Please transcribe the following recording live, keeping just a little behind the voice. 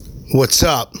What's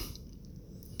up?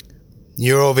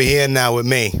 You're over here now with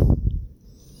me.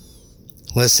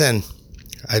 Listen,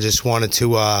 I just wanted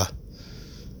to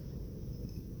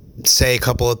say a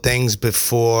couple of things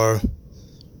before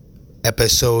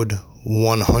episode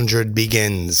 100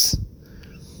 begins.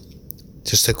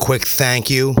 Just a quick thank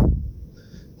you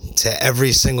to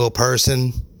every single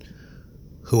person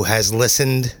who has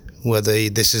listened, whether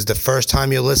this is the first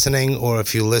time you're listening or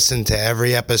if you listen to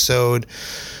every episode.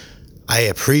 I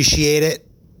appreciate it.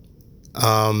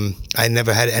 I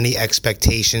never had any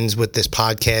expectations with this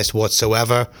podcast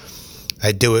whatsoever.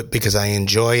 I do it because I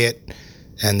enjoy it,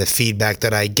 and the feedback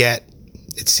that I get,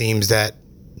 it seems that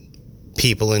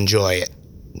people enjoy it.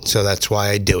 So that's why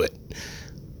I do it.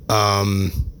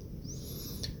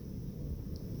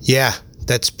 Yeah,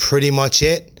 that's pretty much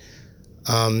it.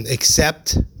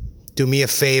 Except, do me a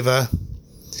favor,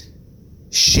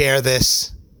 share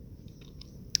this.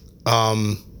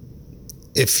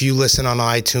 If you listen on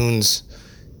iTunes,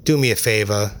 do me a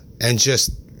favor and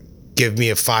just give me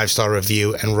a 5-star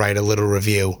review and write a little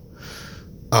review.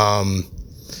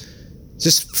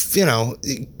 Just,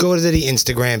 go to the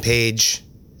Instagram page,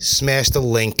 smash the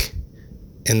link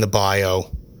in the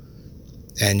bio,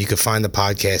 and you can find the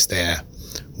podcast there.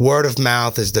 Word of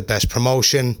mouth is the best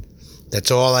promotion.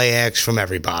 That's all I ask from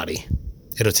everybody.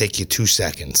 It'll take you 2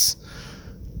 seconds.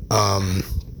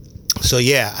 So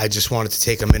yeah, I just wanted to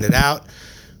take a minute out.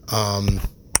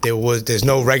 There's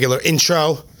no regular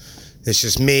intro. It's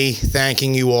just me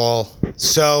thanking you all.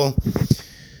 So,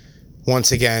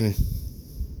 once again,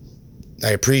 I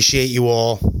appreciate you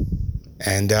all.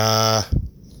 And I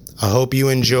hope you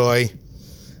enjoy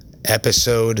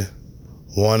episode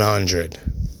 100.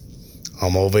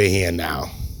 I'm over here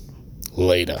now.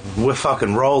 Later. We're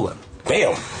fucking rolling.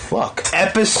 Damn. Fuck.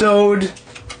 Episode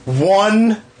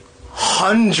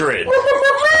 100.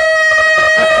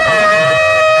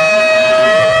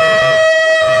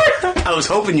 I was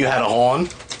hoping you had a horn.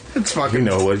 It's fucking. You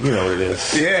know what it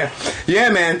is. Yeah,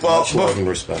 man. Well, much love and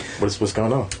respect. What's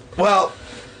going on? Well,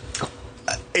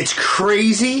 it's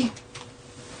crazy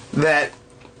that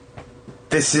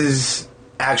this is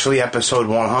actually episode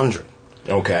 100.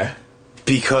 Okay.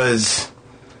 Because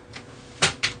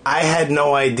I had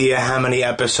no idea how many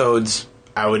episodes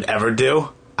I would ever do.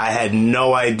 I had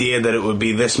no idea that it would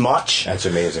be this much. That's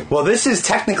amazing. Well, this is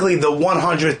technically the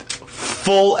 100th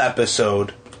full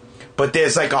episode. But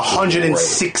there's like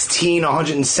 116,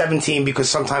 117 because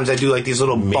sometimes I do like these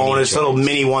little little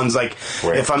mini ones. Like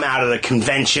if I'm out at a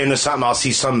convention or something, I'll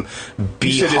see some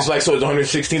You said it's like, so it's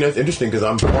 116. That's interesting because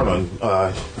I'm born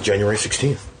on January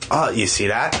 16th. Oh, you see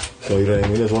that? So you know what I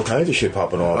mean? There's all kinds of shit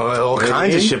popping off. All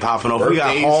kinds of shit popping off. We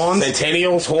got horns.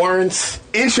 Centennials, horns.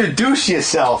 Introduce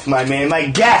yourself, my man. My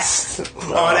guest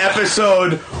on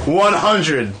episode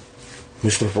 100.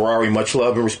 Mr. Ferrari, much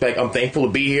love and respect. I'm thankful to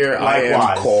be here. Likewise. I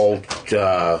am called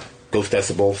Ghost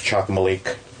Decibels, Chaka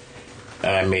Malik.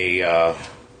 I'm a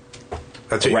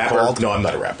That's what rapper. You're called? No, I'm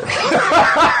not a rapper.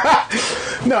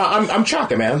 No, I'm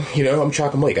Chaka, man. I'm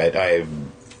Chaka Malik. I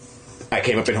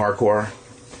came up in hardcore.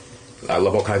 I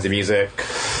love all kinds of music.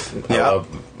 I love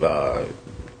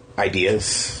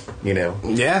ideas,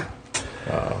 Yeah.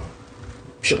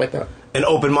 Shit like that. An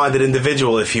open-minded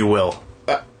individual, if you will.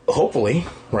 Hopefully,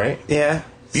 right? Yeah.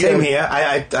 Same here.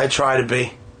 I try to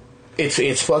be.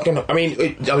 It's fucking. I mean,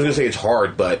 I was gonna say it's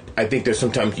hard, but I think there's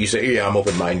sometimes you say, "Yeah, I'm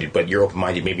open-minded,ed," but you're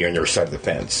open-minded maybe on your side of the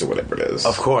fence or whatever it is.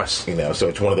 Of course. So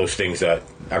it's one of those things that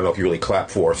I don't know if you really clap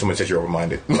for. If someone says you're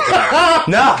open-minded. No,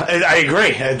 I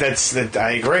agree. I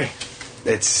agree.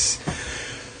 It's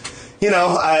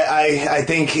I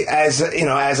think as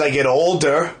I get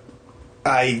older,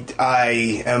 I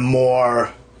am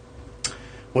more.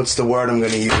 What's the word I'm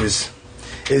going to use?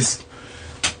 Is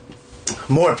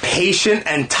more patient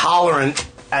and tolerant,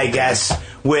 I guess,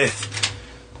 with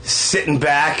sitting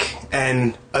back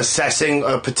and assessing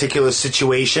a particular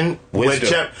situation,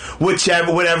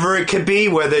 whatever it could be,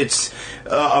 whether it's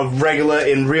a regular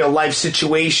in real life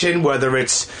situation, whether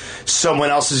it's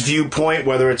someone else's viewpoint,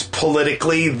 whether it's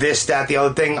politically this, that, the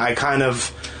other thing. I kind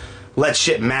of let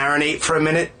shit marinate for a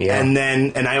minute,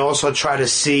 and I also try to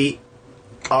see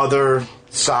other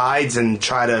sides and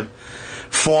try to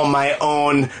form my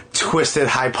own twisted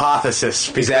hypothesis.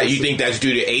 Is that you think that's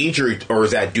due to age, or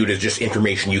is that due to just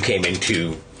information you came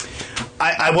into?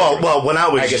 Well, when I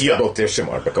was I guess they're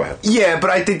similar, but go ahead. Yeah, but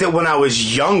I think that when I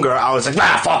was younger, I was like,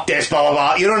 fuck this, blah, blah,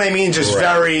 blah. You know what I mean? Just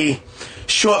very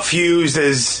short-fused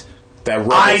as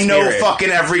I know fucking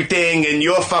everything and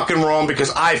you're fucking wrong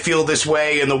because I feel this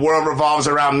way and the world revolves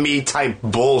around me type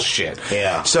bullshit.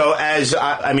 Yeah. So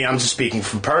I'm just speaking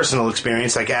from personal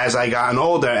experience, like as I gotten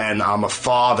older and I'm a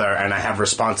father and I have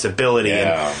responsibility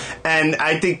and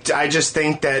I just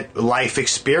think that life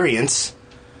experience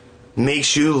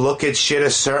makes you look at shit a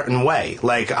certain way.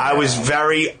 Like, I was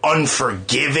very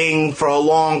unforgiving for a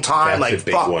long time. That's like, a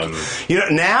big fuck. one. You know,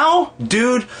 now,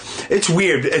 dude, it's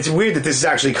weird. It's weird that this is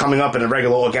actually coming up in a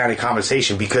regular organic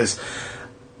conversation because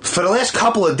for the last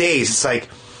couple of days, it's like,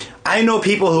 I know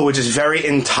people who are just very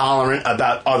intolerant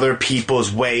about other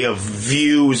people's way of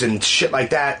views and shit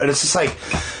like that. And it's just like,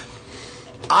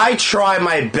 I try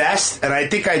my best, and I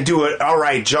think I do an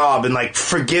alright job in, like,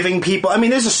 forgiving people. I mean,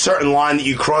 there's a certain line that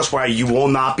you cross where you will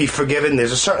not be forgiven.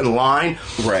 There's a certain line.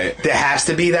 Right. There has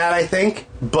to be that, I think.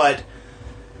 But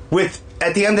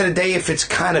at the end of the day, if it's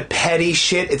kind of petty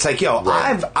shit, it's like, yo,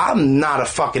 I'm not a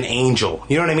fucking angel.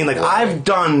 You know what I mean? Like, I've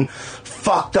done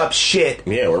fucked up shit.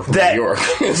 Yeah, we're from New York.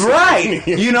 Right.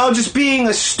 You know, just being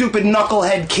a stupid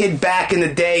knucklehead kid back in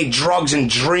the day, drugs and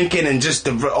drinking and just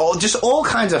all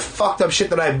kinds of fucked up shit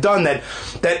that I've done that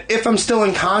if I'm still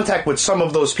in contact with some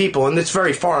of those people, and it's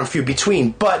very far and few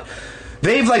between, but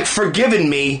they've, like, forgiven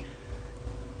me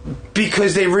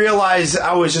because they realize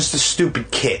I was just a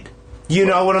stupid kid. You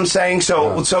know what I'm saying?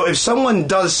 So if someone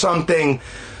does something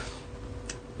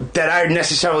that I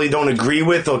necessarily don't agree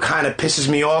with or kind of pisses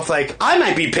me off, like, I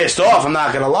might be pissed off, I'm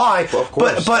not gonna lie. Well, of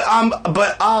course. But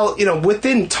I'll, you know,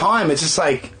 within time, it's just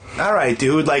like, all right,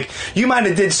 dude, like, you might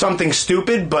have did something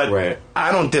stupid, but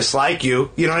I don't dislike you.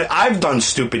 You know, I've done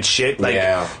stupid shit. Like,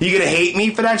 you gonna hate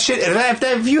me for that shit?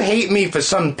 If you hate me for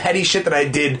some petty shit that I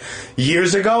did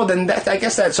years ago, then I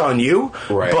guess that's on you.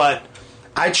 Right. But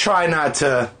I try not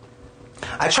to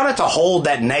hold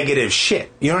that negative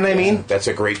shit. You know what I mean? That's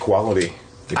a great quality.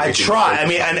 I try. I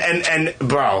mean, and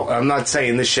bro, I'm not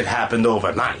saying this shit happened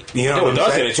overnight. You know no, what it I'm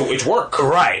doesn't. saying? It's work.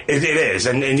 Right. It is.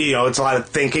 And, you know, it's a lot of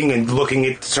thinking and looking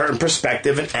at certain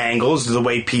perspective and angles, the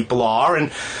way people are,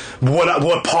 and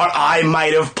what part I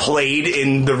might have played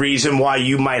in the reason why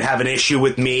you might have an issue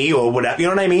with me or whatever. You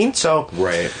know what I mean? So,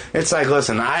 it's like,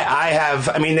 listen,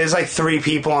 I mean, there's like 3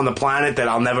 people on the planet that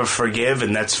I'll never forgive,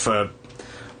 and that's for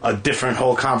a different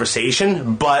whole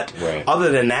conversation. But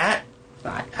other than that,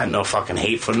 I had no fucking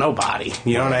hate for nobody.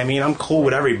 You know what I mean? I'm cool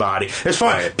with everybody. It's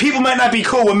fine. People might not be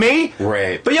cool with me.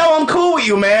 Right. But, yo, I'm cool with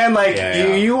you, man. Like,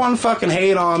 you want to fucking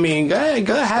hate on me, and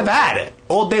go have at it.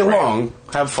 All day long.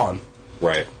 Have fun.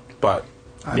 Right. But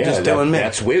I'm just doing me.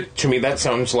 That's weird. To me, that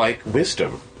sounds like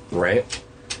wisdom, right?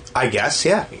 I guess,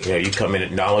 yeah. You know, you come in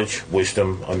at knowledge,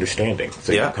 wisdom, understanding.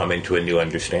 So you come into a new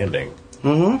understanding.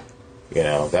 Mm-hmm. You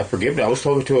know, that forgiveness. I was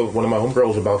talking to one of my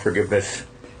homegirls about forgiveness.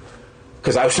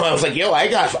 Because I was like, yo, I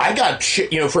got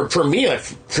shit, you know, for me, like,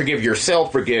 forgive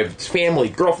yourself, forgive family,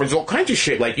 girlfriends, all kinds of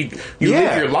shit. Like, you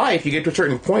live your life, you get to a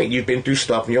certain point, you've been through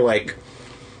stuff, and you're like,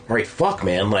 all right, fuck,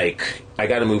 man, like, I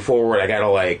gotta move forward, I gotta,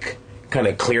 like, kind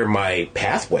of clear my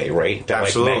pathway, right? That,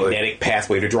 absolutely. Like, magnetic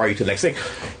pathway to draw you to the next thing.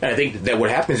 And I think that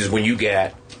what happens is when you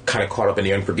get kind of caught up in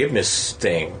the unforgiveness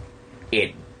thing,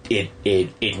 it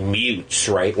mutes,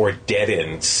 right, or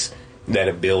deadens that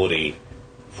ability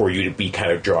for you to be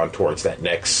kind of drawn towards that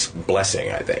next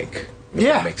blessing, I think. If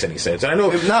that makes any sense. And I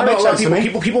know, a lot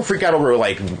of people freak out over,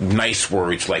 like, nice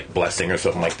words like blessing or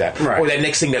something like that. Right. Or that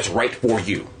next thing that's right for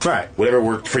you. Right. Whatever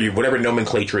worked for you, whatever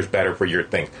nomenclature is better for your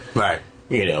thing. Right.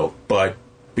 You know, but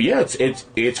yeah,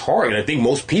 it's hard. And I think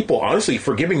most people, honestly,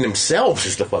 forgiving themselves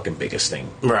is the fucking biggest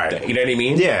thing. Right. You know what I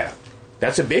mean? Yeah.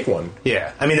 That's a big one.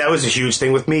 Yeah. I mean, that was a huge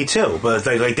thing with me, too. But,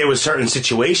 like there were certain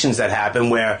situations that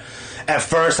happened where at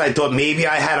first I thought maybe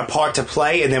I had a part to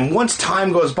play, and then once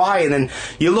time goes by and then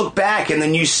you look back and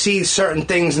then you see certain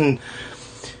things and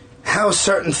how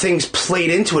certain things played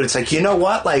into it, it's like, you know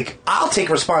what? Like, I'll take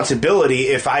responsibility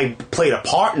if I played a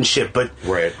part in shit, but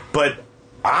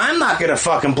I'm not going to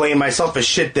fucking blame myself for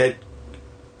shit that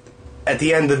at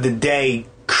the end of the day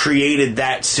created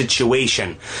that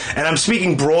situation. And I'm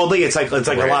speaking broadly. It's like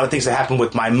a lot of things that happened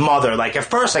with my mother. Like, at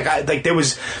first, like there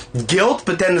was guilt,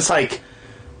 but then it's like,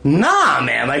 nah,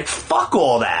 man, like, fuck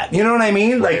all that. You know what I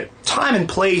mean? Right. Like, time and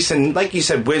place, and like you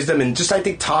said, wisdom, and just, I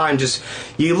think time, just,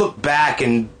 you look back,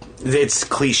 and it's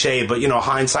cliche, but, you know,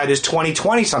 hindsight is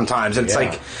 20/20 sometimes. And it's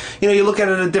like, you know, you look at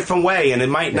it a different way, and it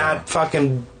might not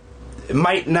it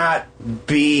might not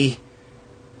be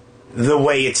the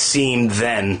way it seemed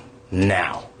then,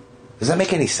 now. Does that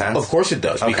make any sense? Of course it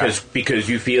does, because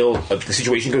you feel the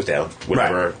situation goes down,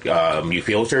 whatever, you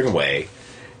feel a certain way.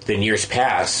 Then years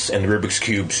pass, and the Rubik's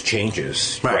Cube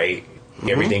changes, right? Mm-hmm.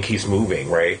 Everything keeps moving,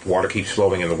 right? Water keeps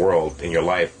flowing in the world, in your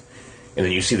life. and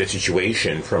then you see the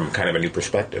situation from kind of a new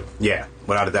perspective. Yeah,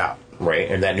 without a doubt.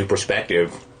 Right, and that new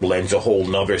perspective lends a whole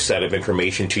nother set of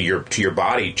information to your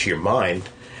body, to your mind,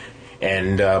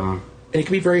 and it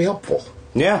can be very helpful.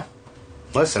 Yeah.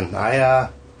 Listen,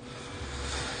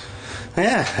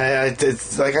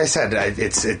 it's like I said,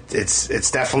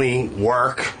 it's definitely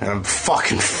work. And I'm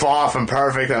fucking far from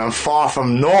perfect, and I'm far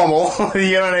from normal.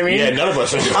 You know what I mean? Yeah, none of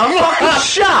us are. I'm fucking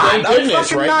shot. Thank I'm goodness,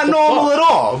 fucking right? not The normal fuck? at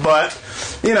all. But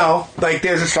you know, like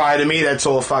there's a side of me that's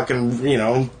all fucking, you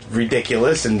know,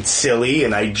 ridiculous and silly,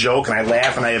 and I joke and I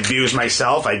laugh and I abuse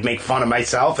myself. I make fun of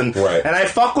myself, and Right. and I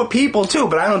fuck with people too,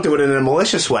 but I don't do it in a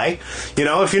malicious way. You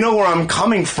know, if you know where I'm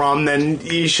coming from, then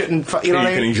you shouldn't. You know what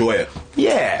I You can mean? enjoy it.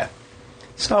 Yeah.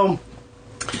 So,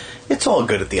 it's all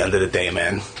good at the end of the day,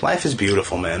 man. Life is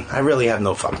beautiful, man. I really have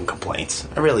no fucking complaints.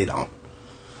 I really don't.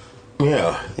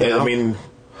 Yeah, You know? I mean,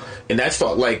 and that's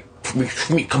not like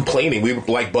me complaining. We were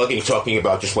like bugging, talking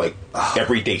about just like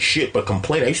everyday shit, but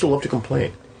complain. I used to love to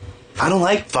complain. I don't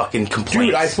like fucking complaints.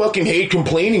 Dude, I fucking hate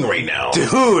complaining right now. Dude,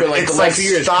 For, it's the like, last few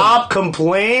years, stop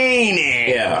complaining.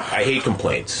 Yeah, I hate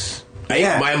complaints. I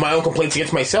Yeah. hate my own complaints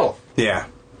against myself. Yeah.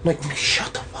 I'm like,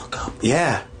 shut the fuck up.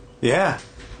 Yeah. Yeah.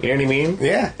 You know what I mean?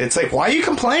 Yeah. It's like, why are you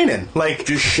complaining? Like,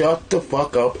 Just shut the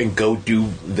fuck up and go do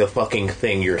the fucking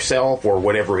thing yourself or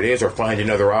whatever it is, or find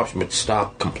another option, but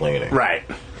stop complaining. right.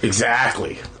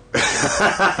 Exactly.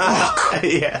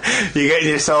 Yeah. You getting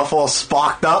yourself all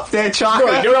sparked up there, Chaka?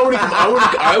 No, you know what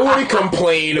I want to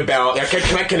complain about.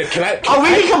 Can I? Oh, we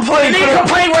can complain. We can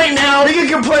complain right now. We can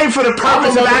complain for the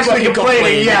purpose of I'm actually fucking complaining.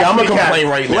 complaining. Yeah, I'm we gonna can. complain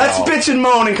right now. Let's bitch and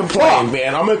moan and complain. Oh,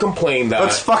 man, I'm gonna complain that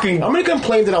I'm gonna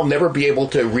complain that I'll never be able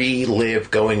to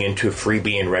relive going into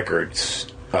Freebie Records.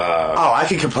 Oh, I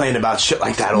can complain about shit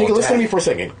like that all Nigga, day. listen to me for a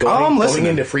second. I'm Going listening.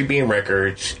 into Freebie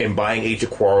Records and buying Age of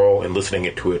Quarrel and listening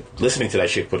to that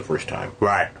shit for the first time.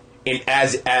 Right. And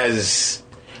as I was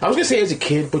gonna say as a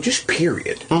kid, but just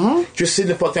period. Mm-hmm. Just sitting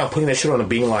the fuck down, putting that shit on and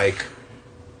being like,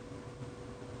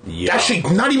 Yeah. actually,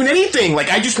 not even anything. Like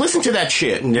I just listened to that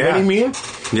shit. You know what I mean?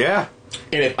 Yeah.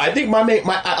 And I think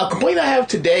a complaint I have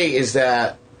today is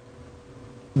that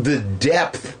the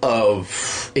depth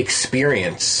of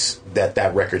experience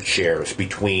that record shares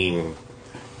between,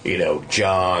 you know,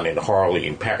 John and Harley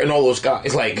and all those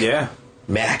guys, like Yeah.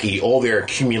 Mackie, all their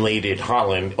accumulated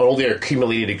Holland, all their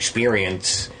accumulated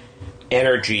experience,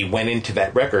 energy went into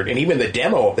that record, and even the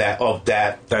demo of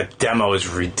that That demo is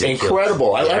ridiculous.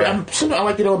 incredible. I Yeah.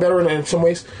 like the demo better in some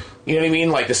ways. You know what I mean?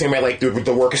 Like the same way I like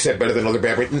the work cassette better than other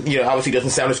band. You know, obviously it doesn't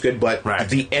sound as good, but Right.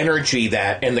 the energy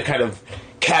and the kind of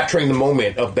capturing the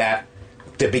moment of that,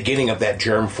 the beginning of that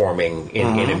germ forming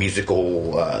in a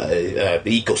musical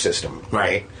ecosystem,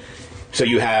 right? So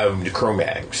you have the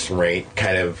Cro-Mags, right?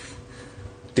 Kind of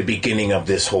the beginning of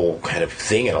this whole kind of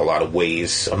thing in a lot of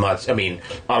ways.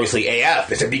 Obviously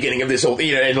AF is the beginning of this whole thing,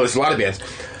 you know, and there's a lot of bands.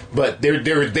 But they're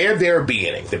their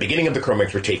beginning. The beginning of the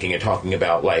Cro-Mags we're taking and talking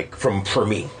about, like, for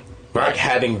me. Right. Like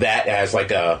having that as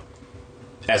like a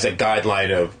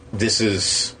guideline of this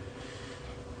is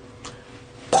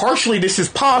partially this is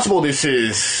possible, this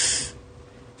is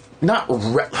not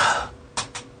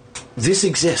this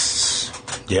exists.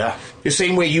 Yeah. The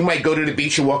same way you might go to the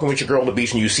beach, you're walking with your girl on the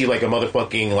beach, and you see like a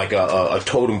motherfucking like a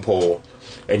totem pole,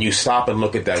 and you stop and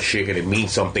look at that shit, and it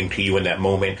means something to you in that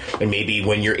moment. And maybe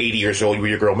when you're 80 years old, you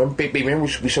with your girl, remember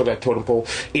we saw that totem pole?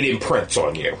 It imprints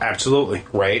on you, Absolutely.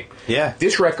 right? Yeah.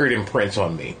 This record imprints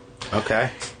on me. Okay.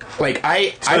 Like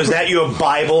Is that your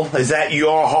Bible? Is that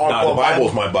your hardcore No, the Bible?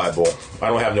 Bible's my Bible. I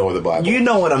don't have no other Bible. You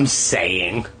know what I'm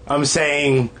saying. I'm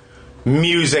saying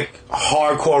music,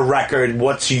 hardcore record,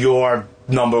 what's your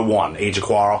number one? Age of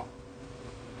Quarrel?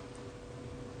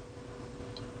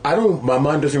 My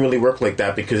mind doesn't really work like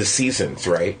that because of seasons,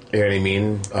 right? You know what I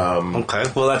mean? Okay.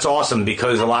 Well, that's awesome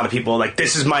because a lot of people are like,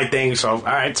 this is my thing, so, all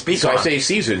right, speak So on. I say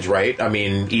seasons, right? I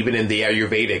mean, even in the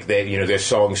Ayurvedic, there's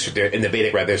songs, in the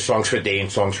Vedic, right, there's songs for day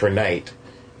and songs for night.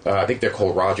 I think they're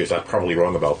called Rajas. I'm probably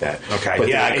wrong about that. Okay, But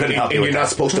yeah, I couldn't help you And with you're not that.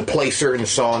 supposed to play certain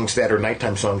songs that are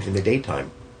nighttime songs in the daytime.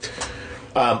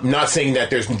 Not saying that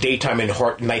there's daytime and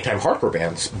nighttime hardcore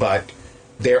bands, but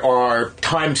there are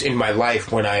times in my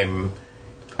life when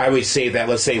I would say that,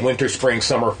 let's say, winter, spring,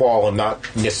 summer, fall, and not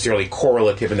necessarily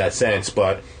correlative in that sense,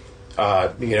 but,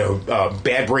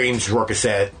 Bad Brains, Roar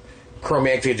Cassette,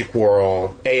 Cro-Mags, Age of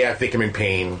Quarrel, AF, Victim in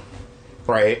Pain,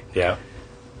 right? Yeah.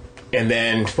 And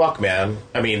then, fuck, man.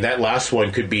 I mean, that last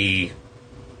one could be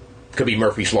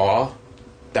Murphy's Law,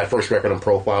 that first record on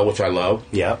Profile, which I love.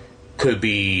 Yeah. Could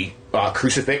be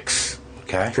Crucifix,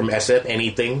 Okay. from SF,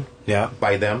 Anything, Yeah.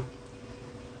 by them,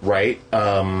 right?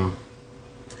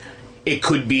 It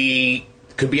could be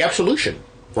Absolution,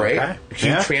 right? Okay. Huge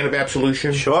Yeah. fan of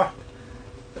Absolution. Sure.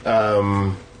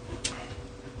 So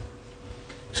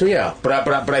yeah, but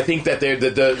I think that they're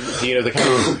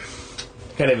the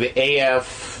kind of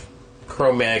AF,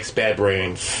 Chromatics, Bad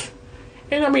Brains,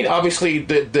 and I mean obviously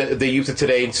the youth of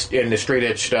today and the straight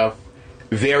edge stuff,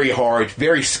 very hard,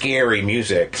 very scary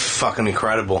music, fucking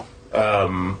incredible.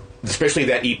 Especially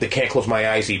the Can't Close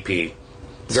My Eyes EP,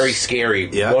 very scary,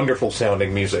 wonderful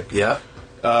sounding music. Yeah,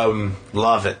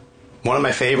 love it. One of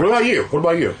my favorites. What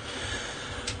about you?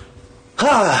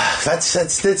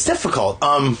 That's difficult.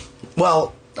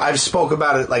 Well, I've spoke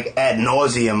about it like ad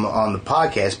nauseum on the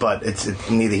podcast, but it's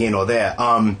neither here nor there.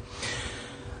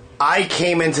 I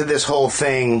came into this whole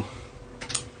thing.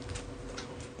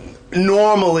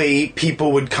 Normally,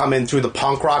 people would come in through the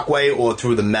punk rock way or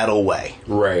through the metal way.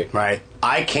 Right.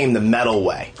 I came the metal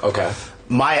way. Okay.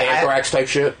 Anthrax type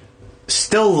shit.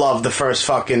 Still love the first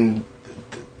fucking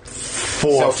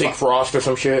Celtic Frost or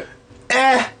some shit.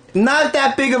 Not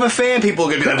that big of a fan. People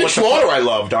are gonna be like, "What Slaughter?" I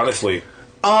loved, honestly.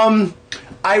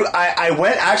 I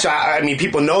went, actually, I mean,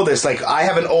 people know this, like, I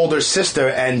have an older sister,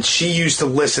 and she used to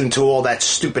listen to all that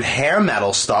stupid hair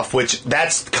metal stuff, which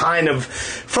that's kind of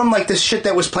from, like, the shit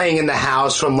that was playing in the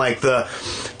house, from, like, the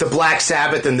Black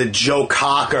Sabbath and the Joe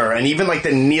Cocker, and even, like,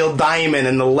 the Neil Diamond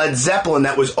and the Led Zeppelin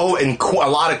that was, and a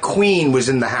lot of Queen was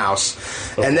in the house.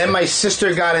 Okay. And then my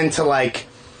sister got into, like,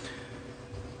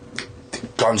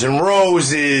 Guns N'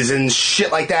 Roses and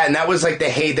shit like that, and that was like the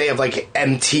heyday of like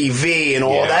MTV and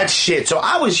all that shit. So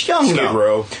I was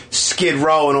young, Skid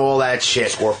Row and all that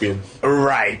shit. Scorpion,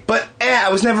 right? But I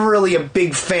was never really a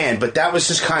big fan. But that was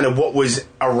just kind of what was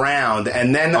around.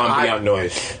 And then ambient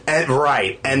noise,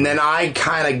 and then I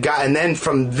kind of got, and then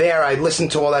from there I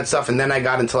listened to all that stuff, and then I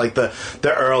got into like the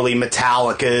early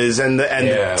Metallicas and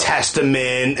the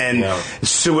Testament and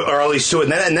early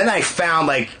Suicide, and then I found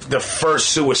like the first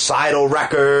Suicidal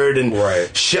record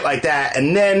and shit like that,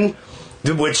 and then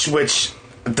which this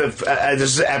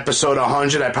is episode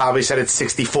 100. I probably said it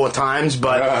 64 times,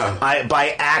 but I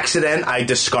by accident I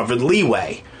discovered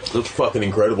Leeway. That's fucking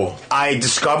incredible. I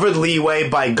discovered Leeway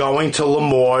by going to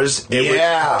L'Amour's. The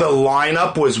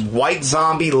lineup was White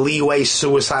Zombie, Leeway,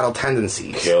 Suicidal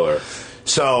Tendencies. Killer.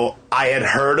 So I had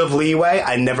heard of Leeway.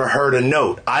 I never heard a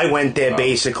note. I went there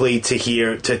basically to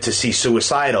see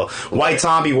Suicidal. Okay. White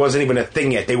Zombie wasn't even a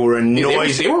thing yet. They were a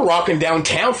noisy. They were rocking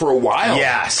downtown for a while.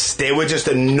 Yes, they were just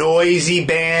a noisy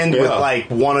band with like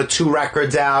 1 or 2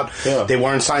 records out. Yeah. They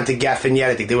weren't signed to Geffen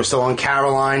yet. I think they were still on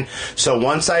Caroline. So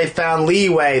once I found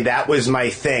Leeway, that was my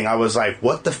thing. I was like,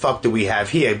 what the fuck do we have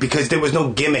here? Because there was no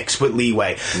gimmicks with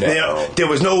Leeway. No. There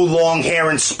was no long hair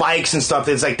and spikes and stuff.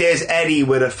 It's like, there's Eddie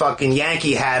with a fucking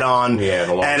Yankee hat on.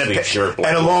 Yeah, and a long sleeve shirt.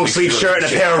 And a long sleeve shirt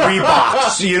and a pair of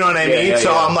Reeboks. You know what I mean?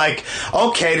 So I'm like,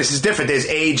 okay, this is different. There's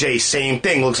AJ, same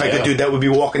thing. Looks like a dude that would be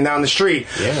walking down the street.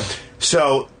 Yeah.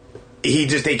 So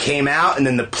they came out, and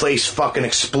then the place fucking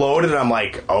exploded, and I'm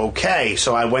like, okay.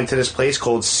 So I went to this place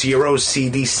called Ciro's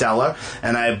CD Cellar,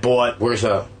 and I bought... Where's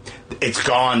that? It's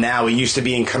gone now. It used to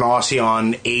be in Canarsie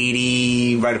on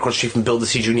 80, right across the street from Bill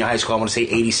DeC Junior High School. I want to say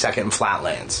 82nd and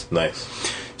Flatlands.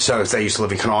 Nice. So I used to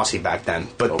live in Canarsie back then.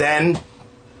 But then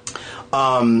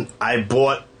I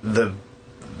bought the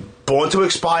Born to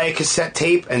Expire cassette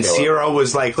tape, and Ciro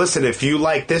was like, listen, if you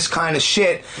like this kind of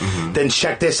shit, then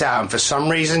check this out. And for some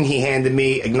reason, he handed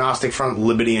me Agnostic Front,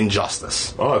 Liberty and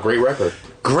Justice. Oh, a great record.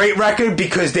 Great record,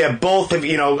 because they're both,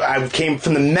 I came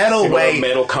from the metal way.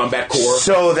 Metal combat core.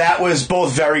 So that was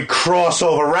both very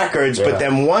crossover records. Yeah. But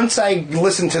then once I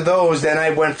listened to those, then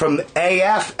I went from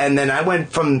AF, and then I went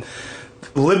from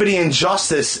Liberty and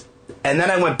Justice, and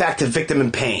then I went back to Victim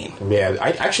in Pain. Yeah,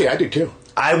 I do too.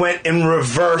 I went in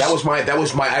reverse. That was my.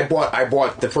 I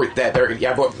bought the first that.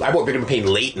 I bought Victim in Pain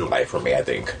late in life for me. I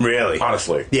think. Really,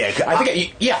 honestly, yeah. I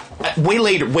think way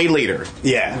later.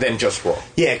 Yeah, than Just Raw.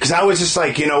 Yeah, because I was just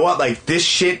like, you know what, like this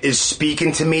shit is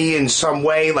speaking to me in some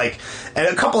way. Like, and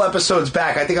a couple episodes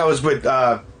back, I think I was with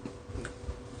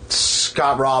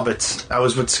Scott Roberts. I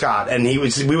was with Scott, and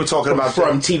we were talking about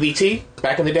from TVT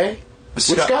back in the day.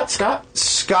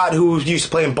 Scott, who used to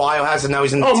play in Biohazard, now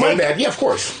he's in the Take. My bad. Yeah, of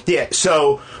course. Yeah,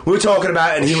 so we were talking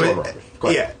about it, and he was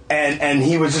and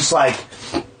he was just like,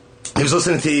 he was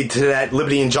listening to that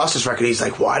Liberty and Justice record. He's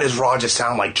like, why does Roger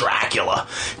sound like Dracula?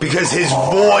 Because his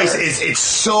voice it's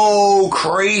so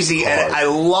crazy, and I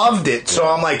loved it. So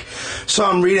I'm like,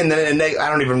 I'm reading, and I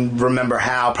don't even remember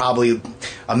how, probably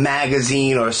a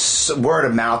magazine or word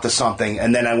of mouth or something,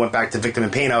 and then I went back to Victim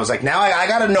in Pain. I was like, now I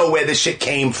got to know where this shit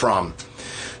came from.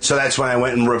 So that's when I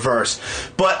went in reverse.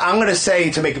 But I'm going to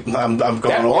say, I'm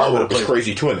going all over the place. Was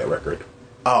crazy too in that record.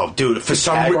 Oh, dude, for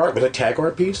some reason, was that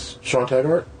Taggart piece? Sean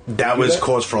Taggart? That was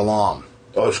Cause for Alarm.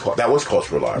 Oh, that was Cause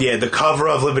for Alarm. Yeah, the cover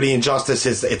of Liberty and Justice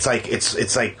is it's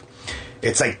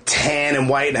like tan and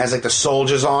white and has like the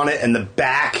soldiers on it, and the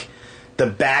back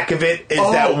of it is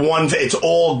that one. It's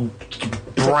all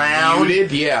brown.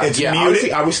 Muted, yeah. It's yeah.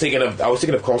 muted. I was thinking of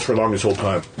Cause for Alarm this whole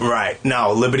time. Right.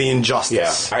 No, Liberty and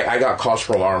Justice. Yeah. I got Cause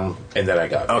for Alarm, and then I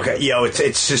got... Okay,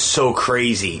 it's just so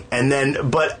crazy. And then,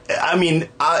 but, I mean,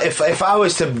 if I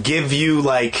was to give you,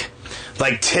 like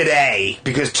today,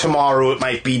 because tomorrow it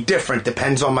might be different,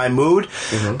 depends on my mood,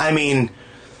 I mean...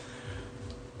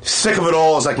 Sick of It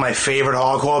All is like my favorite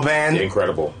hardcore band.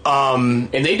 Incredible.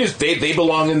 And they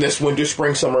belong in this winter,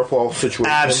 spring, summer, fall situation.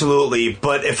 Absolutely.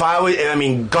 But if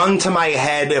gun to my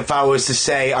head, if I was to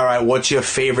say, all right, what's your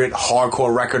favorite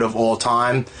hardcore record of all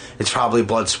time? It's probably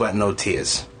Blood, Sweat, No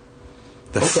Tears.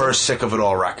 The first Sick of It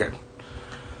All record.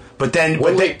 But then,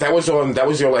 that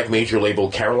was your like major label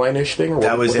Caroline-ish thing, or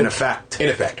that was In Effect. In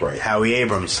Effect, right? Howie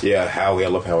Abrams. Yeah, Howie. I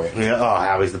love Howie. Yeah,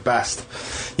 Howie's the best.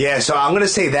 Yeah, so I'm gonna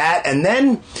say that, and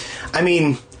then, I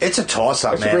mean, it's a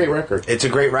toss-up, man. It's a great record. It's a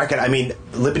great record. I mean,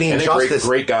 Liberty and Justice.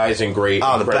 Great guys and great,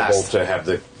 incredible best. to have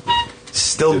the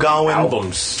going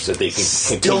albums that they can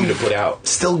continue to put out.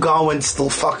 Still going, still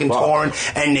fucking touring,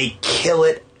 and they kill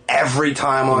it every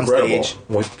time on stage.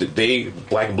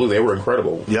 Black and Blue, they were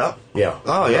incredible. Yep. Yeah.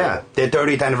 Oh, yeah. Their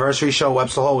 30th anniversary show,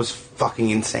 Webster Hall, was fucking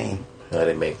insane. I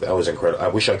didn't make that. That was incredible. I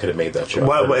wish I could have made that show.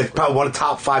 It's probably one of the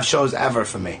top 5 shows ever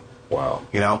for me. Wow.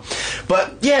 You know?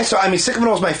 But, yeah, so, I mean, Sick of It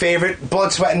All is my favorite.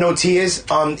 Blood, Sweat, and No Tears.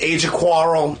 Age of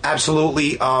Quarrel,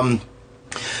 absolutely. I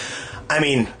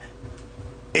mean...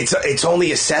 It's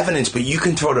only a 7-inch, but you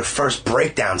can throw the first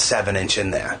Breakdown 7-inch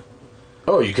in there.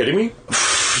 Oh, are you kidding me?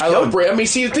 I love Breakdown. I mean,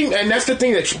 see the thing, and that's the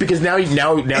thing that because now it's you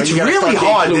got to really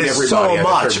hard. include There's everybody so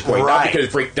much, point. right?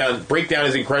 Not because Breakdown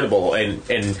is incredible, and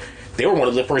they were one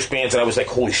of the first bands that I was like,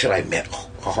 holy shit, I met a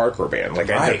hardcore band. Like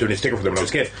I ended up doing a sticker for them when I was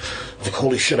a kid. I was like,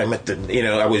 holy shit, I met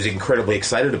I was incredibly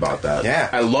excited about that. Yeah,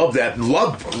 I love that.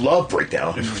 Love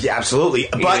Breakdown. Yeah, absolutely. You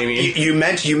know but what I mean? you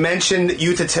mentioned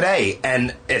Youth of Today,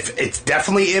 and if it's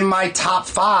definitely in my top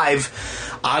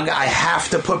 5, I have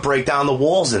to put Break Down the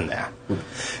Walls in there.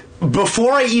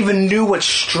 Before I even knew what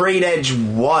straight edge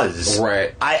was,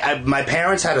 right? My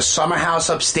parents had a summer house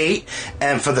upstate,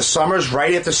 and for the summers,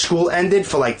 right after school ended,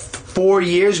 for like 4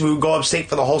 years, we would go upstate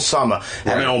for the whole summer.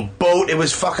 Had my own boat. It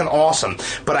was fucking awesome.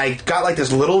 But I got like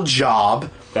this little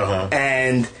job,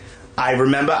 and I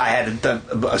remember I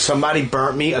had somebody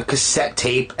burnt me a cassette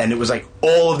tape, and it was like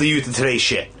all of the Youth of Today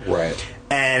shit. Right.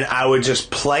 And I would just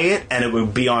play it, and it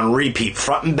would be on repeat,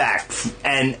 front and back.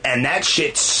 And that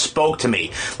shit spoke to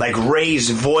me. Like Ray's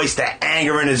voice, the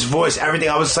anger in his voice, everything.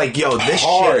 I was like, yo, this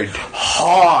shit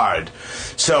hard.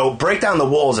 So Break Down the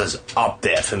Walls is up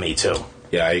there for me, too.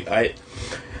 Yeah, I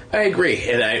agree.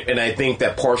 And I think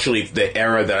that partially the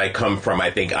era that I come from,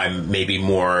 I think I'm maybe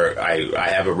more, I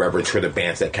have a reverence for the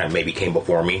bands that kind of maybe came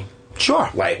before me. Sure.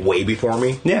 Like way before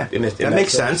me. Yeah, that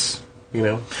makes sense. You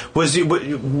know?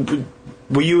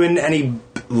 Were you in any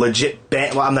legit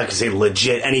band? Well, I'm not gonna say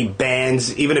legit. Any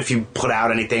bands, even if you put out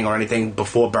anything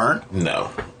before Burn? No,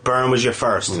 Burn was your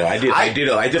first. No, I did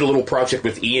a little project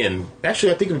with Ian.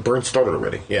 Actually, I think Burn started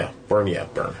already. Yeah, Burn.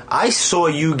 I saw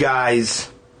you guys.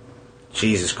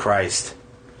 Jesus Christ!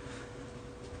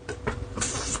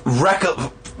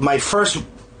 My first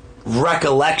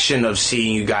recollection of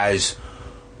seeing you guys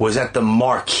was at the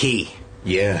Marquee.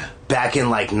 Yeah, back in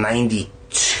like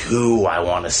 '92, I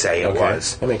want to say it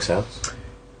was. That makes sense.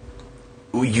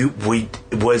 You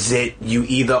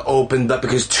either opened up,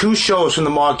 because 2 shows from the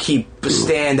Marquee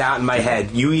stand out in my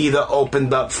head. You either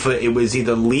opened up for, it was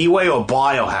either Leeway or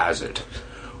Biohazard,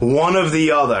 one of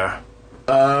the other.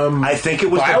 I think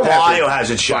it was the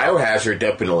Biohazard show. Biohazard,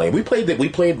 definitely. We played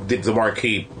the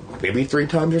Marquee maybe 3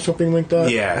 times or something like that.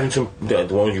 Yeah, and the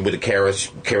one with the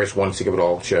Karis One Sick of It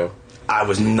All show. I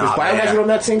was not Was Biohazard there. on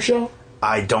that same show?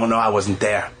 I don't know. I wasn't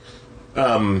there.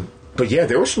 But yeah,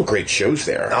 there were some great shows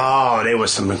there. Oh, there were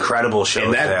some incredible shows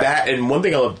and there. And one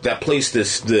thing I love, that place,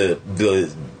 the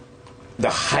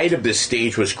height of this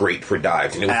stage was great for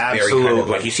dives, and it was very kind of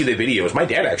like, you see the videos. My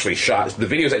dad actually shot the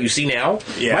videos that you see now.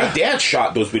 Yeah. My dad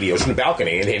shot those videos from the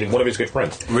balcony, and one of his good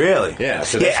friends. Really? Yeah.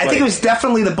 So I think it was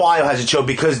definitely the Biohazard show,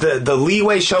 because the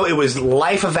Leeway show, it was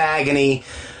Life of Agony,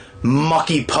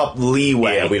 Mucky Pup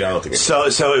Leeway. Yeah, we don't think so.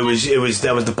 That was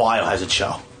the Biohazard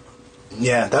show.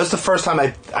 Yeah, that was the first time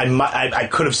I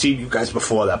could have seen you guys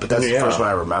before that, but that's the first one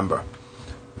I remember.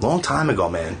 Long time ago,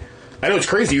 man. I know, it's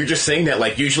crazy. You're just saying that,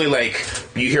 like, usually, like,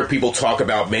 you hear people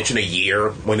mention a year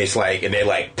when it's like, and they,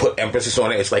 like, put emphasis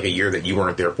on it. It's like a year that you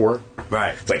weren't there for.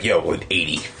 Right. It's like, yo, in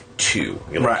 82, 92.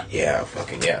 You're Right. like, yeah,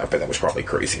 fucking yeah. I bet that was probably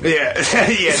crazy. Yeah,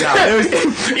 yeah. No, it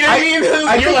was, You know what I mean?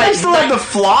 I think I still have the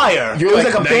flyer. You're it was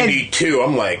like, like a band. 92.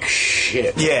 I'm like,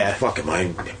 shit. Yeah. Fucking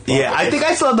mine. Yeah, I think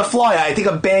I still have the flyer. I think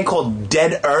a band called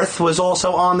Dead Earth was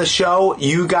also on the show.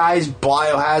 You guys,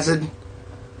 Biohazard.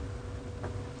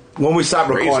 When we stop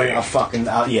recording, I'll fucking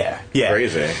yeah.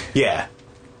 Crazy. Yeah.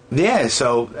 Yeah,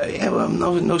 so well,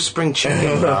 no spring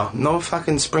chicken, bro. No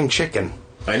fucking spring chicken.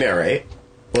 I know, right?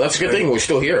 Well, that's a good thing. We're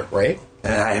still here, right?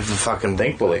 And I have a fucking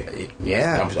Thankfully.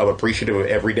 Yeah. I'm appreciative of it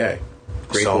every day.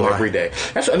 Grateful So am I. every day.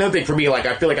 That's another thing for me. Like,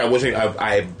 I feel like I wasn't.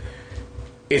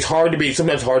 It's hard to be.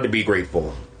 Sometimes hard to be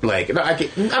grateful. Like, I don't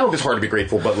think it's hard to be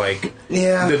grateful, but like,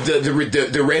 Yeah.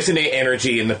 the resonant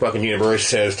energy in the fucking universe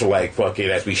says to like, fuck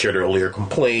it, as we shared earlier,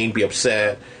 complain, be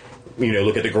upset. You know,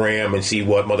 look at the gram and see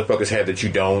what motherfuckers have that you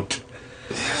don't.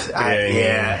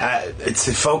 It's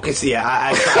a focus. Yeah,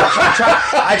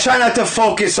 I try not to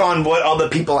focus on what other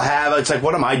people have. It's like,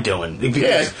 what am I doing? Because,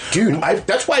 Yeah, dude.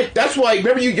 That's why.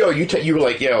 Remember, you were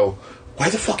like, yo, why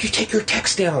the fuck you take your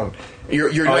text down? Your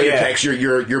text,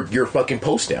 your fucking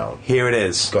post down. Here it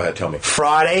is. Go ahead, tell me.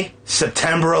 Friday,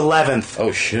 September 11th.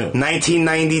 Oh shit.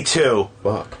 1992.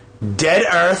 Fuck. Dead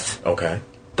Earth. Okay.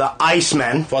 The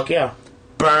Icemen. Fuck yeah.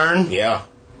 Burn. Yeah.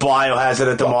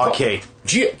 Biohazard at the Marquee.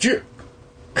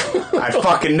 I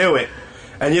fucking knew it.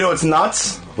 And you know what's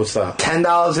nuts? What's that?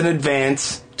 $10 in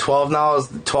advance.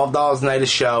 $12 a night a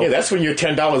show. Yeah, that's when your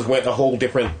 $10 went a whole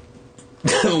different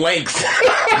length.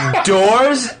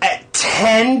 Doors at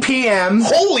 10 p.m.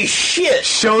 Holy shit!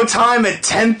 Showtime at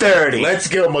 10:30. Let's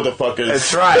go, motherfuckers.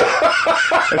 That's right.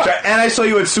 That's right. And I saw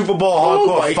you at Super Bowl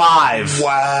Hardcore 5.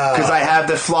 Wow. Because I have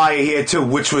the flyer here too,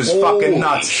 which was fucking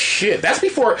nuts. Shit. That's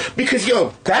before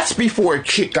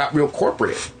shit got real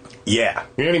corporate. Yeah.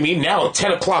 You know what I mean? Now,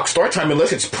 10 o'clock start time,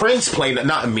 unless it's Prince playing,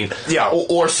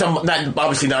 or some,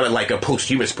 obviously not like a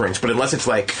posthumous Prince, but unless it's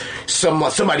like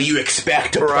somebody you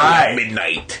expect to play at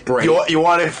midnight. Right. You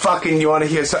want to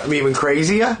hear something even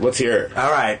crazier? Let's hear it. All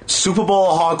right. Super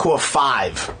Bowl Hardcore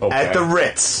 5 at the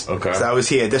Ritz. Okay. So I was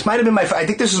here. This might have been I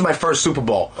think this was my first Super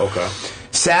Bowl. Okay.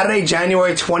 Saturday,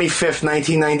 January 25th,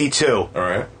 1992. All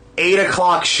right. 8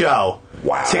 o'clock show.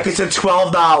 Wow. Tickets are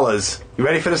 $12. You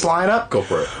ready for this lineup? Go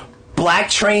for it. Black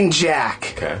Train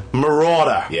Jack. Okay.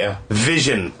 Marauder. Yeah.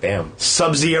 Vision. Damn.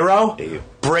 Sub-Zero. Damn.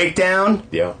 Breakdown.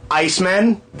 Yeah.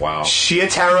 Icemen. Wow. Sheer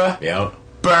Terror. Yeah.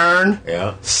 Burn.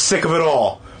 Yeah. Sick of it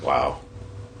all. Wow.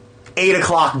 8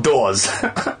 o'clock doors.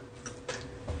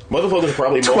 Motherfuckers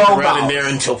probably moving around in there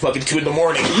until fucking 2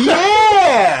 a.m.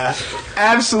 Yeah.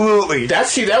 Absolutely.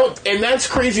 That's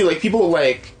crazy. Like, people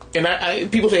like,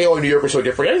 people say, oh, New York was so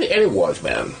different. And it was,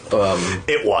 man.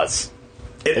 It was.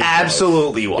 It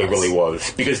absolutely was. It really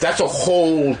was. Because that's a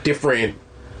whole different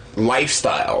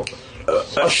lifestyle.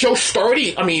 A show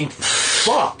starting,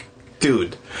 fuck.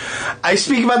 Dude, I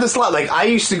speak about this a lot. Like, I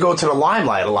used to go to the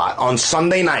Limelight a lot on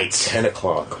Sunday nights. 10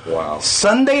 o'clock. Wow.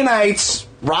 Sunday nights,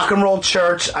 Rock and Roll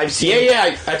Church. I've seen.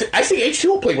 Yeah. I think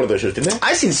H2O played one of those shows, didn't they?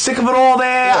 I seen Sick of It All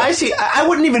there. Yeah. I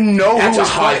wouldn't even know That's who was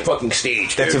a high playing. fucking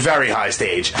stage, dude. That's a very high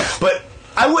stage. But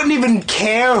I wouldn't even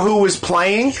care who was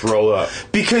playing. Roll up.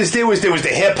 Because there was the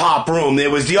hip hop room, there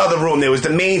was the other room, there was the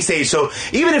main stage. So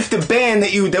even if the band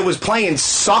that was playing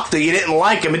sucked or you didn't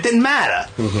like them, it didn't matter.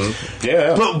 Mm-hmm.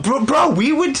 Yeah. But bro,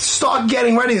 we would start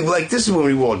getting ready. Like, this is when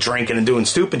we were all drinking and doing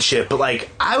stupid shit. But like,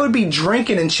 I would be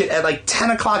drinking and shit at like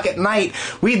 10 o'clock at night.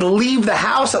 We'd leave the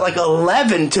house at like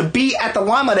 11 to be at the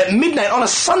Limelight at midnight on a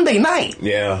Sunday night.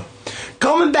 Yeah.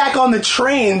 Coming back on the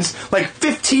trains, like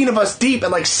 15 of us deep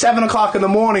at like 7 o'clock in the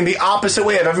morning, the opposite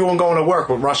way of everyone going to work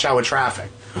with rush hour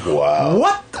traffic. Wow.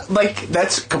 What? Like,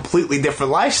 that's a completely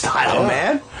different lifestyle,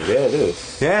 man. Yeah, it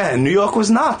is. Yeah, New York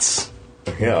was nuts.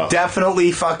 Yeah.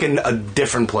 Definitely fucking a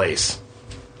different place.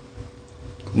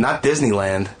 Not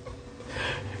Disneyland.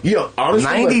 Yeah,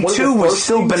 honestly, 92 was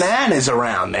still bananas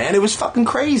around, man. It was fucking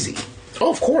crazy.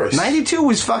 Oh, of course. 92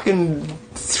 was fucking...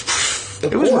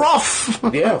 It was rough.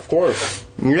 Yeah, of course.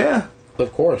 Yeah.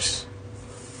 Of course.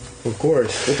 Of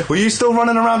course. Were you still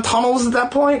running around tunnels at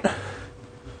that point?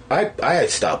 I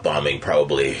had stopped bombing,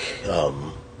 probably.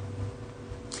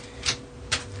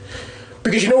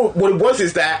 Because you know what it was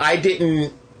is that I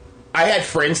had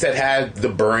friends that had the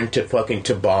burn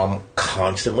to bomb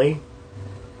constantly.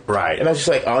 Right. And I was just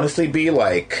like, honestly,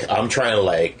 I'm trying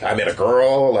to I met a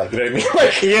girl, you know what I mean?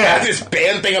 Like, yeah. I have this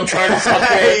band thing I'm trying to fuck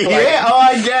with. Yeah,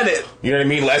 I get it. You know what I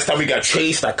mean? Last time we got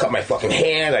chased, I cut my fucking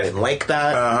hand. I didn't like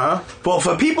that. Uh-huh. Well,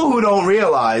 for people who don't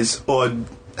realize or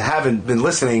haven't been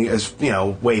listening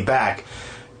way back,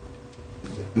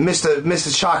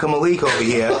 Mr. Chaka Malik over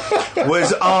here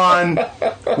was on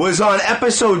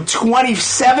episode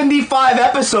 75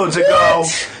 episodes ago.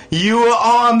 You were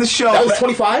on the show. That was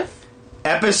 25?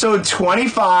 Episode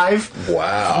 25.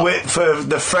 Wow. For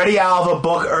the Freddie Alva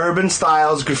book, Urban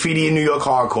Styles, Graffiti in New York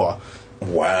Hardcore.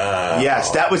 Wow.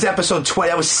 Yes, that was episode 20.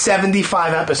 That was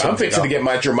 75 episodes I'm fixing ago. to get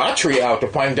my gematria out to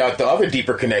find out the other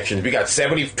deeper connections. We got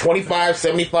 25,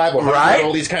 75, 100, right?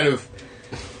 All these kind of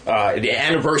the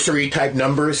anniversary type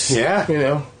numbers. Yeah. You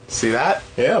know. See that?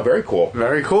 Yeah, very cool.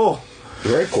 Very cool.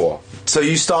 Very cool. So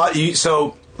you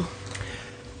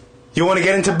want to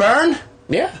get into Burn?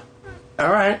 Yeah. All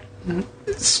right.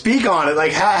 Speak on it.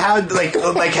 Like how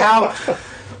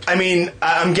I mean,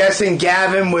 I'm guessing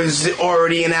Gavin was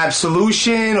already in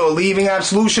Absolution or leaving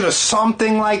Absolution or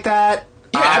something like that.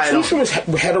 Yeah, Absolution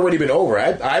had already been over.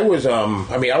 I was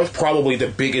probably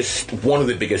one of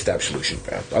the biggest Absolution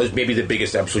fans. I was maybe the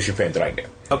biggest Absolution fan that I knew.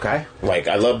 Okay. Like,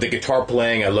 I love the guitar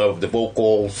playing, I love the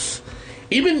vocals,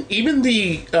 even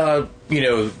the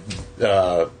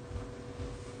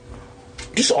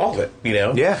just all of it, you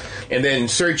know? Yeah. And then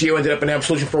Sergio ended up in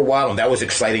Absolution for a while, and that was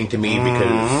exciting to me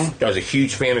because I was a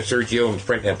huge fan of Sergio and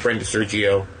friend of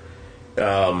Sergio.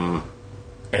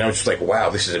 And I was just like,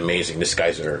 wow, this is amazing. This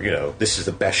is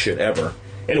the best shit ever.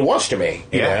 And it was to me,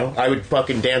 you know? I would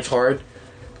fucking dance hard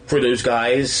for those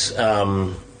guys,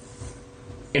 and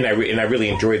I really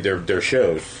enjoyed their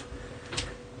shows.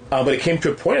 But it came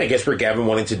to a point, I guess, where Gavin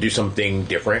wanted to do something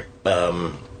different.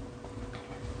 At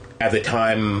the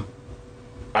time,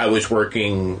 I was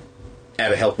working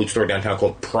at a health food store downtown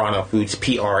called Prana Foods,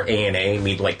 Prana,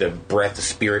 meaning like the breath, the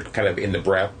spirit, kind of in the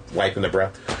breath, life in the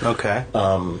breath. Okay.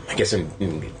 I guess in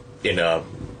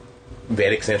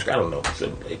Vedic Sanskrit, I don't know.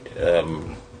 So,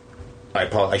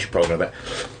 I should probably know that.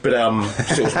 But so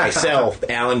it was myself,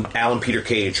 Alan Peter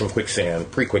Cage from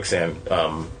pre-Quicksand.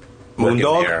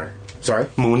 Moondog? Sorry?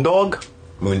 Moondog?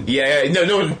 No,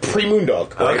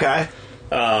 pre-Moondog. Right? Okay.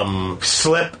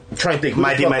 Slip. I'm trying to think.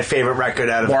 Might be my favorite record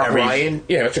out of Mark Ryan.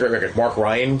 Yeah, that's a great record. Mark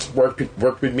Ryan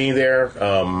worked with me there.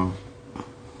 A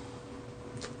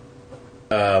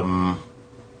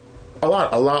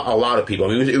lot of people. I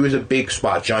mean, it was a big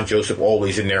spot. John Joseph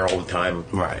always in there all the time.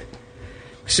 Right.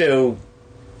 So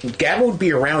Gavin would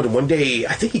be around, and one day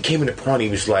I think he came into Prawn. He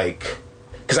was like,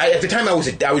 because at the time I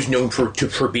was known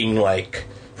for being like,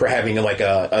 for having like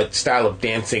a style of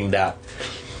dancing that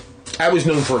I was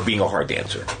known for being a hard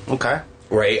dancer. Okay.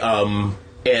 Right.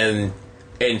 And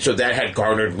so that had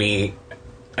garnered me,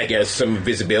 I guess, some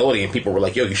visibility, and people were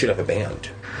like, "Yo, you should have a band,"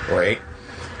 right?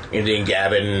 And then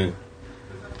Gavin,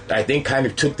 I think, kind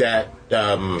of took that.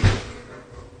 I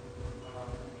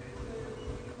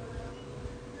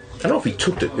don't know if he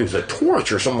took it was a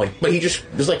torch or something but he just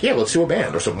was like, "Yeah, let's do a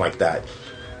band" or something like that.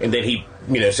 And then he,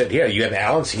 said, "Yeah, you have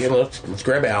Alan's here. Let's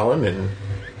grab Alan." And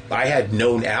I had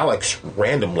known Alex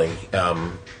randomly,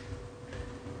 and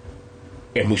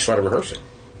we started rehearsing.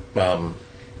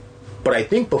 But I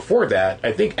think before that,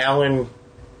 Alan,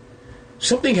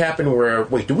 something happened where,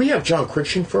 wait, do we have John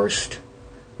Crichton first?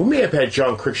 We may have had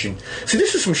John Crichton. See,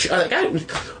 this is some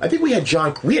I think we had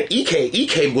EK.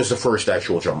 EK was the first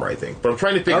actual drummer, I think. But I'm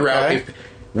trying to figure out if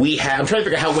I'm trying to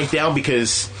figure out how it went down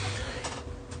because,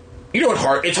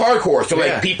 it's hardcore. So,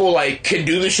 people, can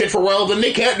do this shit for a while, then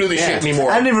they can't do this shit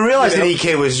anymore. I didn't even realize that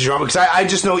EK was a drummer, because I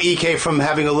just know EK from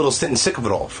having a little stint in Sick of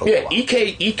It All for a while.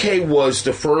 EK was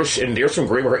the first, and there's some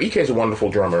great... EK is a wonderful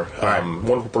drummer.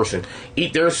 Wonderful person.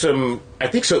 There's some... I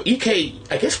think so. EK...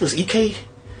 I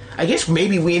guess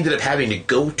maybe we ended up having to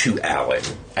go to Alan,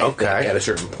 I think, at a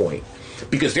certain point.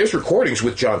 Because there's recordings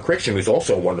with John Crichton, who's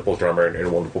also a wonderful drummer and a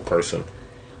wonderful person.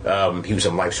 He was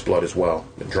in Life's Blood as well,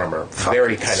 the drummer.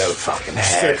 Very kind of fucking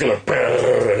circular,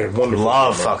 wonderful.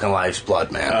 Love drummer. fucking Life's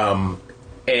Blood, man.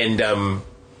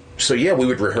 So we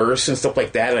would rehearse and stuff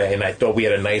like that, and I thought we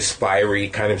had a nice fiery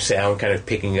kind of sound, kind of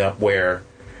picking up where,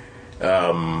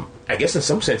 I guess in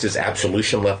some senses,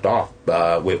 Absolution left off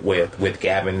with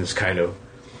Gavin's kind of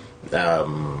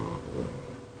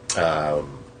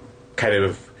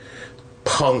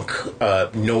punk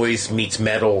noise meets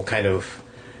metal kind of.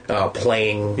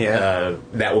 Playing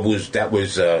that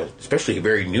was especially a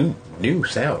very new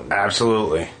sound.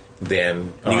 Absolutely.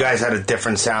 Then you guys had a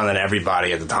different sound than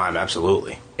everybody at the time.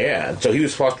 Absolutely. Yeah. So he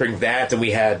was fostering that, and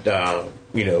we had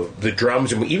the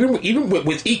drums, and even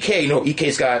with EK,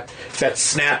 EK's got that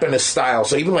snap in his style.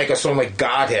 So even like a song like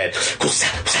Godhead, he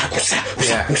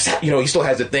still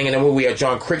has the thing. And then when we had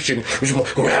John Crichton, which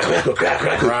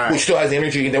still has the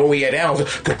energy, and then when we had Al,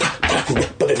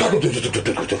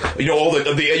 all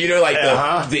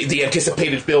the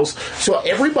anticipated fills. So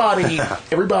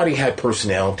everybody had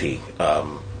personality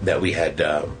that we had,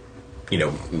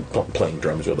 playing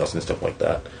drums with us and stuff like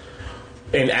that.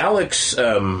 And Alex,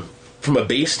 from a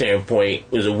bass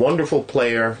standpoint, was a wonderful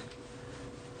player.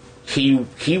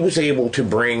 he was able to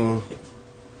bring,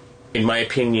 in my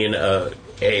opinion,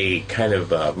 a kind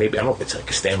of maybe, I don't know if it's like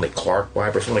a Stanley Clarke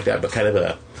vibe or something like that, but kind of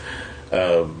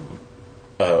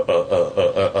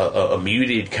a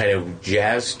muted kind of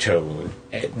jazz tone.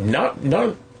 Not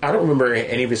I don't remember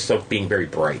any of his stuff being very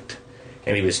bright,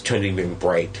 any of his tuning being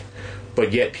bright,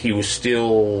 but yet he was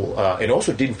still and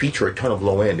also didn't feature a ton of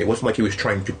low end. It wasn't like he was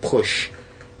trying to push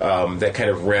that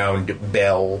kind of round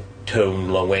bell tone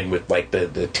low end with like the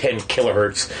 10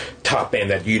 kilohertz top end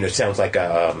that sounds like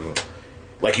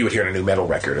like you would hear on a new metal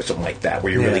record or something like that,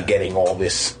 where you're really getting all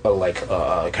this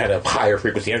kind of higher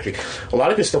frequency energy. A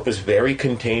lot of his stuff was very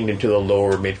contained into the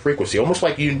lower mid frequency, almost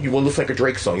like you will listen like a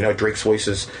Drake song. You know, Drake's voice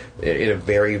is in a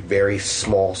very, very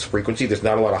small frequency. There's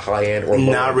not a lot of high end or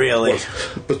low. Not really.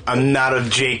 But I'm not a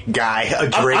Drake guy.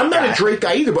 I'm not a Drake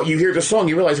guy either. But you hear the song,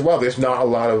 you realize, wow, there's not a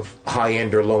lot of high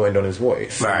end or low end on his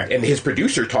voice. Right. And his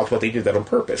producer talks about they did that on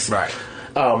purpose. Right.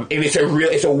 And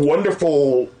it's a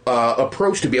wonderful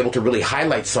approach to be able to really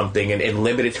highlight something and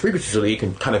limit its frequency so that you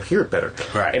can kind of hear it better.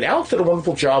 Right. And Alex did a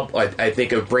wonderful job, I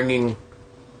think, of bringing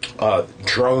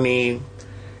drony,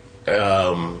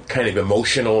 kind of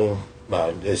emotional,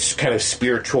 this kind of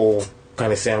spiritual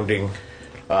kind of sounding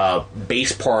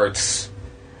bass parts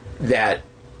that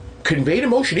conveyed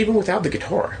emotion even without the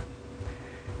guitar.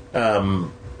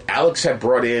 Alex had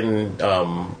brought in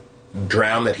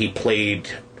Drown that he played.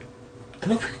 I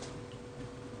don't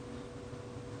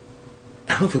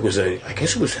know if it was I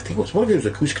think it was one of his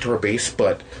acoustic guitar bass,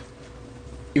 but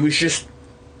it was just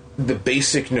the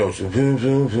basic notes. And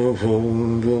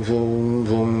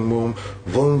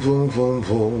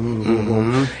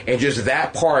just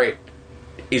that part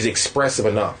is expressive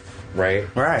enough, right?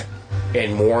 Right.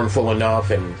 And mournful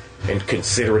enough and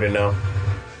considerate enough.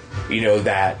 You know,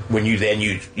 that when you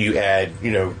add,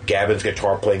 Gavin's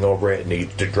guitar playing over it and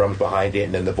the drums behind it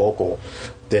and then the vocal,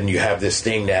 then you have this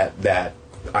thing that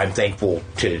I'm thankful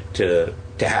to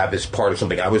have as part of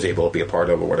something I was able to be a part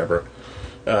of or whatever.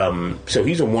 So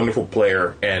he's a wonderful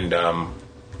player, and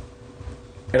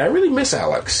I really miss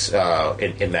Alex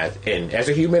in that, and as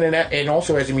a human and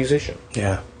also as a musician.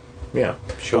 Yeah. Yeah.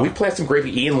 Sure. So we played some great.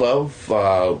 Ian Love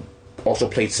also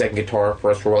played second guitar for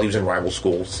us for a while. He was in Rival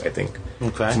Schools, I think.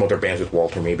 Okay. Some other bands with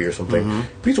Walter maybe or something. Mm-hmm.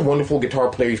 But he's a wonderful guitar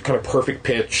player. He's kind of perfect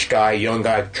pitch guy, young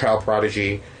guy, child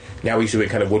prodigy. Now he's doing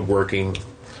kind of woodworking.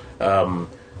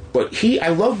 But I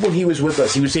loved when he was with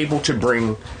us. He was able to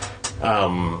bring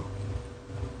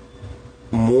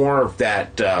more of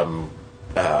that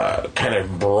kind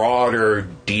of broader,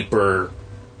 deeper.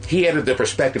 He added the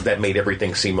perspective that made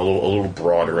everything seem a little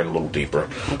broader and a little deeper,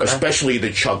 especially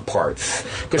the chug parts.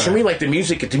 Because for me, like the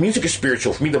music is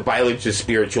spiritual. For me, the violence is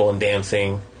spiritual and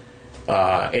dancing.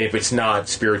 And if it's not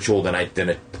spiritual, then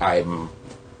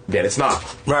it's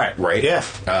not. Right. Right. Yeah.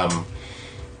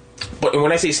 But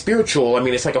when I say spiritual, I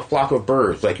mean it's like a flock of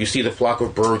birds. Like you see the flock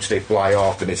of birds, they fly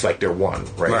off, and it's like they're one.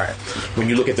 Right. When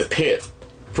you look at the pit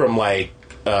from like.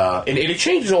 And it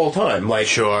changes all the time. Like,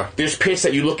 sure. There's pits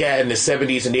that you look at in the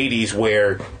 70s and 80s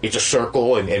where it's a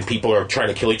circle and people are trying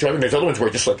to kill each other. And there's other ones where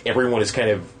just like everyone is kind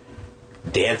of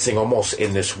dancing almost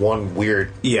in this one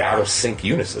weird out of sync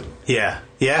unison. Yeah.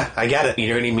 Yeah, I get it. You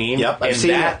know what I mean? Yep, I've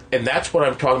seen that. And that's what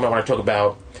I'm talking about when I talk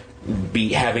about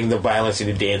having the violence and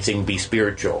the dancing be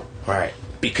spiritual. Right.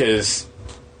 Because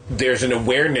there's an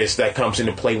awareness that comes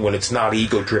into play when it's not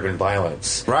ego-driven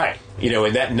violence. Right.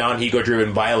 And that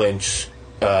non-ego-driven violence...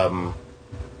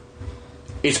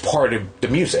 it's part of the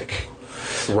music,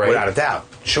 right? Without a doubt,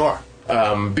 sure.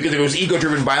 Because if it was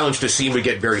ego-driven violence, the scene would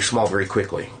get very small very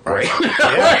quickly, right?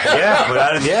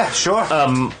 Sure.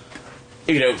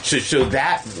 So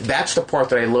that's the part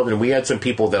that I love, and we had some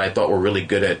people that I thought were really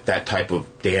good at that type of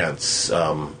dance.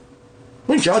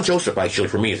 John Joseph, actually,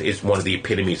 for me, is one of the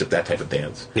epitomes of that type of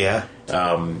dance. Yeah.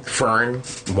 Fern,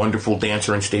 wonderful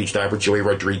dancer and stage diver. Joey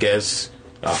Rodriguez,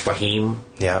 Fahim.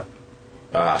 Yeah.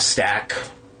 Stack,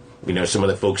 some of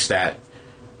the folks that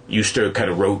used to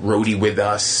kind of roadie with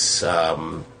us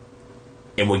and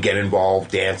would get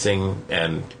involved dancing.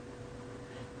 And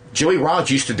Joey Rods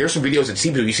there's some videos that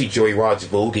seem to you see Joey Rods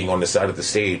voguing on the side of the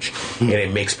stage, and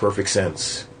it makes perfect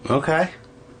sense. Okay.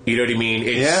 You know what I mean?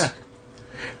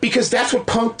 Because that's what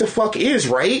punk the fuck is,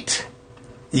 right?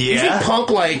 Yeah. Isn't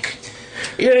punk like,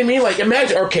 you know what I mean? Like,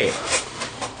 imagine, okay.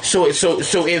 So if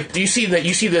you see I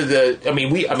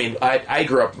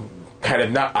grew up kind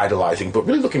of not idolizing, but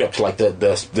really looking up to like the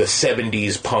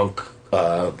 70s punk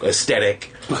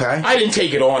aesthetic. Okay. I didn't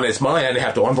take it on as mine. I didn't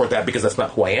have to onboard that because that's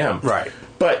not who I am. Right.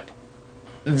 But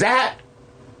that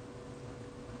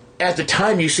at the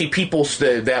time you see people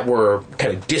that were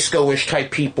kind of disco-ish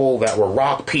type people, that were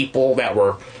rock people, that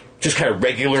were just kind of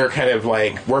regular, kind of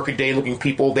like workaday looking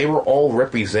people, they were all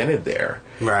represented there.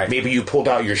 Right. Maybe you pulled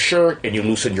out your shirt and you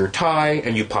loosened your tie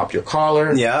and you popped your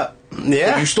collar. Yeah.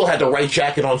 Yeah. But you still had the right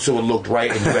jacket on so it looked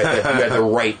right, and you had the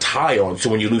right tie on. So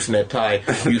when you loosen that tie,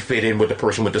 you fit in with the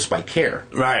person with the spiked hair.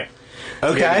 Right.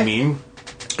 Okay. You know what I mean?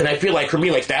 And I feel like for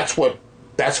me, like that's what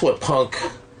punk.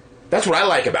 That's what I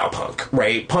like about punk,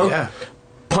 right?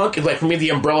 Punk is like, for me, the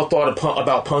umbrella thought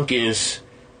about punk is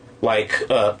like.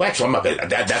 Actually, I'm not gonna.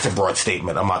 That's a broad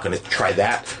statement. I'm not going to try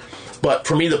that. But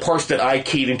for me, the parts that I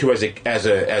keyed into as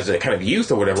a kind of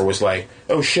youth or whatever was like,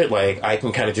 oh shit, like I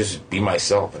can kind of just be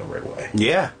myself in a weird way.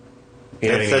 Yeah, you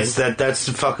know what I mean? That's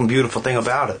the fucking beautiful thing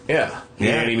about it. Yeah, you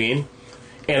know what I mean.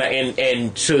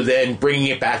 And so then bringing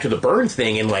it back to the Burn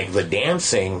thing and like the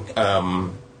dancing.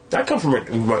 I come from an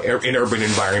urban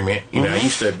environment. You know, I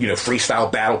used to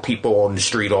freestyle battle people on the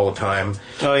street all the time.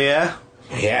 Oh yeah,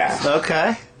 yeah,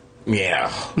 okay.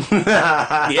 Yeah. Yeah,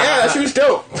 that shit was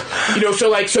dope.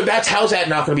 So that's how's that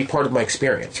not going to be part of my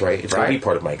experience, right? It's going to be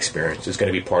part of my experience. It's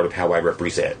going to be part of how I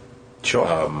represent.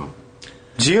 Sure.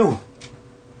 It's you.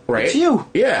 Right? It's you.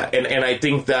 Yeah, and I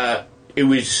think that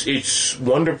it's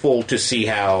wonderful to see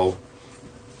how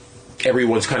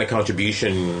everyone's kind of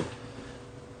contribution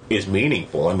is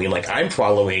meaningful. I mean, like, I'm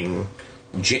following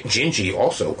Gingy,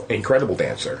 also incredible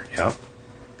dancer. Yeah.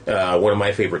 One of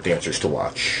my favorite dancers to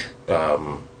watch.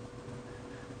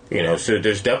 So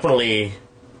there's definitely.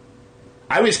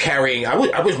 I was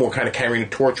more kind of carrying a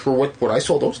torch for what I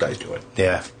saw those guys doing.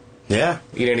 Yeah, yeah.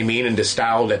 You know what I mean, and the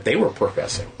style that they were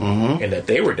professing and that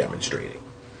they were demonstrating.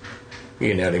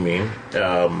 You know what I mean.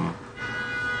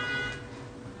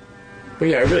 But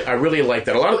yeah, I really like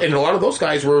that. A lot of those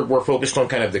guys were focused on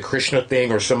kind of the Krishna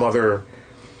thing or some other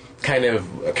kind of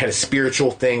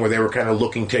spiritual thing where they were kind of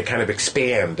looking to kind of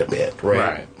expand a bit, right?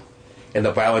 Right. And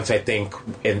the violence, I think,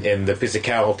 and the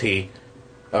physicality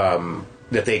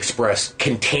that they expressed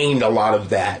contained a lot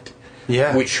of that.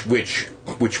 Yeah.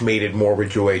 Which made it more of a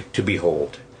joy to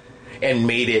behold, and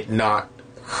made it not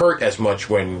hurt as much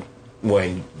when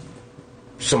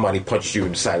somebody punched you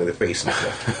in the side of the face.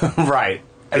 Right.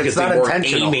 Because it's not they weren't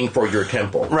intentional. aiming for your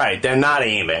temple. Right. They're not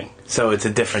aiming, so it's a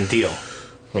different deal.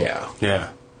 Yeah. Yeah.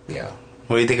 Yeah.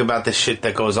 What do you think about the shit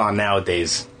that goes on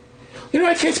nowadays?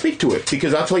 I can't speak to it,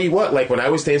 because I'll tell you what, like, when I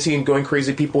was dancing and going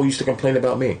crazy, people used to complain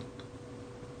about me.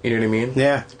 You know what I mean?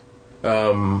 Yeah.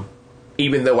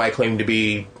 Even though I claim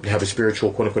to have a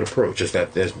spiritual, quote-unquote, approach, as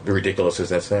ridiculous as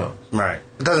that sounds. Right.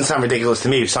 It doesn't sound ridiculous to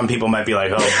me. Some people might be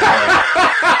like, oh,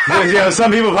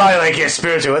 some people probably like, you're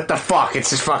spiritual. What the fuck? It's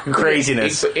just fucking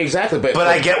craziness. Exactly. But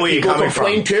I get where you're coming from.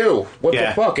 People complain, too. What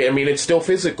the fuck? I mean, it's still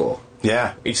physical.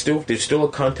 Yeah. It's still a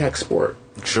contact sport.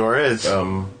 It sure is.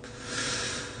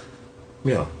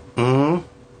 Yeah. Mm-hmm.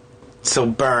 So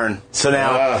Burn. So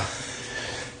now...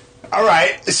 all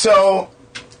right. So...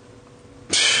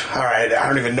 All right. I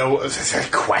don't even know...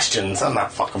 Questions. I'm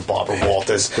not fucking Barbara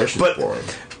Walters.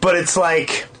 But it's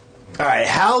like... All right.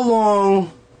 How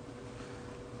long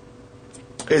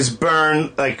is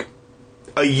Burn, like,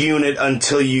 a unit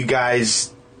until you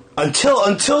guys...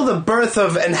 Until the birth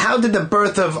of... And how did the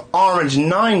birth of Orange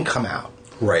 9 come out?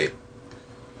 Right.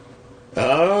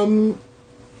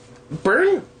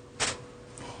 Burn.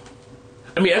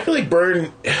 I mean, I feel like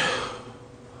Burn.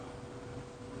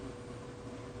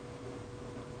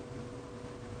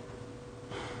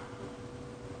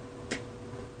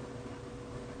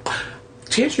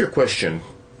 To answer your question,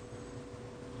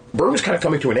 Burn was kind of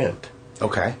coming to an end.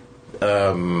 Okay.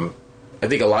 I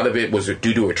think a lot of it was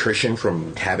due to attrition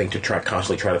from having to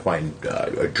constantly try to find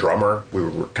a drummer. We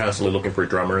were constantly looking for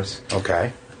drummers.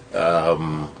 Okay.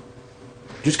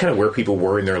 Just kind of where people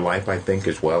were in their life, I think,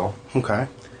 as well. Okay.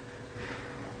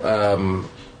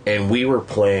 And we were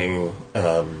playing.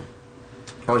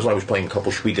 Orange Line was playing a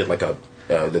couple. We did like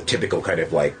the typical kind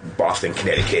of like Boston,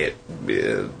 Connecticut.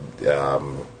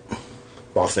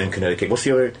 Boston, Connecticut. What's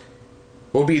the other?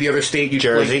 What would be the other state you?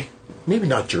 Jersey. Maybe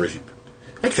not Jersey.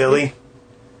 Like Philly.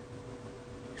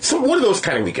 So one of those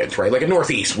kind of weekends, right? Like a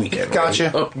Northeast weekend.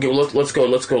 Gotcha. Right? Let's go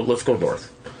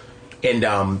north. And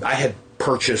I had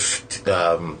purchased.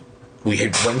 We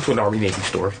had went to an Army Navy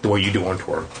store, the way you do on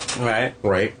tour. Right.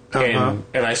 Right. Uh-huh.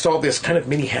 And I saw this kind of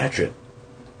mini hatchet.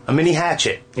 A mini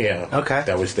hatchet. Yeah. Okay.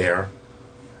 That was there.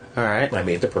 All right. I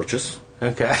made the purchase.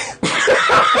 Okay.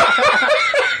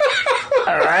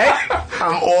 All right.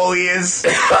 I'm all ears.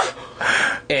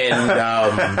 And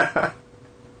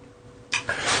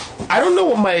I don't know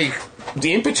what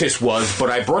the impetus was, but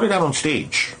I brought it out on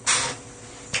stage.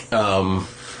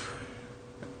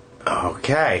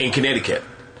 Okay. In Connecticut.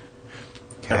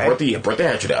 Okay. I brought the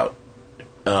hatchet out.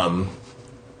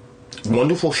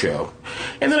 Wonderful show.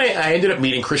 And then I ended up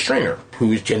meeting Chris Trainer,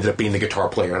 who ended up being the guitar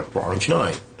player for Orange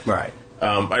 9. Right.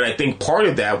 And I think part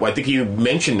of that, I think you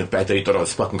mentioned the fact that he thought I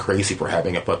was fucking crazy for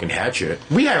having a fucking hatchet.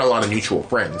 We had a lot of mutual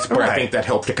friends, but I think that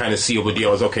helped to kind of seal the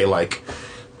deal as, okay, like,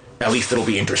 at least it'll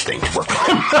be interesting to work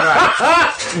on.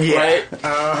 Right. Yeah. Right?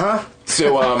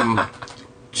 Uh-huh.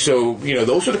 So, you know,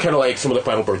 those are the kind of like some of the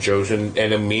Final Bird shows, and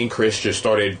then me and Chris just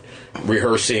started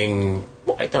rehearsing,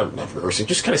 well, I thought not rehearsing,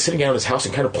 just kind of sitting down in his house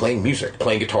and kind of playing music,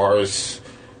 playing guitars,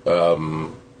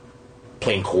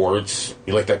 playing chords.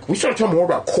 You like that? We started talking more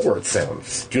about chord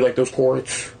sounds. Do you like those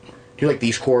chords? Do you like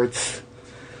these chords?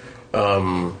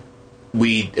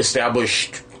 We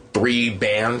established 3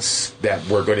 bands that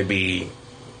were going to be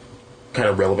kind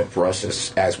of relevant for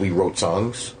us as we wrote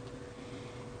songs.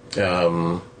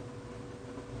 And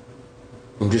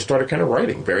just started kind of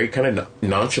writing, very kind of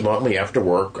nonchalantly after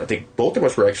work. I think both of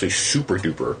us were actually super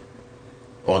duper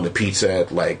on the pizza.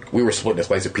 Like, we were splitting a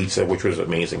slice of pizza, which was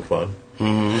amazing fun.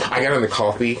 Mm-hmm. I got on the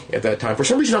coffee at that time. For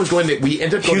some reason, I was we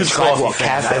ended up going to Sidewalk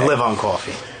Cafe. I live on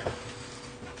coffee.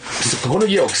 Just going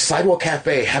to, Sidewalk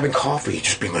Cafe, having coffee,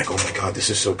 just being like, oh my God,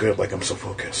 this is so good. Like, I'm so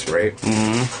focused, right?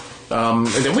 Mm-hmm. And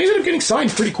then we ended up getting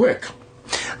signed pretty quick.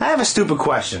 I have a stupid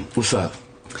question. What's that?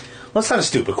 Well, it's not a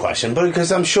stupid question, but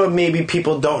because I'm sure maybe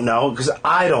people don't know, because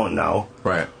I don't know.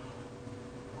 Right.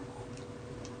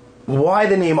 Why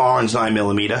the name Orange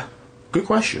 9mm? Good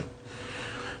question.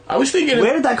 I was thinking...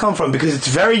 Where did that come from? Because it's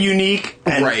very unique,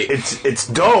 and right. it's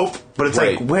dope, but it's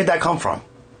like, where'd that come from?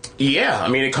 Yeah, I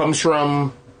mean, it comes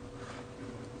from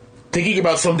thinking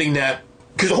about something that...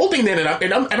 Because the whole thing then,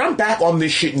 and I'm back on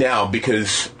this shit now,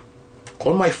 because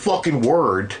on my fucking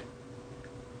word...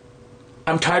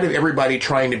 I'm tired of everybody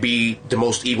trying to be the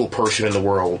most evil person in the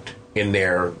world in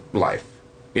their life,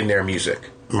 in their music.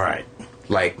 Right.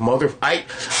 Like,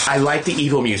 I like the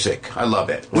evil music. I love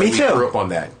it. Me too. We grew up on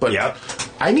that. But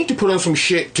I need to put on some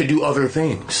shit to do other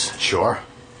things. Sure.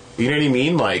 You know what I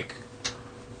mean? Like,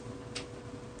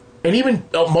 and even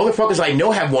motherfuckers I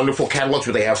know have wonderful catalogs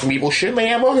where they have some evil shit and they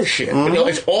have other shit. Mm-hmm. But,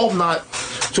 it's all not...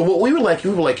 So what we were like,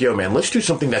 yo, man, let's do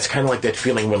something that's kind of like that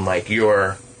feeling when, like,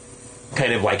 you're...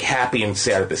 kind of like happy and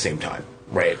sad at the same time,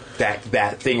 right?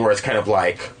 That thing where it's kind of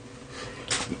like,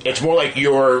 it's more like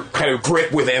you're kind of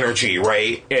gripped with energy,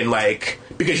 right? And like,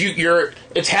 because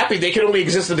it's happy, they can only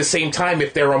exist at the same time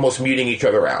if they're almost muting each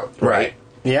other out, right?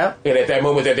 Yeah. And at that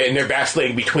moment, they're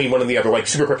vacillating between one and the other, like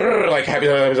super quick, like happy,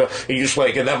 and you just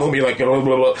like, in that moment, you're like, blah,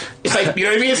 blah, blah. It's like, you know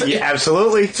what I mean? It's, yeah,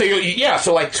 absolutely. So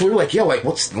we were like,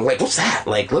 what's that?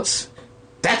 Like, that's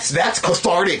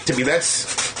cathartic to me.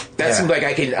 That seems like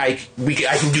I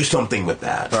can do something with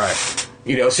that.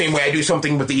 Right. Same way I do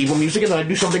something with the evil music, and I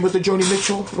do something with the Joni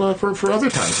Mitchell for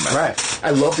other times. Man. Right. I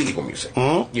love the evil music.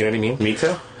 Mm-hmm. You know what I mean? Me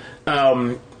too.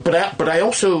 But I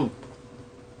also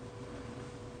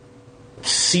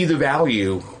see the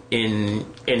value in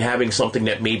having something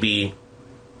that maybe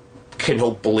can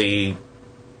hopefully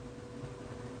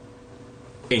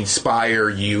inspire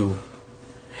you.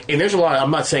 And there's a lot.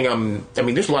 I'm not saying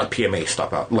there's a lot of PMA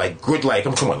stuff out. Like good, like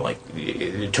come on, like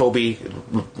Toby,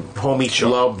 homie, sure.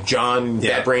 Love, John,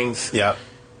 That Brings. Yeah.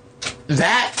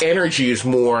 That energy is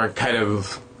more kind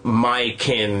of my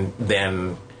kin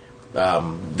than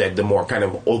the more kind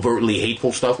of overtly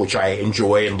hateful stuff, which I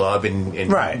enjoy and love and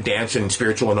dance in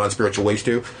spiritual and non-spiritual ways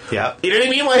too. Yeah. You know what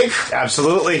I mean? Like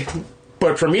absolutely.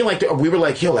 But for me, like we were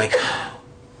like,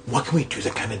 what can we do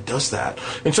that kind of does that?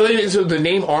 And so the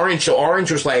name Orange. So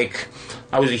Orange was like,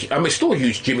 I'm still a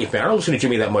huge Jimmy fan. I don't listen to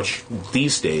Jimmy that much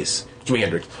these days. Jimi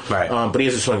Hendrix, right? But he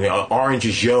has this song. Orange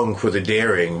is young for the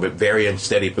daring, but very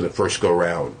unsteady for the first go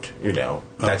round.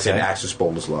 That's in Axis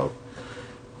Bold as Love.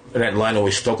 And that line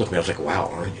always stuck with me. I was like, wow,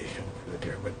 Orange is young for the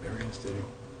daring, but very unsteady.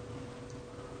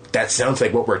 That sounds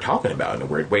like what we're talking about in a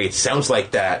weird way. It sounds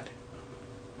like that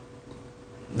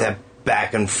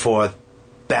back and forth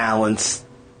balance.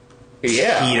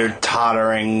 Yeah, teeter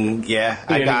tottering. Yeah,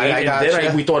 I got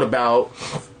then we thought about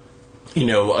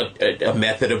a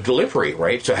method of delivery,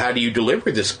 right? So how do you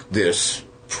deliver this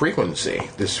frequency,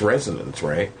 this resonance,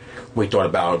 right? We thought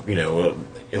about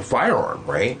a firearm,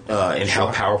 right, and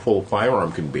how powerful a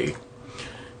firearm can be.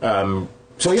 So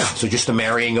just the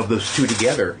marrying of those two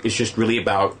together is just really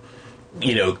about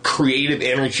creative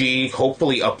energy,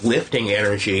 hopefully uplifting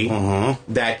energy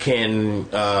that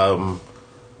can.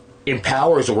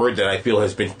 Empower is a word that I feel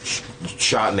has been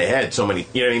shot in the head so many,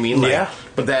 you know what I mean? Like,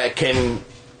 but that can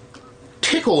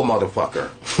tickle a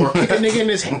motherfucker or kick a nigga in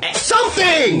his head.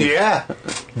 Something! Yeah.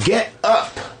 Get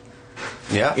up.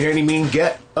 Yeah. You know what I mean?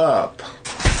 Get up.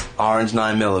 Orange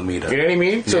 9mm. You know what I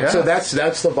mean? So that's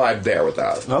the vibe there with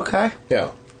that. Okay.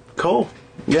 Yeah. Cool.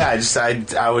 Yeah, I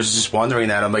was just wondering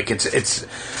that. I'm like, it's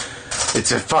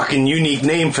It's a fucking unique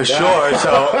name for sure.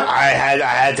 So I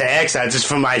had to ask that just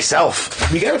for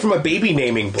myself. We got it from a baby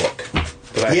naming book.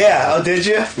 Oh, did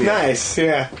you? Yeah. Nice.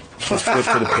 Yeah. Let's flip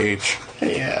to the page.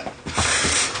 Yeah.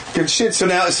 Good shit. So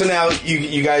now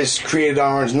you guys created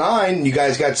Orange 9. You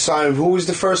guys got signed. Who was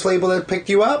the first label that picked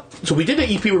you up? So we did an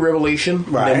EP with Revelation.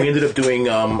 Right. And then we ended up doing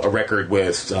a record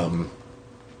with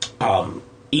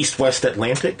East West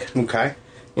Atlantic. Okay.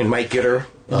 And Mike Gitter.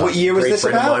 What year was this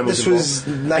about? This was...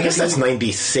 I guess that's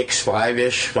 96,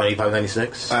 5-ish, 95,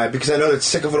 96. Because I know that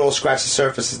Sick of It All Scratch the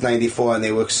Surface is 94 and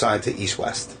they were signed to East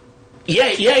West.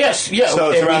 Yeah.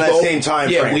 So it's around that same time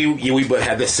frame. We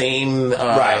had the same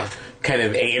kind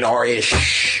of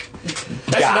A&R-ish.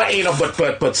 That's not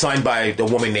A&R, but signed by a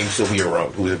woman named Sylvia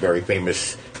Roan, who was a very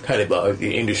famous kind of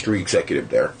industry executive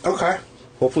there. Okay.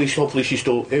 Hopefully she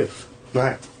still is.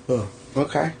 Right. Oh.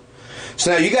 Okay.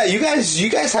 So now you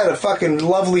guys had a fucking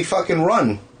lovely fucking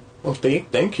run. Well,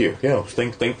 thank you. Yeah,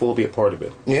 thankful to be a part of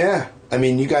it. Yeah. I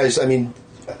mean, you guys. I mean,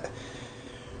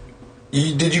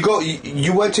 did you go?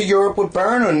 You went to Europe with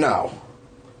Burn or no?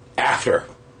 After.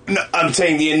 No, I'm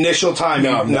saying the initial time.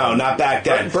 No, not back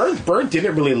then. Burn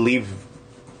didn't really leave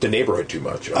the neighborhood too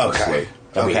much. Honestly.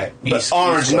 Okay. But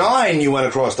Orange 9, you went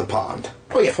across the pond.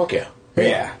 Oh yeah, fuck yeah.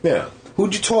 Yeah.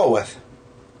 Who'd you tour with?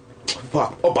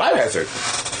 Fuck. Oh, Biohazard.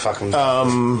 Fucking.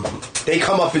 They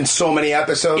come up in so many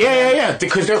episodes. Yeah.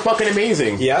 Because they're fucking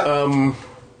amazing. Yeah.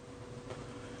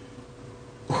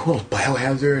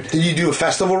 Biohazard. Did you do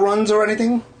festival runs or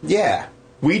anything? Yeah.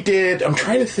 We did. I'm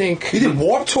trying to think. You did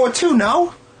Warped Tour too,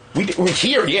 no? We did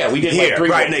here. Yeah, we did here, like 3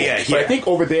 right? Warped Yeah, Tours. here. But I think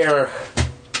over there.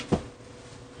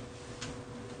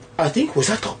 Was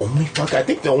that the only fuck? I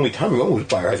think the only time we went was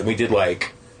Biohazard. We did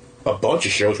like a bunch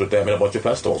of shows with them and a bunch of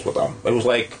festivals with them. It was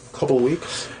like a couple of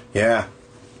weeks. Yeah.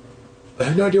 I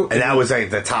have no idea. And that was like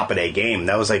the top of their game.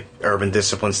 That was like Urban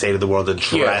Discipline, State of the World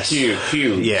Address. Yeah,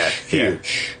 huge. Yeah,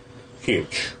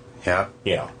 Huge. Yeah.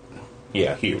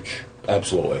 Yeah, huge.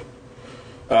 Absolutely.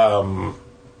 It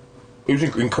was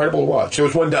incredible to watch. There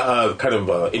was one kind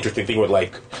of interesting thing with,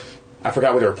 like, I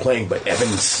forgot what they were playing, but Evan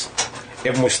was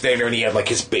standing there and he had like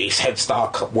his bass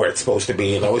headstock where it's supposed to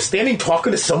be, and I was standing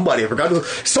talking to somebody. I forgot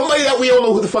somebody that we all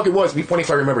know who the fuck it was. It'd be funny if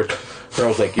I remembered. And I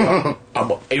was like, yo,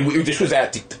 this was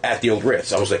at the old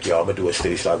Ritz. I was like, yo, I'm gonna do a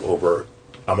steady stock over.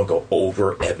 I'm gonna go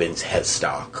over Evan's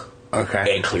headstock,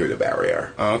 okay, and clear the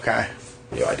barrier. Okay,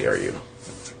 yo, I dare you.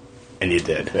 And you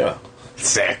did. Yeah,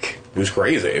 sick. It was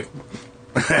crazy.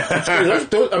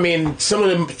 I mean, some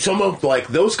of like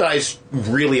those guys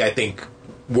really, I think,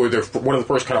 were one of the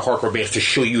first kind of hardcore bands to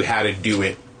show you how to do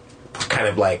it, kind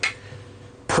of like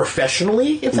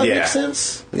professionally, if that makes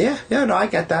sense. Yeah, no, I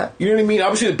get that. You know what I mean?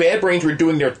 Obviously, the Bad Brains were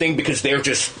doing their thing because they're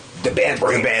just the Bad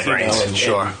Brains. The Bad Brains, and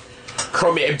sure.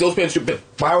 And those bands, but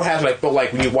Biohazard, I felt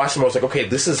like when you watch them, I was like, okay,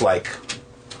 this is like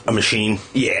a machine.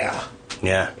 Yeah.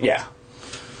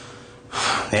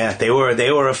 They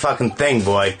were a fucking thing,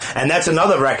 boy. And that's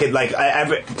another record. Like I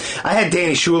had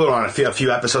Danny Schuler on a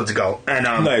few episodes ago, and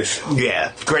nice.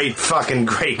 Yeah, great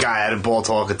guy. I had a ball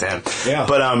talking to him. Yeah,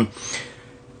 but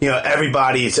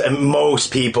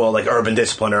most people like Urban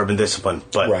Discipline.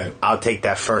 But right. I'll take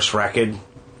that first record,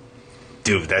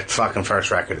 dude. That fucking first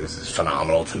record is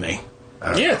phenomenal to me.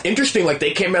 Yeah, it's interesting. Like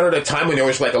they came out at a time when there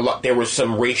was like there was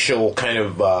some racial kind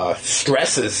of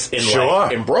stresses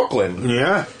in Brooklyn.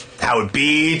 Yeah. Howard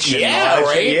Beach. Yeah,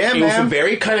 right? Yeah, it was a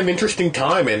very kind of interesting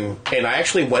time, and I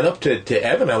actually went up to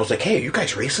Evan, I was like, hey, are you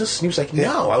guys racist? And he was like,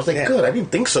 no. I was like, good, I didn't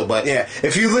think so, but... Yeah,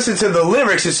 if you listen to the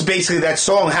lyrics, it's basically that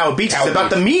song, Howard Beach. It's about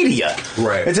the media.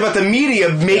 Right. It's about the media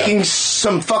making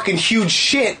some fucking huge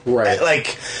shit. Right.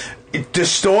 Like...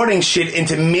 distorting shit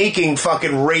into making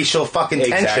fucking racial fucking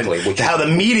tension. Exactly. Which how the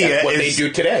media that's what they do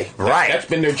today. Right. That's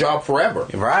been their job forever.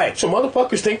 Right. So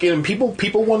motherfuckers thinking people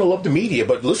want to love the media,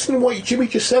 but listen to what Jimmy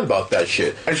just said about that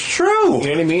shit. It's true. You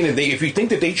know what I mean? And if you think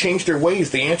that they changed their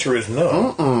ways, the answer is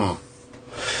no.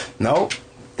 No.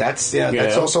 That's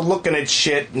also looking at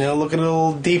shit, looking a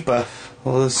little deeper.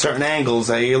 Well, certain angles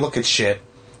that you look at shit.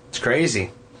 It's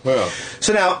crazy. Yeah.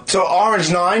 So Orange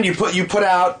 9, you put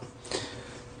out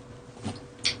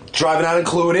Driving Out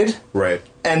Included. Right.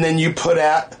 And then you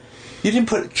didn't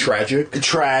put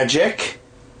Tragic.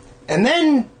 And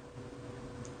then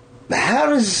what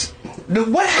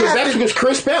happened? That's because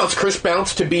Chris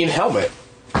bounced to be in Helmet.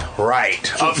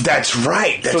 Right. That's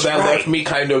right. So that left me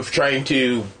kind of trying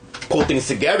to pull things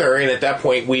together, and at that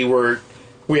point we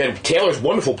had Taylor's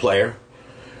wonderful player,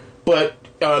 but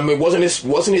it wasn't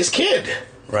his kid.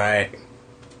 Right.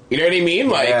 You know what I mean?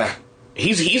 Like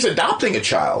he's adopting a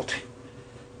child.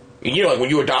 You know, like when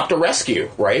you adopt a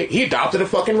rescue, right? He adopted a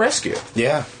fucking rescue.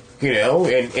 Yeah. you know,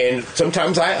 and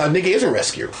sometimes a nigga is a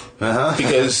rescue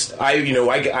because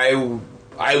I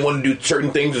want to do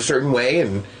certain things a certain way,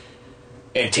 and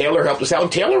Taylor helped us out.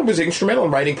 And Taylor was instrumental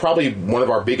in writing probably one of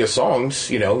our biggest songs.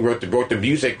 You know, wrote the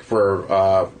music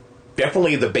for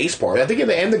definitely the bass part. I think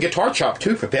and the guitar chop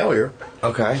too for Failure.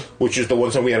 Okay, which is the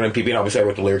one song we had on MPB, and obviously I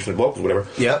wrote the lyrics and the vocals, whatever.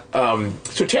 Yeah.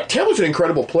 So Taylor's an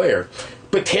incredible player,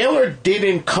 but Taylor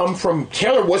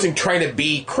wasn't trying to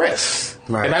be Chris,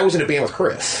 right. And I was in a band with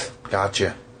Chris.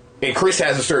 Gotcha. And Chris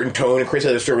has a certain tone, and Chris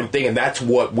has a certain thing, and that's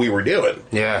what we were doing.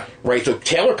 Yeah. Right. So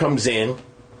Taylor comes in,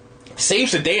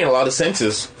 saves the day in a lot of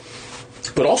senses,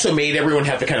 but also made everyone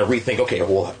have to kind of rethink. Okay,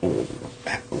 well,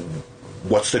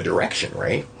 what's the direction,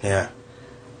 right? Yeah.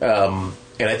 And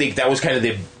I think that was kind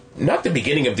of not the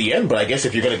beginning of the end, but I guess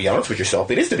if you're going to be honest with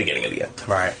yourself, it is the beginning of the end.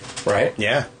 Right. Right?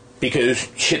 Yeah. Because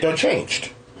shit done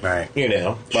changed. Right. You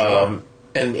know? Sure.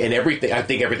 And everything, I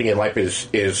think everything in life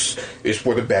is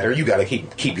for the better. You got to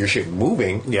keep your shit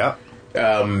moving. Yeah.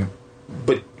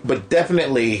 But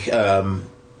definitely,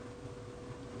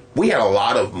 we had a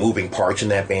lot of moving parts in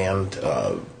that band.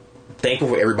 Thankful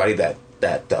for everybody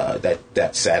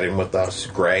that sat in with us.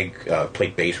 Greg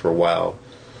played bass for a while.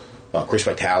 Chris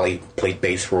Vitale played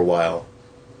bass for a while.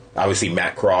 Obviously,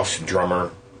 Matt Cross,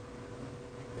 drummer.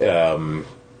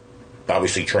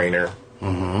 Obviously, trainer,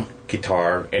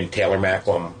 guitar, and Taylor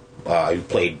Macklem, who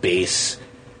played bass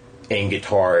and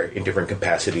guitar in different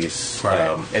capacities.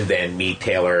 Right. And then me,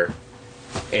 Taylor,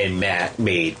 and Matt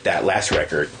made that last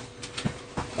record,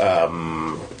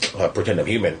 Pretend I'm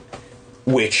Human,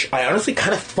 which I honestly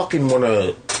kind of fucking want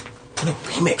to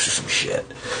remix or some shit.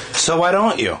 So why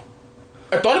don't you?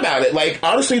 I thought about it. Like,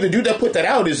 honestly, the dude that put that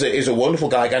out is a wonderful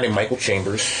guy named Michael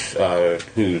Chambers,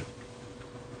 who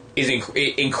is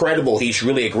incredible. He's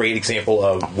really a great example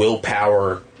of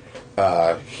willpower.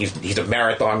 He's a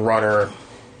marathon runner.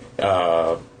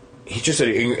 He's just an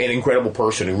incredible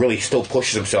person who really still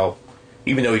pushes himself,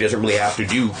 even though he doesn't really have to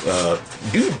do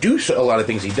a lot of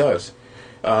things he does.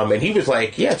 And he was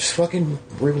like, yeah, just fucking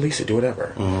re-release it, do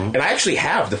whatever. And I actually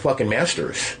have the fucking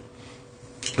masters.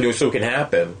 So it can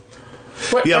happen.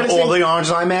 But you have all the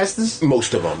Orange Line masters?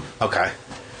 Most of them. Okay.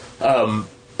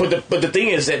 But the thing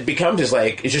is that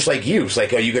it's just like you. It's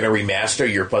like, are you going to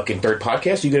remaster your fucking third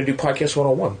podcast? Are you going to do podcast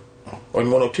 101 or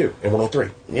 102 and 103?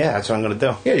 Yeah, that's what I'm going to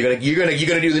do. Yeah, you're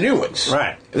gonna do the new ones.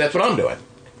 Right. And that's what I'm doing.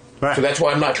 Right. So that's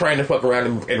why I'm not trying to fuck around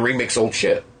and remix old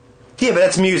shit. Yeah, but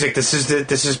that's music. This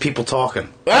is people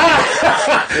talking.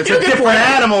 It's a different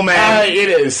animal, man. It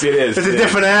is. It's a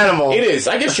different animal. It is.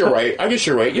 I guess you're right.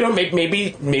 You know,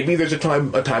 maybe there's a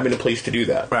time and a place to do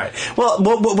that. Right. Well,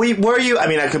 were you? I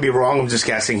mean, I could be wrong. I'm just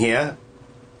guessing here.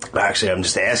 Actually, I'm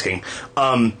just asking.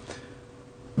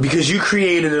 Because you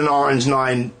created an Orange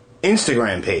 9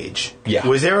 Instagram page. Yeah.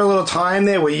 Was there a little time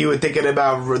there where you were thinking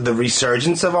about the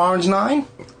resurgence of Orange 9?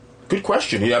 Good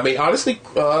question. Yeah, I mean, honestly,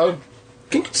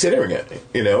 considering it,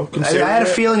 you know. I had a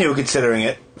feeling you were considering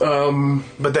it.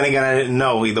 But then again, I didn't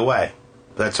know either way.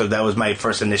 That was my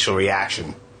first initial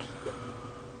reaction.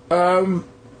 Yeah,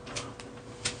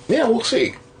 we'll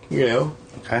see. You know.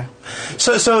 Okay.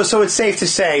 So it's safe to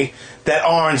say that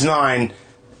Orange 9,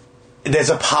 there's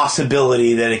a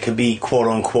possibility that it could be quote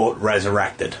unquote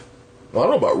resurrected. Well, I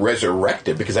don't know about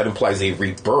resurrected because that implies a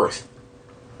rebirth.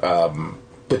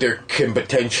 But there can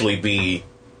potentially be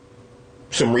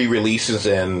some re-releases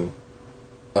and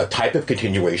a type of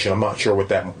continuation. I'm not sure what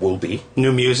that will be.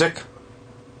 New music?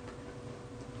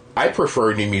 I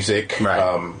prefer new music.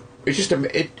 Right. It's just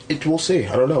we'll see.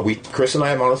 I don't know. Chris and I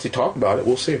have honestly talked about it.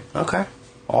 We'll see. Okay.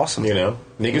 Awesome. You know,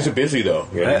 niggas are busy though.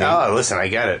 You know what I mean? Listen, I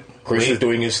get it. Chris is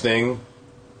doing his thing,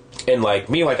 and like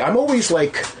me, like I'm always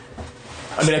like.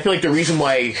 I mean, I feel like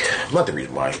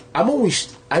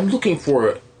I'm looking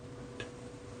for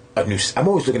I'm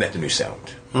always looking at the new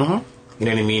sound. Mm-hmm. You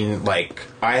know what I mean? Like,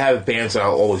 I have bands that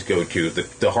I'll always go to. The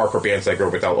hardcore bands I grew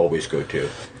up with, I'll always go to.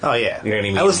 Oh, yeah. You know what I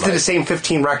mean? I listen to the same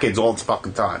 15 records all the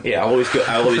fucking time. Yeah, I'll always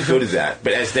go to that.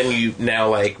 But as then you, now,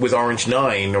 like, with Orange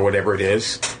 9 or whatever it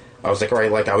is, I was like, all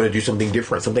right, like, I want to do something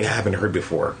different, something I haven't heard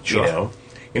before. Sure.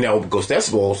 You know, Ghost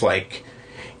Decibels, like,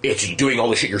 it's doing all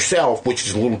the shit yourself, which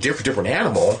is a little different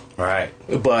animal. Right.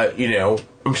 But, you know,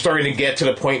 I'm starting to get to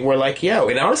the point where, like, yeah,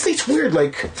 and honestly, it's weird,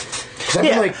 like, because I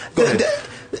feel like, go ahead.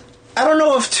 I don't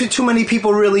know if too many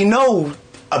people really know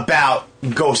about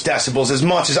Ghost Decibels as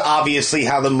much as obviously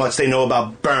how much they know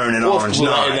about Burn and Orange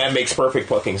 9. And that makes perfect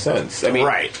fucking sense. I mean,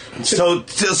 right. So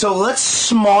let's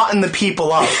smarten the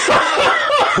people up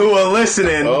who are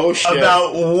listening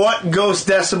about what Ghost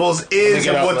Decibels is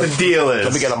and what the deal is.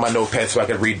 Let me get on my notepad so I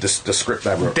can read the script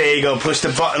I wrote. There you go. Push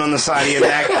the button on the side of your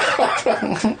neck.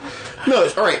 No,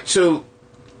 all right. So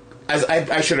as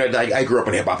I grew up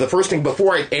in hip hop. The first thing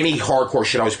before any hardcore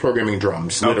shit, I was programming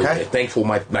drums. Literally. Okay. Thankful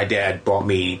my dad bought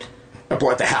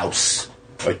the house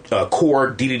a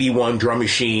Core DDD1 drum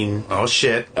machine. Oh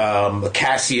shit. A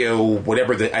Casio,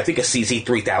 whatever I think a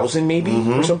CZ3000 maybe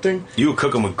or something. You were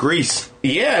cooking with grease.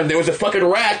 Yeah, and there was a fucking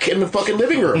rack in the fucking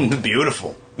living room.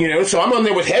 Beautiful. You know, so I'm on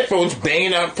there with headphones,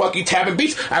 banging out fucking tapping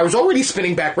beats. I was already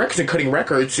spinning back records and cutting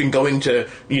records and going to,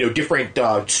 different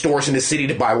stores in the city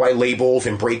to buy white labels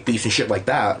and break beats and shit like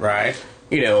that. Right.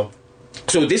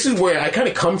 So this is where I kind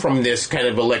of come from, this kind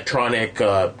of electronic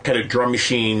kind of drum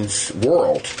machines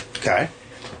world. Okay.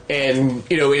 And,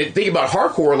 think about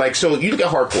hardcore, like, so you look at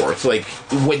hardcore, it's like,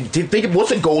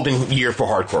 what's a golden year for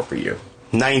hardcore for you?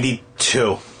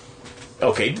 92.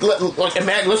 Okay,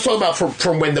 let's talk about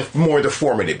from when the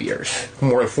formative years,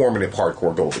 more formative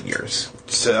hardcore golden years.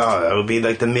 So that would be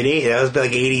like the mid-80s. That would be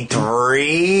like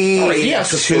 83, right, yeah,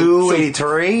 82,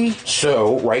 83.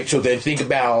 So then think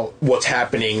about what's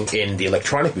happening in the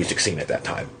electronic music scene at that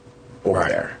time over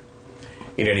there.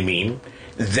 You know what I mean?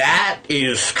 That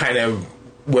is kind of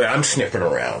where I'm sniffing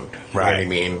around. Right. You know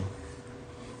what I mean?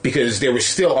 Because there was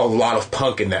still a lot of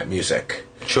punk in that music.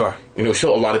 Sure.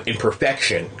 Still a lot of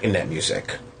imperfection in that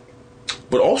music.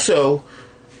 But also,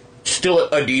 still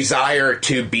a desire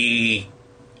to be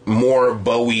more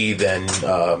Bowie than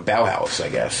Bauhaus, I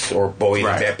guess. Or Bowie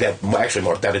than actually,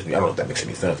 more, that is, I don't know if that makes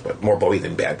any sense, but more Bowie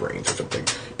than Bad Brains or something.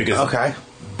 Because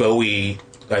Bowie,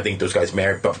 I think those guys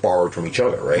borrowed from each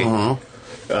other, right?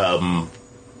 Mm-hmm.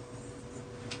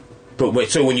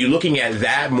 So when you're looking at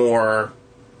that more,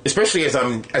 especially as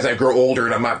I grow older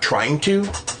and I'm not trying to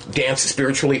dance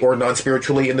spiritually or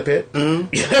non-spiritually in the pit. Mm.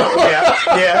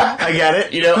 Yeah, I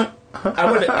get it.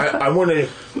 I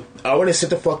want to sit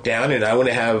the fuck down and I want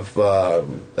to have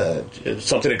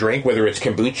something to drink, whether it's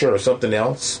kombucha or something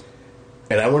else,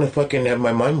 and I want to fucking have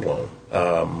my mind blown.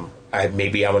 I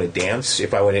want to dance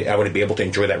if I want to be able to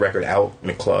enjoy that record out in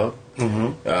a club.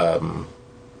 Mm-hmm.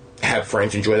 Have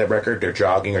friends enjoy that record. They're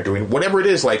jogging or doing whatever it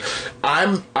is. Like,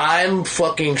 I'm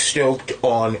fucking stoked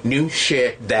on new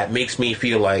shit that makes me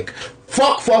feel like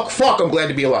fuck. I'm glad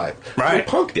to be alive. Right. What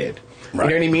punk did. Right.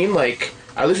 You know what I mean? Like,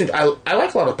 I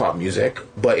like a lot of pop music,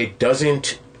 but it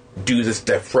doesn't do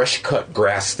that fresh cut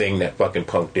grass thing that fucking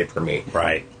punk did for me.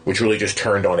 Right. Which really just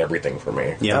turned on everything for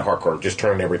me. Yeah. Hardcore just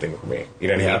turned everything for me. You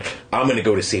know what I mean? I'm going to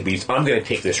go to CB's. I'm going to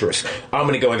take this risk. I'm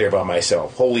going to go in there by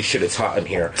myself. Holy shit, it's hot in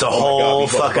here. It's a whole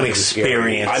fucking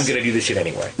experience. I'm going to do this shit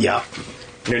anyway. Yeah.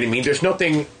 You know what I mean? There's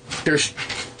nothing.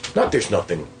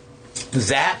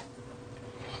 That,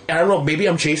 I don't know, maybe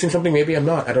I'm chasing something, maybe I'm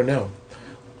not. I don't know.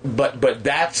 But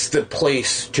that's the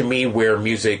place, to me, where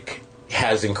music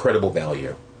has incredible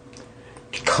value.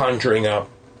 Conjuring up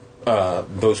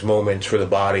those moments for the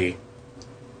body,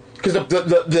 because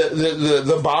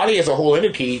the body as a whole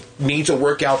entity needs to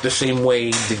work out the same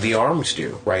way the arms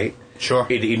do, right? Sure.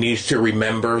 It needs to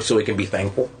remember so it can be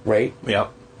thankful, right?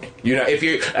 Yep. If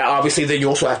you obviously, then you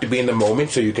also have to be in the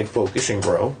moment so you can focus and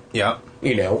grow. Yep.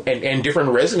 And different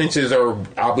resonances are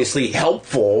obviously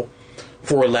helpful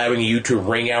for allowing you to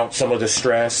wring out some of the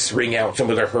stress, wring out some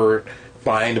of the hurt.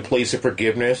 Find a place of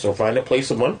forgiveness or find a place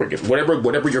of unforgiveness.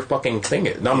 Whatever your fucking thing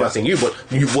is. Now, I'm not saying you, but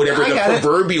whatever the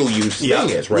proverbial use thing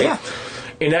is, right? Yeah.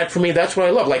 And that, for me, that's what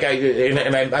I love. Like,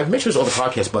 I've mentioned this on the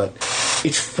podcast, but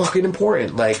it's fucking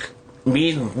important. Like,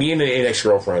 me and an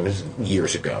ex-girlfriend, this is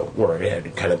years ago, where I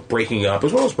had kind of breaking up,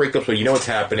 as well as breakups where you know what's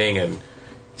happening and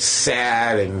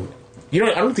sad and... I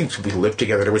don't think we lived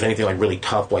together. There was anything like really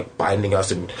tough, like binding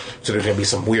us, and so there's gonna be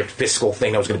some weird fiscal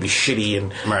thing that was gonna be shitty,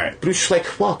 and right. But it was just like,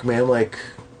 fuck, man, like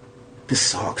this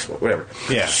sucks, whatever.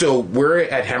 Yeah. So we're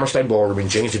at Hammerstein Ballroom, and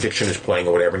Jane's Addiction is playing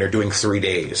or whatever, and they're doing 3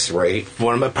 days, right?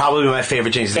 Probably my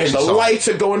favorite Jane's Addiction and the song. lights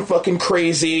are going fucking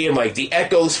crazy, and like the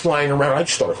echoes flying around. I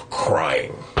just started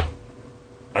crying.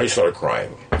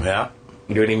 Yeah.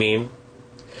 You know what I mean?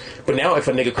 But now, if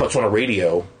a nigga cuts on a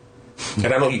radio.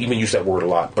 And I don't even use that word a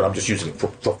lot, but I'm just using it for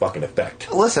fucking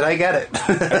effect. Listen, I get it.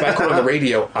 If I put on the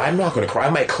radio, I'm not going to cry.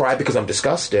 I might cry because I'm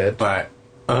disgusted. Right.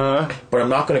 But I'm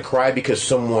not going to cry because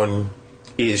someone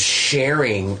is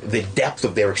sharing the depth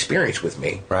of their experience with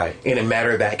me. Right. In a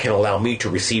manner that can allow me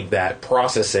to receive that,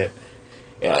 process it,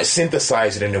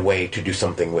 synthesize it in a way to do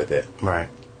something with it. Right.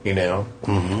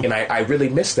 Mm-hmm. And I really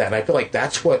miss that. And I feel like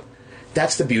that's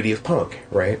the beauty of punk,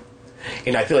 right?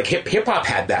 And I feel like hip-hop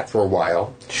had that for a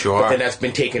while. Sure. But then that's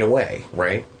been taken away,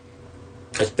 right?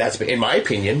 That's been, in my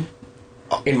opinion,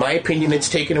 it's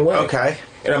taken away. Okay.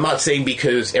 And I'm not saying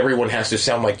because everyone has to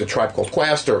sound like the Tribe Called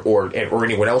Quest or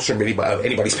anyone else or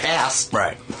anybody's past.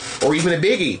 Right. Or even a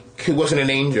Biggie, who wasn't an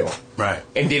angel. Right.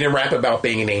 And didn't rap about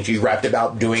being an angel. He rapped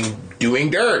about doing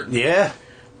dirt. Yeah.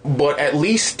 but at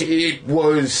least it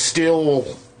was still.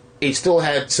 It still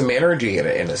had some energy in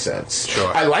it, in a sense.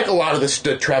 Sure. I like a lot of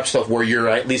the trap stuff where you're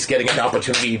at least getting an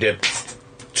opportunity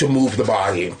to move the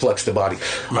body and flex the body.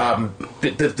 Right.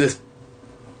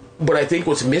 But I think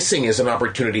what's missing is an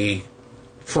opportunity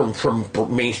from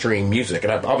mainstream music,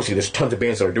 and obviously there's tons of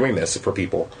bands that are doing this for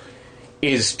people,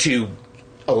 is to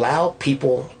allow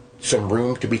people some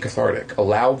room to be cathartic.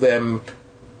 Allow them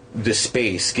the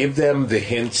space. Give them the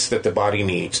hints that the body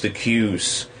needs, the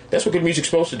cues. That's what good music's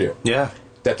supposed to do. Yeah.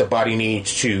 That the body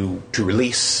needs to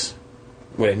release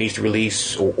when it needs to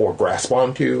release or grasp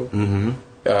onto.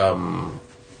 Mm-hmm.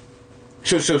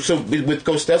 So with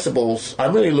Ghost Decibels,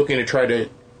 I'm really looking to try to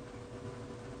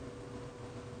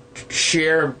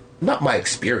share, not my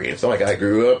experience, not like I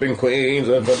grew up in Queens,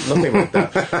 nothing like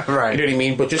that. Right. You know what I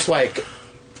mean? But just like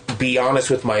be honest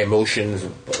with my emotions,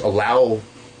 allow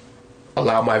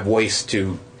my voice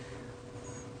to,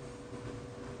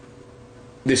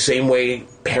 the same way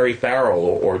Harry Farrell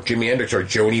or Jimi Hendrix or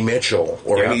Joni Mitchell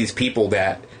or any of these people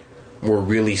that were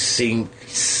really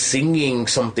singing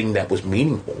something that was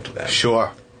meaningful to them.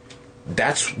 Sure.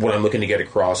 That's what I'm looking to get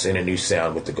across in a new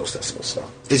sound with the Ghost Decibels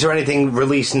stuff. Is there anything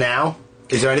released now?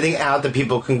 Is there anything out that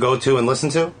people can go to and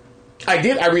listen to? I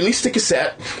did. I released a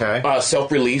cassette. Okay.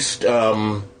 Self-released. I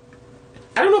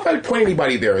don't know if I would point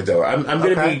anybody there, though. I'm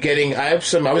going to be getting... I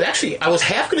was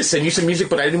half going to send you some music,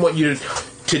 but I didn't want you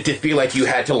to feel like you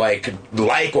had to like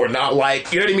or not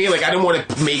like. You know what I mean? Like, I didn't want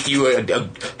to make you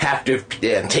have to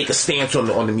take a stance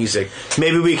on the music.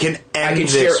 Maybe we can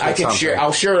share.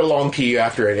 I'll share it along to you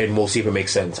after it, and we'll see if it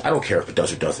makes sense. I don't care if it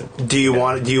does or doesn't. Do you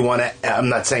want to? I'm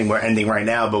not saying we're ending right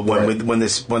now, but when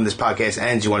this podcast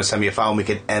ends, you want to send me a file, and we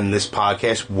can end this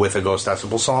podcast with a Ghost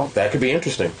Decibel song. That could be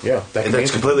interesting. Yeah,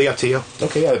 that's completely up to you.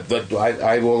 Okay, yeah, but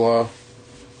I will.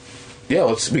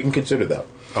 We can consider that.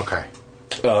 Okay.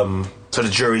 So the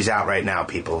jury's out right now,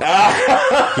 people.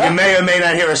 You may or may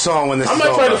not hear a song when this is over. I'm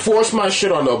not trying to force my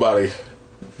shit on nobody.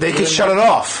 They could shut it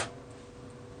off.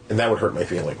 And that would hurt my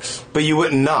feelings. But you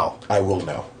wouldn't know. I will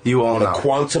know. You won't know. On a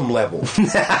quantum level. Like,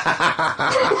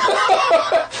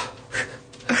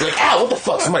 what the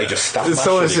fuck? Somebody just stopped my shit.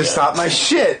 Someone just stopped my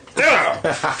shit.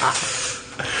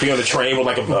 Be on the train with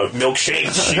like a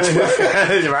milkshake.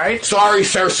 Right? Sorry,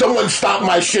 sir. Someone stopped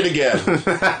my shit again.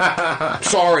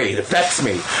 Sorry. It affects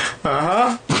me.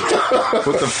 Uh-huh.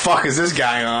 What the fuck is this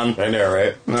guy on? I know,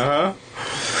 right? Uh-huh.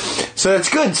 So that's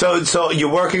good. So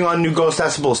you're working on new Ghost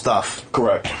Decibel stuff.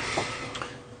 Correct.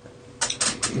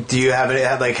 Do you have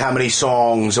like how many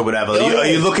songs or whatever? Are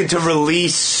you looking to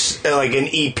release like an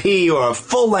EP or a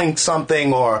full-length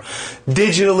something or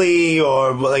digitally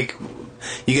or like...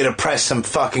 You gonna press some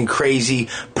fucking crazy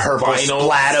purple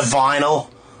splatter vinyl?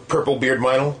 Purple beard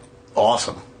vinyl?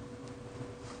 Awesome.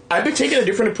 I've been taking a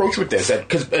different approach with this.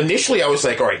 Because initially I was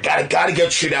like, all right, gotta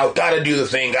get shit out, gotta do the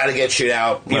thing, gotta get shit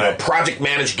out. You know, project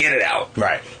manage, get it out.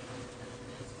 Right.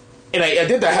 And I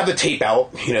did that. I have the tape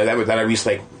out, that I released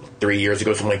like 3 years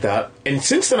ago, something like that. And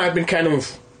since then I've been kind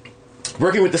of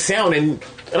working with the sound and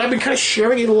I've been kind of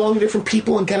sharing it along to different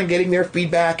people and kind of getting their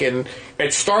feedback. And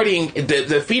it's starting...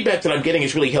 The feedback that I'm getting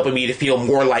is really helping me to feel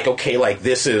more like, okay, like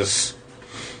this is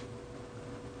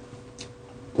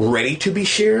ready to be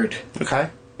shared. Okay.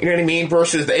 You know what I mean?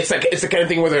 Versus... It's the kind of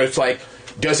thing where it's like,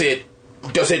 does it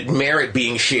merit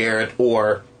being shared,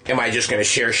 or am I just going to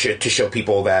share shit to show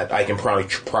people that I can probably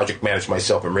project manage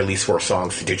myself and release 4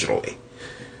 songs digitally?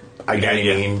 I get it.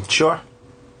 Mean? Sure.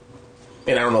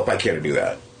 And I don't know if I care to do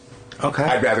that. Okay.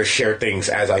 I'd rather share things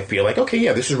as I feel like, okay,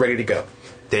 yeah, this is ready to go.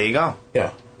 There you go.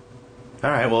 Yeah. All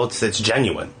right, well, it's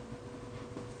genuine.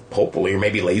 Hopefully, or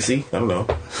maybe lazy. I don't know.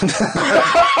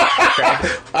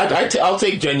 I'll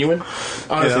take genuine.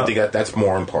 Honestly, I think that's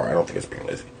more on par. I don't think it's being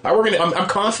lazy. I'm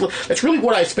constantly... That's really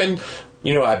what I spend...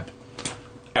 I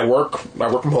work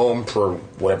from home for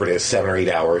whatever it is, 7 or 8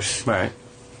 hours. Right.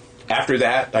 After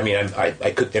that, I mean, I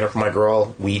cook dinner for my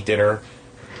girl. We eat dinner.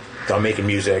 I'm making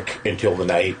music until the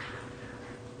night.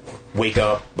 Wake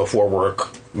up before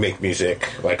work, make music.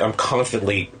 Like, I'm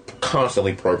constantly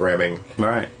programming.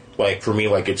 Right. Like, for me,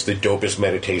 like, it's the dopest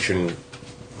meditation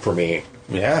for me.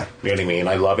 Yeah. You know what I mean?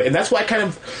 I love it. And that's why I kind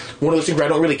of, one of those things where I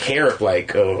don't really care if,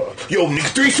 like, yo,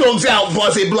 3 songs out,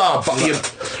 blah, blah, blah.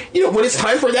 When it's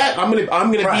time for that, I'm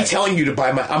gonna be telling you to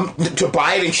buy to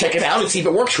buy it and check it out and see if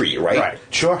it works for you, right? Right.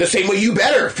 Sure. The same way you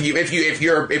better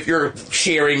if you're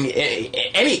sharing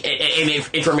any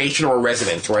information or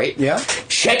resonance, right? Yeah.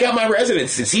 Check out my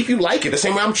resonance and see if you like it. The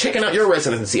same way I'm checking out your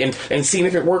resonance and seeing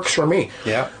if it works for me.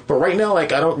 Yeah. But right now,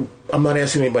 like, I'm not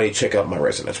asking anybody to check out my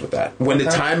resonance with that. When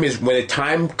the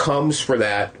time comes for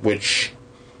that, which,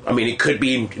 I mean, it could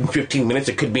be in 15 minutes,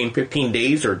 it could be in 15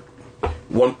 days, or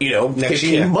Next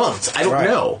 15 year. months. I don't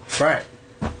know. Right.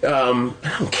 I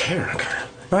don't care.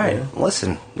 Right. Yeah.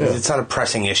 Listen, it's not a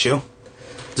pressing issue.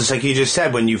 Just like you just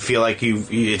said, when you feel like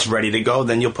it's ready to go,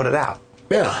 then you'll put it out.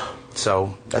 Yeah.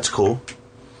 So that's cool.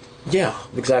 Yeah,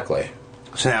 exactly.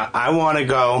 So now I want to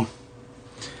go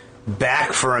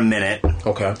back for a minute.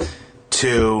 Okay.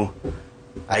 To,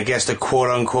 I guess, the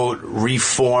quote-unquote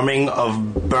reforming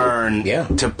of Burn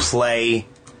to play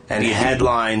and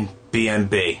headline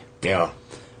BNB. Yeah.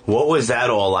 What was that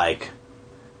all like?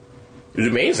 It was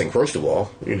amazing, first of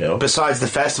all, Besides the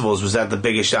festivals, was that the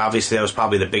biggest show? Obviously, that was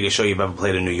probably the biggest show you've ever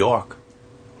played in New York,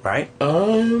 right?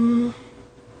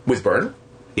 With Burn?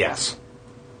 Yes.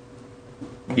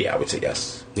 Yeah, I would say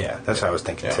yes. Yeah, that's what I was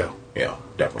thinking, too. Yeah,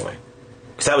 definitely.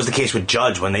 Because that was the case with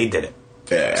Judge when they did it.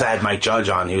 Yeah. Because I had Mike Judge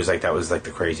on. He was like, that was like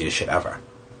the craziest shit ever.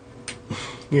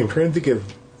 Yeah, I'm trying to think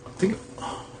of...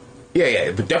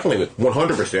 Yeah, but definitely with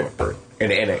 100% with Burn.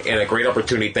 And a great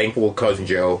opportunity. Thankful Cousin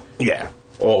Joe. Yeah.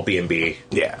 All B&B.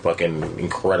 Yeah. Fucking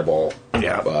incredible.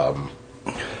 Yeah.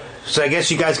 So I guess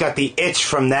you guys got the itch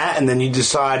from that, and then you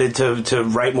decided to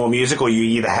write more music, or you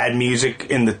either had music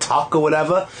in the tuck or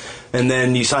whatever, and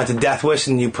then you signed to Death Wish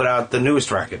and you put out the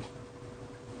newest record.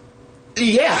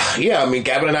 Yeah. I mean,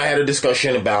 Gavin and I had a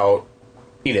discussion about,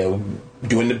 doing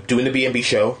the B&B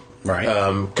show. Right.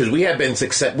 Because we had been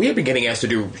getting asked to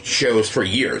do shows for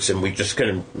years, and we just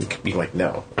couldn't be like,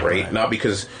 no, right? Not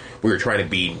because we were trying to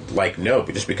be like, no,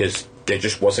 but just because there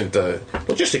just wasn't the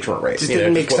logistics weren't right. It just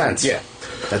didn't make sense. Yeah.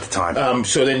 At the time.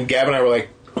 So then Gavin and I were like,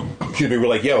 we're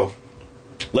like, yo,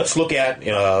 let's look at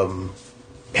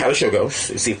how the show goes,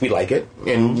 see if we like it,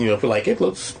 and if we like it,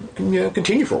 let's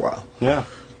continue for a while. Yeah.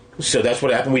 So that's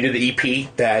what happened. We did the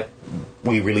EP that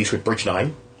we released with Bridge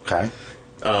 9. Okay.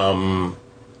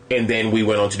 And then we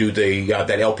went on to do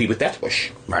that LP with Death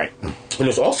Wish. Right. And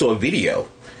there's also a video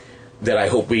that I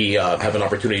hope we have an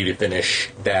opportunity to finish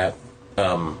that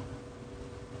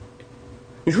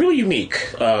is really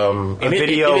unique. A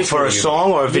video for a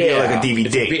song or a video like a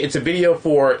DVD? It's a video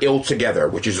for Ill Together,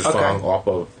 which is a song off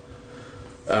of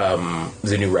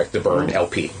the new the Burn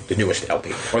LP, the newest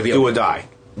LP. Or the Do or Die.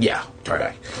 Yeah, Do or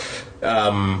Die.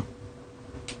 And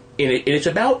it's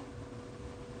about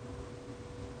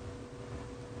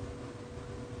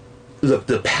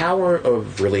the power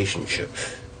of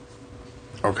relationships.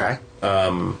 Okay.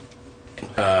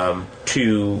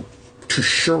 To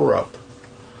shore up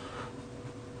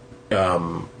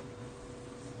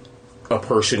a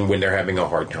person when they're having a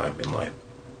hard time in life.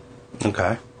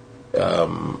 Okay.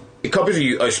 It covers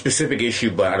a specific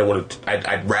issue, but I don't want to.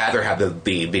 I'd rather have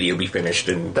the video be finished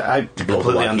and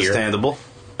completely understandable.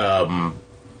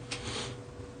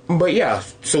 But yeah,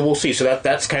 so we'll see. So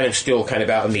that's kind of still kind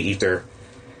of out in the ether,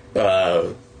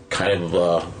 kind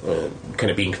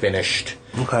of being finished.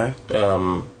 Okay.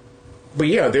 But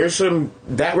yeah, there's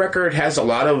that record has a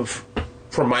lot of,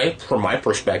 from my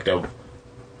perspective,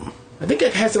 I think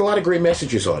it has a lot of great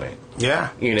messages on it. Yeah,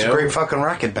 it's a great fucking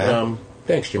record, man.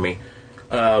 Thanks, Jimmy.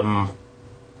 So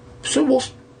we'll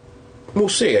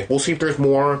see. We'll see if there's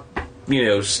more,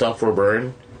 stuff for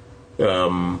Burn.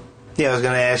 Yeah, I was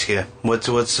going to ask you, what's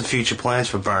the future plans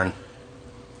for Burn?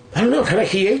 I don't know. Kind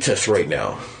of hiatus right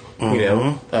now. So I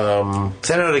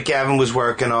know that Gavin was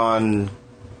working on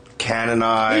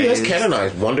Canonized. Yeah, that's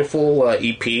Canonized. Wonderful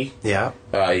EP. Yeah.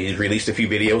 He released a few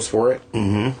videos for it.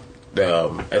 You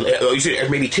said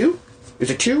maybe 2? Is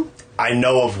it 2? I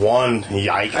know of one.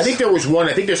 Yikes. I think there was one.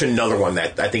 I think there's another one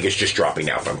that I think is just dropping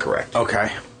now, if I'm correct.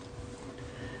 Okay.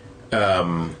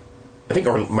 I think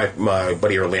my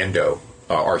buddy Orlando,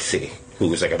 RC, who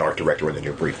was like an art director in the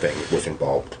New Breed thing, was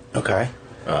involved. Okay.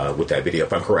 With that video,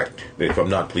 if I'm correct. If I'm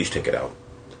not, please take it out.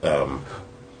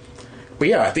 But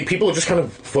yeah, I think people are just kind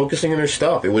of focusing on their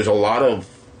stuff. It was a lot of...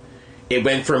 It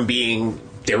went from being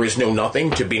there is no nothing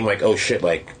to being like, oh shit,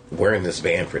 like, we're in this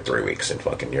van for 3 weeks in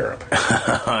fucking Europe.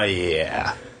 Oh,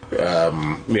 yeah. You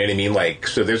know what I mean? Like,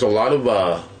 so there's a lot of...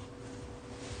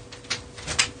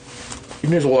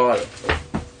 there's a lot...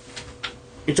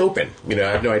 It's open. I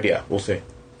have no idea. We'll see.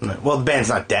 Well, the band's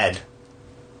not dead.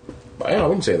 I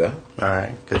wouldn't say that. All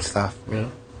right. Good stuff. Yeah.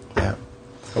 Yeah.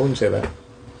 I wouldn't say that.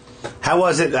 How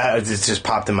was it? It just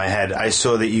popped in my head. I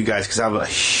saw that you guys, because I'm a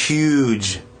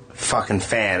huge fucking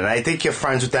fan, and I think you're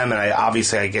friends with them, and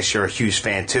I guess you're a huge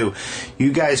fan too.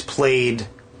 You guys played...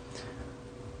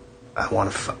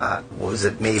 what was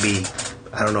it? Maybe...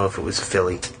 I don't know if it was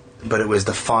Philly, but it was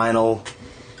the final...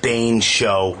 Bane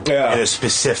show in a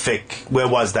specific... Where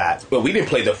was that? Well, we didn't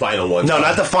play the final one. No,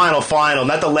 not the final,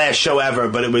 not the last show ever,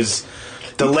 but it was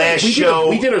The last show...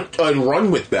 We did a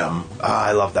run with them.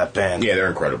 I love that band. Yeah, they're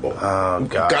incredible. Oh,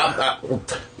 God.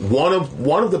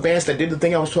 One of the bands that did the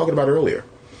thing I was talking about earlier,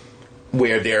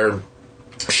 where they're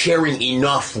sharing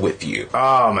enough with you.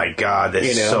 Oh, my God.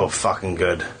 They're so fucking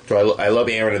good. So I love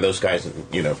Aaron and those guys,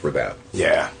 for that.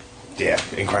 Yeah. Yeah,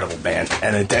 incredible band.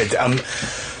 And I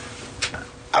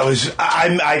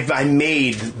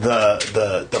made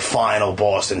the final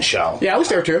Boston show. Yeah, I was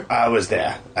there too. I was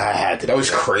there. I had to. That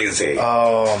was crazy.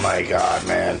 Oh my God,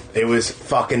 man! It was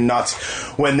fucking nuts.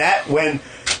 When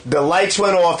the lights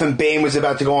went off and Bane was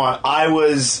about to go on, that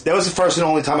was the first and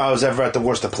only time I was ever at the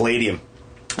Worcester Palladium,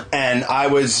 and I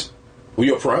was. Were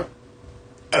you up front?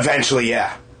 Eventually,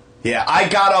 yeah. I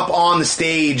got up on the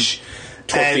stage.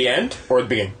 Towards the end or the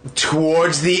beginning?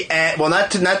 Towards the end. Well,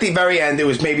 not the very end. It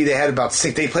was maybe they had about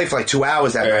 6. They played for like 2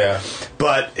 hours that night. Yeah.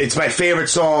 But it's my favorite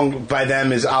song by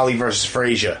them is Ali versus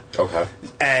Frazier. Okay.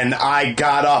 And I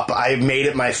got up. I made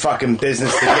it my fucking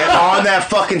business to get on that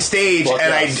fucking stage,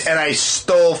 and I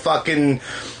stole fucking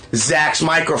Zach's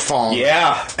microphone.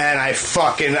 Yeah. And I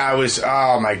was,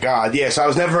 oh my God. Yeah, so I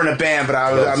was never in a band, but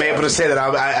I'm able to say that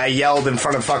I yelled in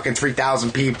front of fucking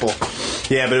 3,000 people.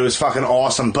 Yeah, but it was fucking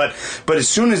awesome. But as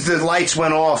soon as the lights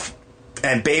went off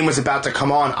and Bane was about to come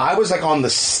on, I was like on the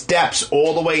steps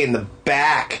all the way in the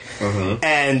back. Mm-hmm.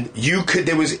 And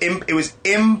it was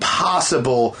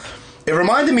impossible. It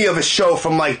reminded me of a show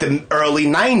from like the early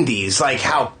 90s, like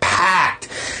how packed.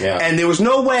 Yeah. And there was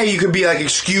no way you could be like,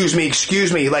 excuse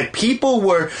me. Like people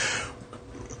were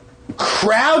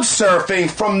crowd surfing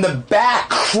from the back,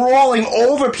 crawling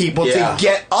over people to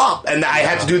get up. And I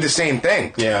had to do the same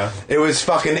thing. Yeah. It was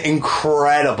fucking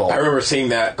incredible. I remember seeing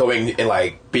that going and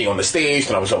like being on the stage,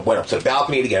 and I went up to the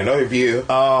balcony to get another view.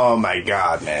 Oh my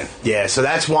God, man. Yeah, so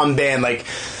that's one band. Like,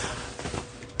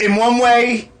 in one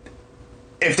way,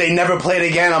 if they never played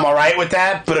again, I'm all right with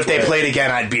that. But if they played again,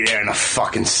 I'd be there in a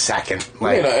fucking second.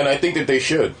 Like, and I think that they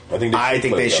should. I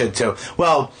think they should too.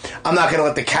 Well, I'm not going to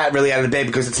let the cat really out of the bag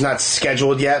because it's not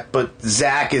scheduled yet. But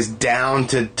Zach is down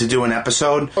to do an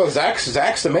episode. Oh, Zach's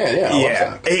the man. Yeah, I love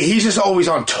Zach. He's just always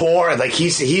on tour. Like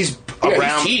he's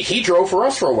around. He drove for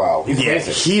us for a while.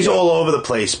 He's all over the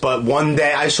place. But one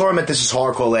day I saw him at This Is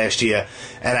Hardcore last year,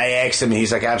 and I asked him, and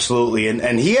he's like, absolutely,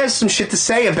 and he has some shit to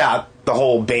say about the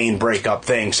whole Bane breakup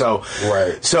thing. So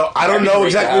I don't know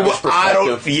exactly what I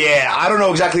don't know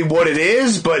exactly what it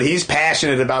is, but he's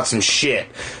passionate about some shit.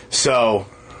 So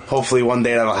hopefully one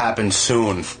day that'll happen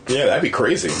soon. Yeah, that'd be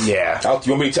crazy. Yeah. Do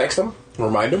you want me to text him?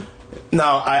 Remind him?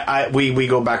 No, we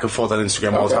go back and forth on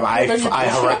Instagram all the time.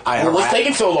 What's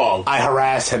taking so long? I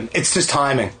harass him. It's just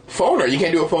timing. Phoner? You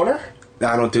can't do a phoner? No,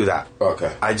 I don't do that.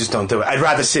 Okay. I just don't do it. I'd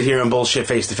rather sit here and bullshit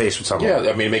face to face with someone. Yeah,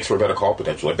 I mean, it makes for a better call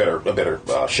potential, a better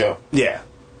show. Yeah.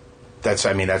 That's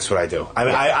what I do. I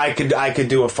mean, I could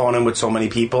do a phone in with so many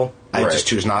people. I just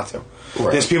choose not to.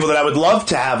 Right. There's people that I would love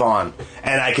to have on,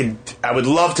 and I would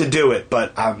love to do it,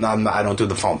 but I don't do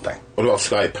the phone thing. What about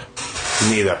Skype?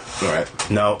 Neither. All right.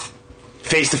 No.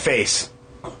 Face to face.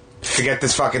 Forget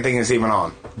this fucking thing is even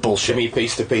on. Bullshit. Jimmy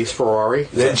Face to Face Ferrari?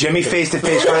 Jimmy Face to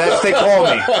Face Ferrari. That's what they call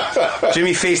me.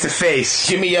 Jimmy Face to Face.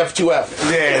 Jimmy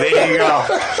F2F. Yeah, there you go.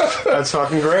 That's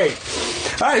fucking great.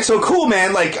 Alright, so cool,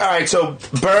 man. So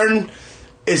Burn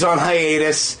is on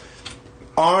hiatus.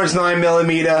 Orange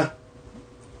 9mm.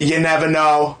 You never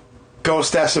know.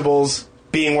 Ghost Decibels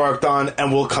being worked on,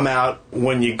 and will come out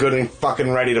when you're good and fucking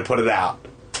ready to put it out.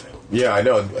 Yeah, I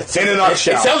know. In a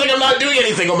nutshell. It sounds like I'm not doing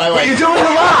anything with my life. But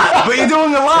you're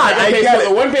doing a lot. Okay, so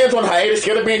the one band's on hiatus,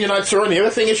 the other band you're not sure, and the other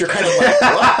thing is you're kind of like,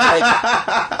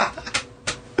 what?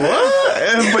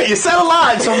 What? But you said a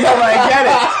lot, so I get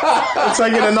it. It's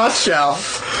like in a nutshell.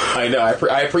 I know.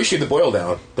 I appreciate the boil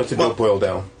down. That's a good boil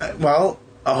down. Well,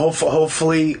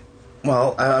 hopefully,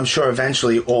 I'm sure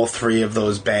eventually all three of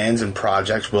those bands and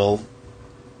projects will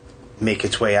make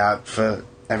its way out for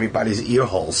everybody's ear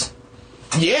holes.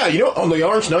 Yeah, on the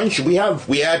Orange 9, we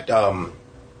had one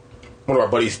of our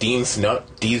buddies, Dean's Nuts,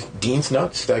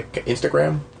 that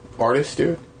Instagram artist,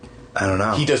 dude. I don't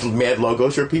know. He does mad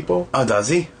logos for people. Oh, does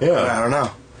he? Yeah. I don't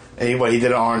know. He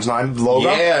did an Orange 9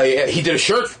 logo? Yeah. He did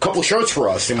a couple shirts for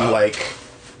us, and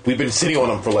we've been sitting on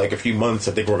them for like a few months.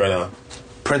 I think we're gonna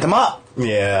print them up.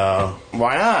 Yeah.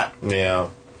 Why not? Yeah.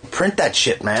 Print that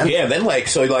shit, man. Yeah, then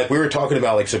we were talking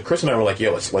about so Chris and I were like,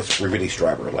 yo, let's release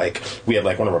Driver. We had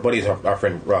one of our buddies, our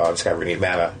friend this guy named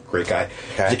Matt, great guy.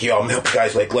 Okay. He's like, yo, I'm helping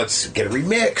guys, let's get it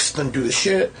remixed and do the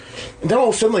shit. And then all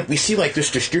of a sudden we see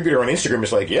this distributor on Instagram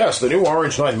is like, yes, the new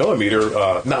Orange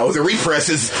 9mm, the repress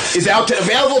is out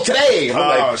available today. And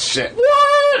I'm shit.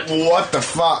 What the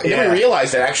fuck? And then we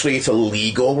realized that actually it's a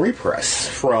legal repress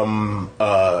from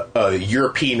a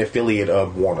European affiliate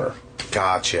of Warner.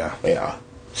 Gotcha. Yeah.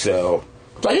 So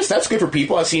I guess that's good for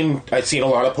people. I've seen a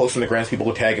lot of posts on the grams, people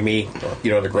are tagging me,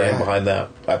 the gram behind that.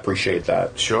 I appreciate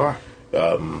that. Sure.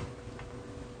 But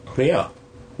yeah.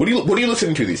 What are you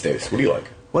listening to these days? What do you like?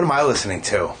 What am I listening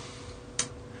to?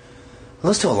 I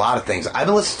listen to a lot of things. I've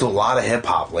been listening to a lot of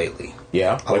hip-hop lately.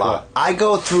 Yeah? A lot. I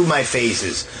go through my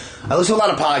phases. I listen to a lot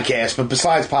of podcasts, but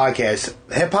besides podcasts,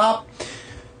 hip-hop,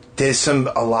 there's a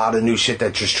lot of new shit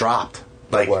that just dropped.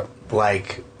 Like what?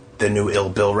 Like the new Ill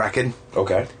Bill record.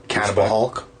 Okay. Cannibal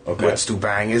Hulk. Okay. With Stu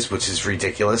Bangers, which is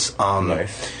ridiculous.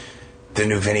 Nice. The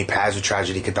new Vinnie Paz with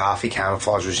Tragedy Gaddafi,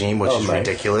 Camouflage Regime, which is nice.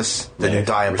 ridiculous. The new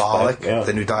Diabolic. Respect, yeah.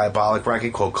 The new Diabolic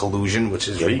record called Collusion, which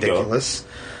is ridiculous.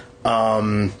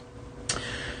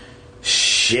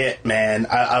 Shit, man.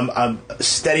 I'm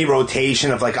steady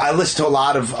rotation of I listen to a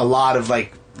lot of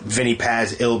like Vinnie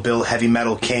Paz, Ill Bill, Heavy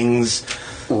Metal Kings,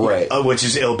 right? Which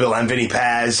is Ill Bill and Vinnie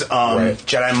Paz, right.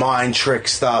 Jedi Mind Trick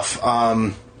stuff,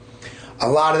 a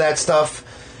lot of that stuff.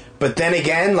 But then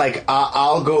again,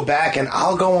 I'll go back and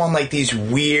I'll go on these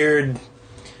weird.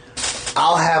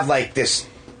 I'll have a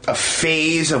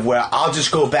phase of where I'll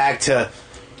just go back to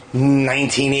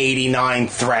 1989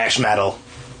 thrash metal.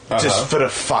 Just for the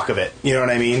fuck of it, you know what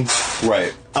I mean?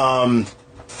 Right.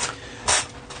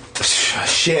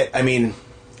 Shit. I mean,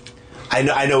 I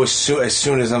know. As soon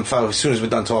as we're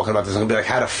done talking about this, I'm gonna be like,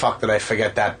 how the fuck did I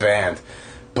forget that band?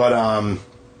 But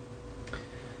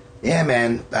yeah,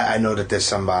 man. I know that there's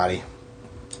somebody.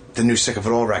 The new Sick of It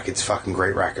All record's fucking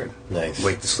great record. Nice.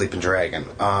 Wake the Sleeping Dragon.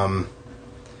 I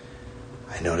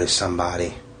know there's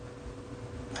somebody.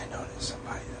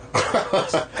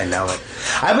 I know it.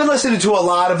 I've been listening to a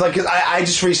lot of I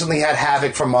just recently had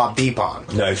Havoc from Mobb Deep on.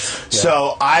 Nice. Yeah.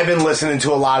 So I've been listening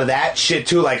to a lot of that shit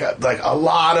too, like a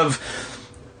lot of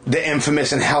the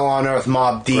infamous and Hell on Earth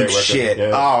Mobb Deep shit.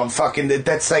 Yeah. Oh, fucking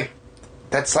that's like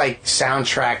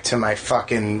soundtrack to my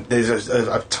fucking. There's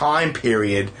a time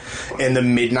period in the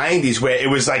mid '90s where it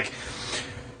was like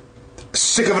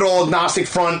Sick of It All, Agnostic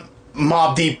Front,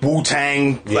 Mobb Deep,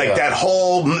 Wu-Tang, like that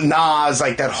whole Nas,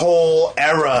 like that whole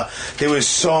era. There was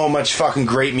so much fucking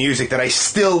great music that I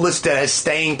still list it as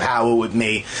staying power with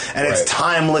me, and it's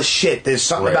timeless shit. There's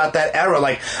something about that era.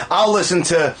 Like I'll listen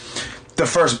to the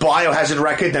first Biohazard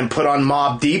record, then put on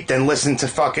Mobb Deep, then listen to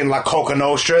fucking La Coca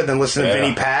Nostra, then listen to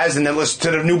Vinnie Paz, and then listen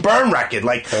to the new Burn record.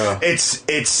 Like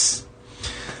it's.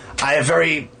 I have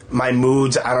my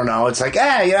moods, I don't know. It's like,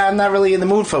 I'm not really in the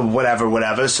mood for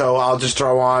whatever. So I'll just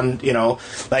throw on,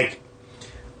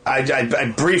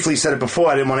 I briefly said it before.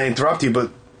 I didn't want to interrupt you,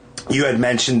 but you had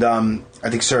mentioned, I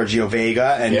think Sergio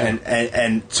Vega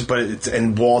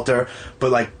and Walter,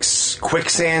 but like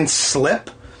Quicksand Slip.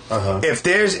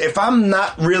 If I'm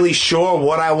not really sure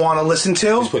what I want to listen to,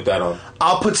 just put that on.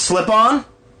 I'll put Slip on,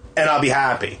 and I'll be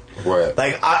happy. Right.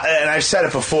 And I've said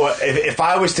it before, if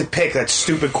I was to pick that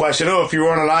stupid question, if you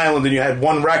were on an island and you had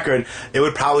one record, it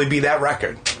would probably be that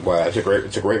record. Wow, it's a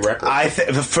great record.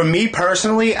 For me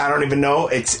personally, I don't even know.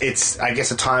 It's I guess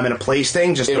a time and a place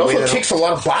thing. Just it also ticks a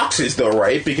lot of boxes, though,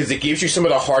 right? Because it gives you some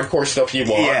of the hardcore stuff you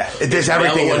want. Yeah, there's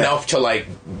everything mellow enough to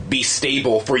be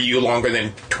stable for you longer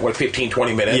than 15,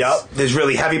 20 minutes. Yep. There's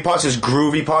really heavy parts. There's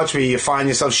groovy parts where you find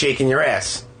yourself shaking your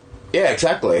ass. Yeah,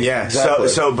 exactly. Yeah, exactly.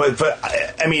 But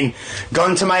I mean,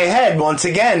 gun to my head once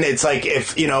again. It's like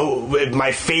if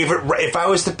my favorite. If I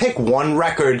was to pick one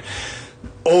record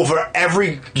over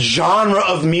every genre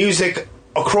of music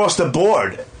across the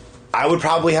board, I would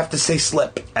probably have to say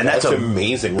Slip, and that's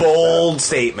amazing. Bold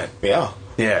statement. Yeah.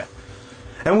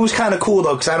 And it was kind of cool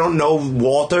though, because I don't know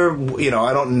Walter.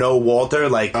 I don't know Walter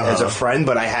as a friend,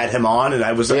 but I had him on, and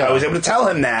I was able to tell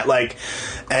him that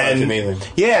and that's amazing.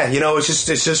 Yeah, it's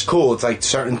just cool. It's like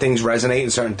certain things resonate,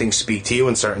 and certain things speak to you,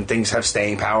 and certain things have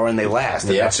staying power, and they last.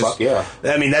 And that's just,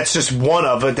 I mean, that's just one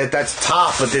of it. That's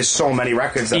top, but there's so many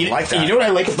records that like that. You know what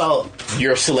I like about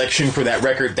your selection for that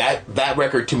record? That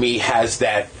record to me has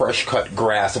that fresh cut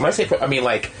grass. And when I say, I mean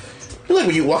like when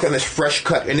you walk on this fresh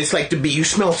cut, and it's like you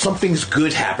smell something's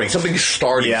good happening, something's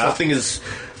starting, something is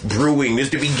brewing. There's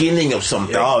the beginning of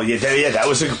something. Oh yeah, that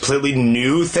was a completely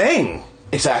new thing.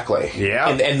 Exactly. Yeah.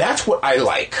 And that's what I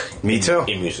like. Me too.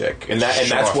 In music. And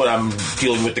that's what I'm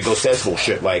dealing with the Ghost Decibels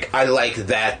shit. Like, I like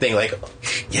that thing. Like,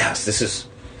 yes, this is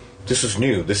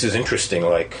new. This is interesting.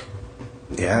 Like,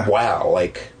 wow.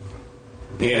 Like,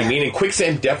 you know what I mean? And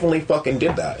Quicksand definitely fucking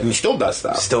did that. And he still does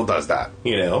that. Still does that.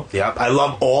 Yeah. I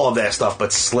love all of that stuff,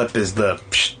 but Slip is the,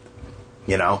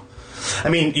 I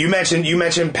mean, you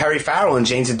mentioned Perry Farrell and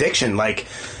Jane's Addiction. Like,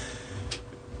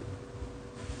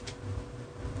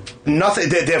 Nothing.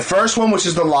 The first one, which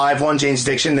is the live one, Jane's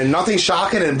Addiction, then Nothing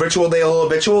Shocking and Ritual Day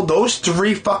Habitual. Those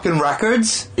 3 fucking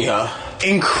records. Yeah.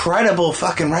 Incredible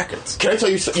fucking records. Can I tell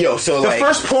you, so the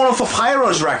first Porno for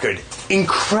Pyros record,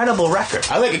 incredible record.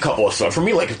 I like a couple of songs. For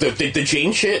me, like the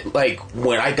Jane shit, like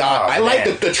when I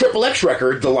like the Triple X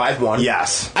record, the live one.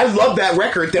 Yes, I love that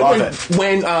record. Then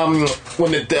when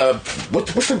the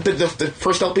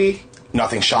first LP,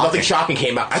 Nothing Shocking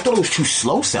came out, I thought it was too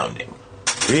slow sounding.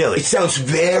 Really? It sounds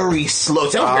very slow.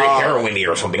 It sounds very heroin-y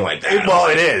or something like that.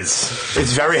 It is.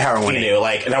 It's very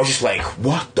heroin-y. And I was just like,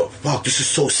 what the fuck? This is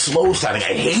so slow sounding.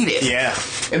 I hate it. Yeah.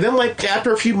 And then, like,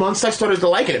 after a few months, I started to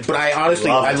like it. But I honestly,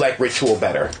 I like Ritual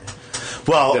better.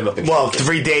 Well,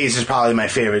 3 Days is probably my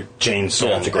favorite Jane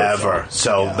song ever. Song.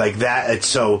 So, like that, it's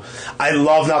so... I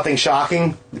love Nothing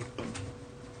Shocking.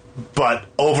 But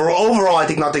overall, I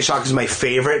think Nothing Shocking is my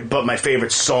favorite. But my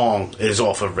favorite song is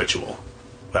off of Ritual.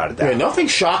 Yeah, Nothing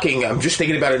Shocking, I'm just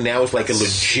thinking about it now, is like a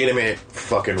legitimate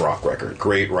fucking rock record.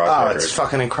 Great rock record. It's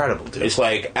fucking incredible, dude. It's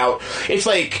like it's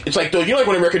like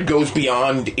when a record goes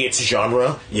beyond its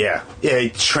genre? Yeah,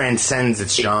 it transcends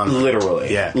its genre.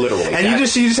 Literally. Yeah. Literally. And you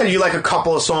just said you like a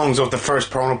couple of songs off the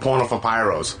first Porno for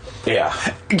Pyros. Yeah.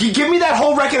 Give me that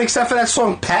whole record except for that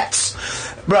song Pets.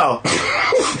 Bro.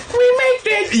 We make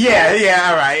this. Yeah,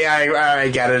 all right, I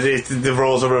get it. The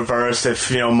roles are reversed.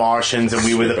 If, Martians and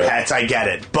we were the pets, I get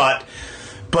it. But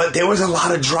there was a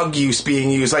lot of drug use being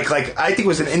used. Like I think it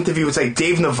was an interview. It's like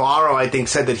Dave Navarro, I think,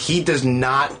 said that he does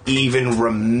not even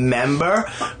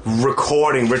remember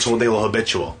recording Ritual Day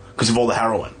Habitual because of all the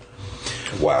heroin.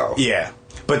 Wow. Yeah.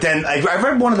 But then I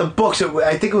read one of the books. I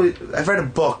read a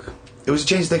book. It was a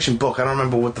Jane's Addiction book. I don't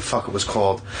remember what the fuck it was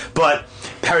called. But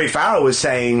Perry Farrell was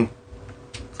saying,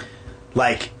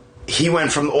 like, he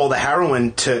went from all the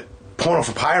heroin to Porno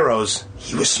for Pyros.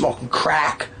 He was smoking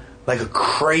crack like a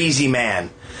crazy man.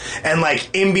 And, like,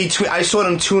 in between, I saw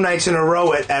him 2 nights in a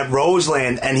row at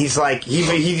Roseland, and he's like,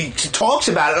 he talks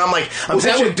about it, and I'm like,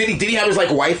 did he have his, like,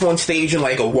 wife on stage in,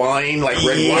 like, a wine, like,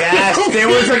 red wine? Yes, there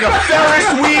was, like, a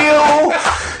Ferris wheel.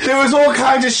 There was all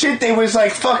kinds of shit. There was,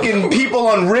 like, fucking people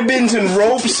on ribbons and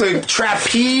ropes, like,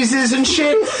 trapezes and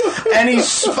shit. And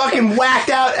he's fucking whacked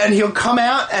out, and he'll come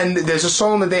out, and there's a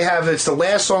song that they have, it's the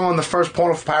last song on the first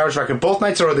Porno for Pyros record. Both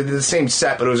nights in a row, they did the same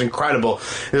set, but it was incredible.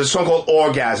 There's a song called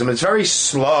Orgasm. It's very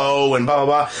slow and blah, blah,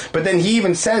 blah. But then he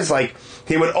even says, like,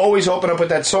 he would always open up with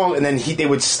that song, and then they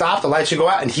would stop, the lights would go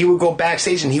out, and he would go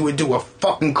backstage, and he would do a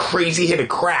fucking crazy hit of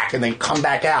crack, and then come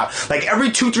back out. Like, every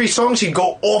 2-3 songs, he'd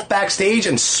go off backstage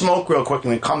and smoke real quick,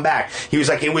 and then come back. He was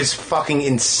like, it was fucking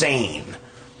insane.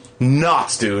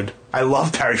 Nuts, dude. I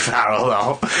love Perry Farrell,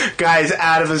 though. Guy's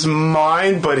out of his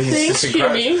mind, but he's Thanks, just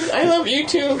incredible. Jimmy. I love you,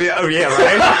 too. Yeah,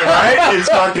 right? Right? It's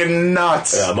fucking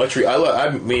nuts. Yeah, I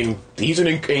mean, he's an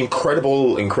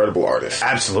incredible artist.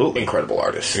 Absolutely. Incredible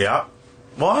artist. Yeah.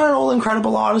 Well, aren't all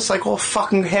incredible artists like all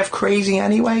fucking half crazy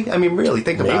anyway? I mean, really,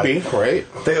 think about it. Maybe, right?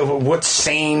 What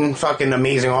sane fucking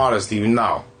amazing artist do you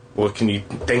know? What can you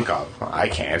think of? I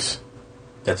can't.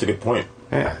 That's a good point.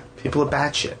 Yeah. People are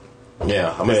batshit.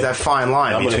 Yeah. There's that fine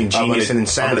line between genius and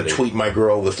insanity. I'm going to tweet my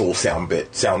girl this little sound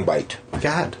bite.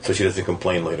 God. So she doesn't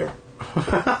complain later.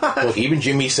 Well, even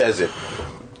Jimmy says it.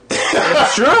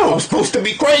 It's true. I'm supposed to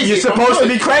be crazy. You're supposed to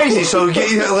be crazy, so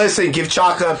listen, give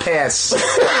Chaka a pass. Give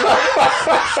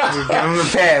him a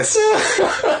pass.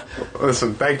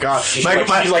 Listen, thank God. She's like,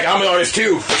 I'm an artist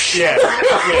too. Yeah.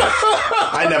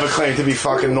 I never claimed to be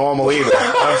fucking normal either.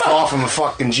 I'm far from a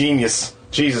fucking genius.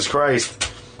 Jesus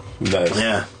Christ.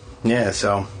 Nice. Yeah,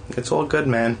 so it's all good,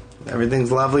 man.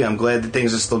 Everything's lovely. I'm glad that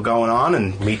things are still going on,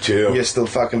 and me too. You're still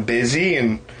fucking busy,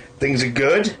 and things are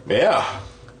good. Yeah.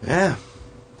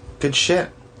 Good shit.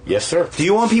 Yes, sir. Do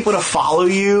you want people to follow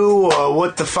you, or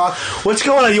what the fuck? What's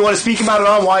going on? You want to speak about it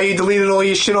on why you deleted all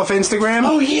your shit off Instagram?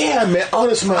 Oh, yeah, man.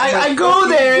 Honestly, I go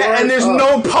there, and there's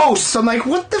no posts. I'm like,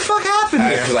 what the fuck happened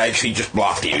there? Because I actually just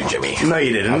blocked you, Jimmy. No,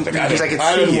 you didn't. Because I could see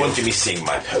I didn't you. want Jimmy seeing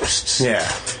my posts. Yeah.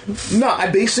 No, I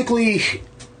basically...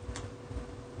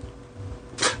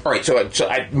 All right, so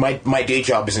my day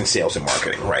job is in sales and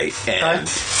marketing, right?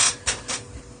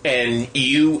 And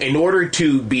you, in order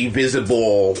to be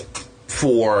visible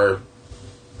for,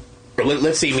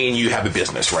 let's say me and you have a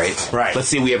business, right? Right. Let's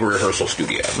say we have a rehearsal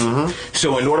studio. Mm-hmm.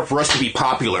 So in order for us to be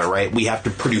popular, right, we have to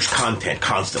produce content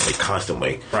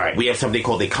constantly. Right. We have something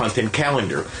called a content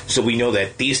calendar. So we know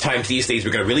that these days,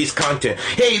 we're going to release content.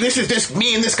 Hey, this is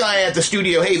me and this guy at the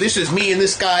studio. Hey, this is me and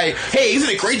this guy. Hey, isn't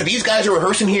it great that these guys are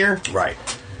rehearsing here? Right.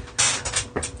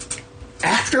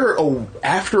 After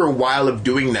a while of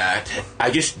doing that,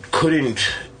 I just couldn't...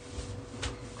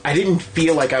 I didn't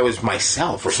feel like I was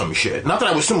myself or some shit. Not that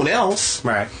I was someone else.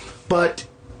 Right. But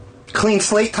clean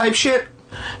slate type shit.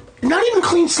 Not even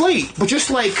clean slate, but just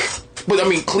like, but I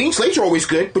mean, clean slates are always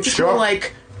good, but just more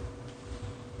like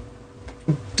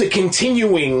the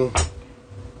continuing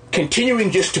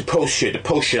just to post shit.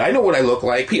 I know what I look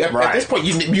like. At this point,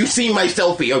 you've seen my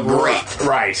selfie. Oh, great.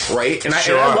 Right? And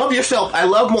I love your self.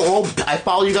 I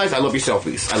follow you guys. I love your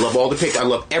selfies. I love all the pics. I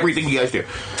love everything you guys do.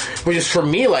 But just for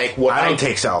me, like, what I don't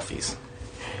take selfies.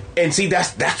 And see,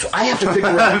 that's I have to figure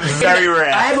out. Very rare.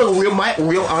 I have a real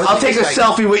honest. I'll take a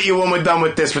selfie with you when we're done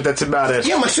with this, but that's about it.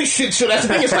 Yeah, so that's the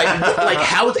thing. It's like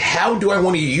how do I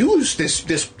want to use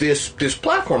this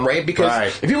platform, right?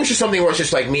 Because if it was just something where it's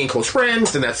just like me and close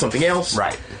friends, then that's something else,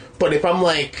 right? But if I'm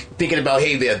like thinking about,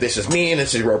 hey, this is me, and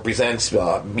this represents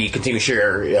me continue to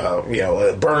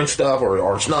share, burn stuff or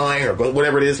Orange 9 or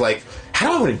whatever it is, like, how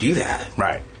do I want to do that?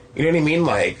 Right. You know what I mean?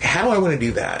 Like, how do I want to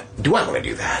do that? Do I want to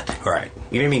do that? Right.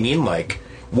 You know what I mean? Like,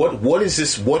 what is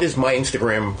this? What is my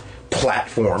Instagram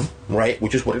platform? Right,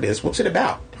 which is what it is. What's it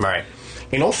about? Right.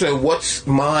 And also, what's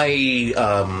my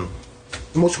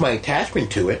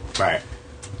attachment to it? Right.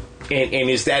 And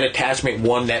is that attachment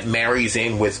one that marries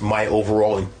in with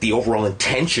the overall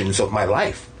intentions of my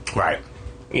life? Right.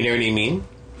 You know what I mean?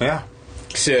 Yeah.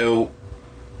 So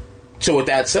with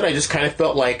that said, I just kind of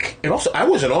felt like, and also I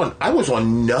was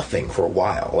on nothing for a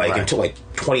while, until like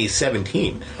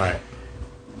 2017. Right.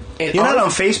 And you're not on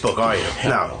Facebook, are you?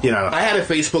 No, you're not. I had a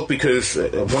Facebook because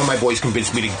one of my boys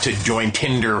convinced me to join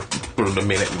Tinder for a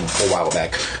while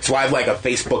back. So I have like a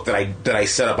Facebook that I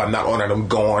set up. I'm not on it. I'm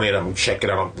go on it. I'm checking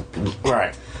it out.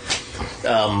 Right.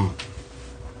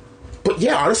 But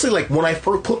yeah, honestly, like when I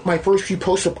first put my first few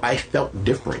posts up, I felt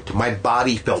different. My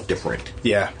body felt different.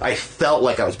 Yeah. I felt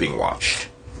like I was being watched.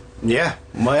 Yeah.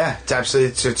 Well, yeah. It's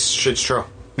absolutely, it's true.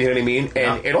 You know what I mean?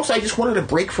 And also, I just wanted a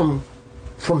break from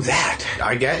that.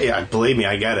 I get it. Believe me,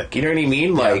 I get it. You know what I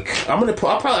mean? Like, I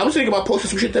was thinking about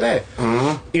posting some shit today.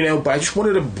 Mm-hmm. But I just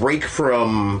wanted a break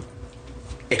from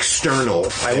external.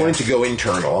 I wanted to go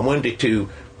internal. I wanted to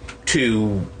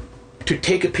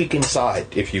take a peek inside,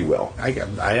 if you will. I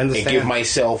understand. And give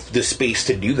myself the space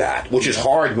to do that, which is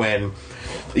hard when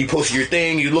you post your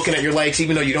thing, you're looking at your likes,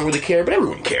 even though you don't really care, but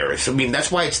everyone cares. I mean, that's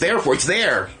why it's there for. It's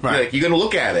there. Right. You're going to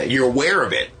look at it. You're aware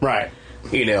of it. Right.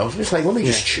 It's like, let me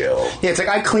just chill. Yeah, it's like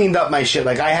I cleaned up my shit.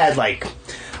 Like I had like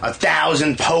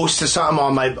 1,000 posts or something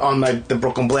on the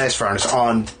Brooklyn Blast Furnace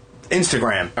on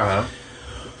Instagram. Uh-huh.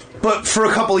 But for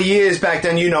a couple of years back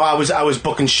then, I was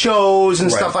booking shows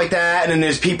and stuff like that, and then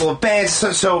there's people at bands,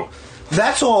 so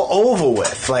that's all over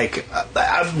with. Like,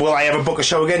 will I ever book a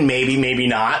show again? Maybe, maybe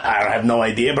not. I have no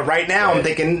idea. But right now, I'm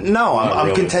thinking, no,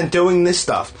 I'm content doing this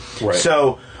stuff. Right.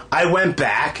 So I went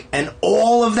back, and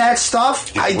all of that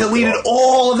stuff, I deleted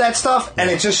all of that stuff, and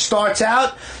it just starts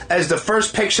out as the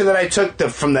first picture that I took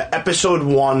from the episode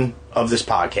 1 of this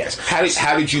podcast.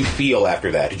 How did you feel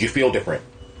after that? Did you feel different?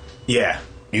 Yeah.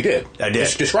 You did. I did.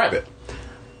 Just describe it.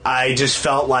 I just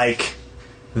felt like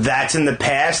that's in the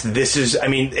past. This is,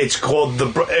 it's called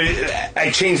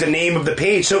I changed the name of the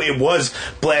page, so it was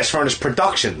Blast Furnace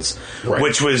Productions,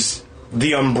 which was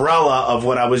the umbrella of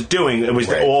what I was doing. It was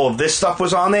all of this stuff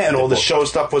was on there, and all the show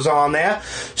stuff was on there.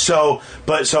 So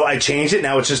I changed it.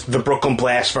 Now it's just the Brooklyn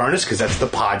Blast Furnace, because that's the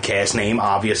podcast name,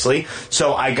 obviously.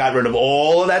 So I got rid of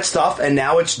all of that stuff, and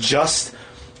now it's just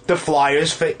the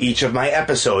flyers for each of my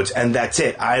episodes, and that's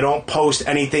it. I don't post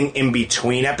anything in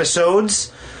between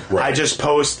episodes. I just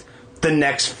post the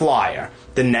next flyer,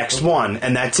 the next one,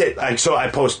 and that's it. So I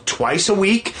post twice a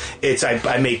week.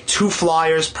 I make 2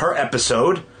 flyers per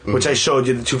episode, which I showed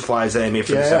you the 2 flyers that I made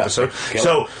for this episode.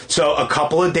 So a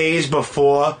couple of days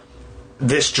before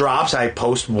this drops, I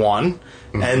post one,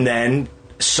 and then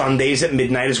Sundays at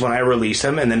midnight is when I release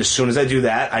them, and then as soon as I do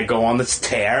that, I go on this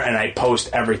tear and I post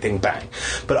everything bang.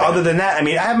 But other than that, I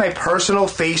have my personal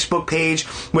Facebook page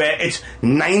where it's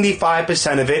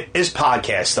 95% of it is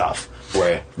podcast stuff.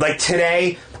 Right. Like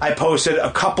today, I posted a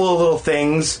couple of little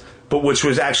things, but which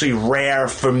was actually rare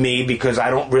for me because I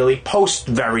don't really post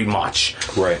very much.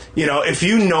 Right. If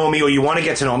you know me or you want to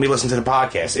get to know me, listen to the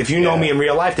podcast. If you know me in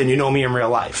real life, then you know me in real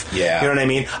life. Yeah. You know what I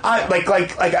mean?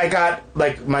 I got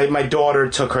my daughter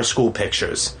took her school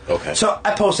pictures. Okay. So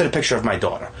I posted a picture of my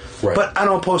daughter. Right. But I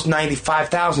don't post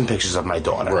 95,000 pictures of my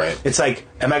daughter. Right. It's like,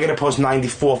 am I going to post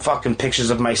 94 fucking pictures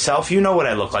of myself? You know what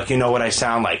I look like. You know what I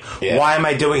sound like. Yeah. Why am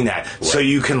I doing that? Right. So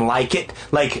you can like it?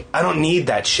 Like, I don't need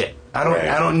that shit. I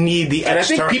don't need the And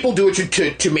extra. I think people do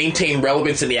it to maintain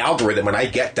relevance in the algorithm, and I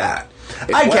get that.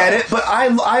 I get it, but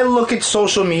I look at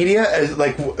social media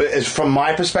as from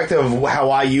my perspective of how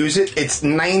I use it. It's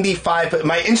 95.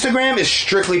 My Instagram is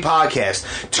strictly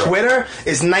podcast. Twitter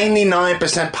is 99%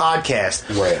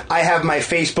 podcast. Right. I have my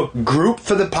Facebook group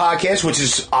for the podcast, which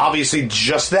is obviously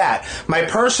just that. My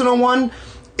personal one,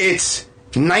 it's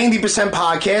 90%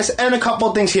 podcast and a couple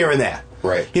of things here and there.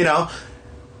 Right. You know,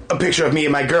 a picture of me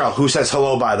and my girl who says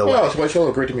hello, by the way. Oh, it's my show.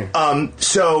 Great to meet you.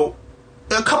 So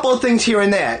a couple of things here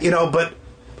and there, you know, but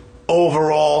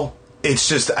overall, it's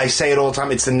just, I say it all the time,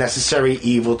 it's the necessary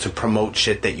evil to promote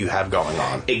shit that you have going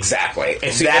on. Exactly.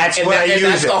 And see, that's and what I use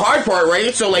that's it. the hard part,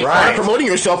 right? So, like, part of promoting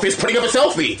yourself is putting up a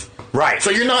selfie. Right. So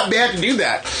you're not bad to do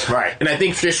that. Right. And I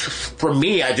think just for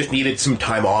me, I just needed some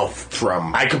time off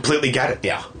from... I completely get it.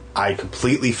 Yeah. I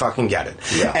completely fucking get it.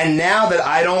 Yeah. And now that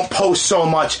I don't post so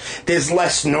much, there's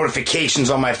less notifications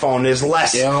on my phone. There's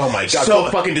less. Oh my god, so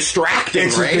fucking distracting,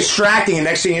 it's right? distracting, and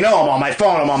next thing you know, I'm on my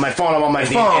phone,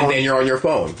 And then you're on your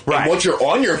phone. Right. And once you're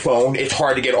on your phone, it's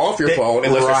hard to get off your phone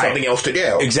unless there's something else to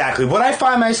do. Exactly. What I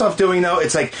find myself doing, though,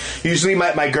 it's like, usually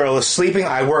my girl is sleeping,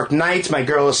 I work nights, my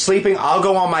girl is sleeping, I'll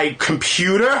go on my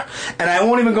computer, and I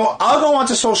won't even go, I'll go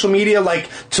onto social media, like,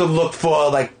 to look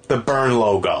for, like, the Burn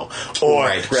logo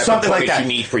or something like that you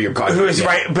need for your content.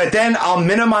 Right, but then I'll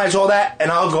minimize all that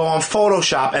and I'll go on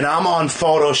Photoshop, and I'm on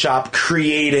Photoshop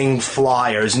creating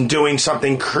flyers and doing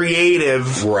something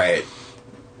creative. Right.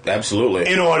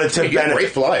 Absolutely. In order to benefit. Great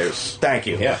flyers. Thank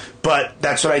you. Yeah. But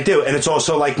that's what I do, and it's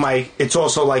also like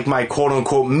my quote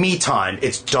unquote me time.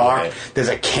 It's dark. Right. There's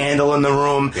a candle in the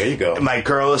room. There you go. My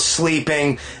girl is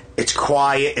sleeping. It's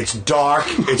quiet. It's dark.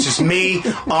 It's just me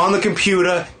on the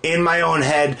computer in my own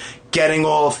head, getting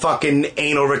all fucking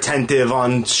anal retentive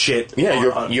on shit.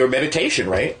 Yeah, your meditation,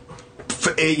 right?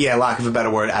 Yeah, lack of a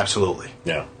better word, absolutely.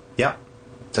 Yeah. Yep.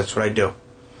 That's what I do.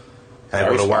 I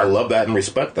love that and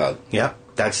respect that. Yep.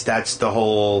 That's the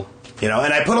whole, you know,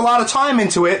 and I put a lot of time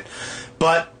into it,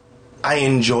 but I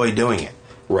enjoy doing it.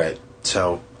 Right.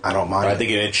 So I don't mind. I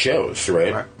think it shows,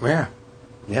 right? Yeah.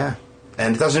 Yeah.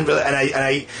 And it doesn't really,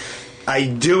 and I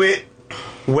do it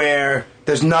where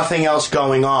there's nothing else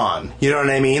going on. You know what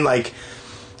I mean? Like,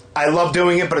 I love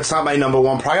doing it, but it's not my number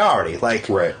one priority. Like,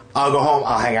 right. I'll go home,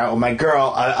 I'll hang out with my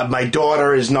girl. My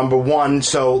daughter is number one,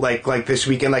 so like this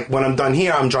weekend, like when I'm done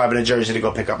here, I'm driving to Jersey to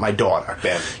go pick up my daughter.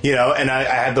 Yeah. You know, and I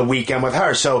have the weekend with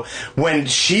her. So when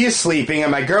she is sleeping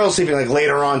and my girl's sleeping, like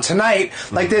later on tonight,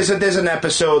 like there's an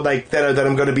episode like that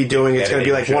I'm going to be doing. It's going to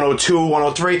be like 102,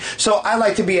 103. So I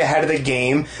like to be ahead of the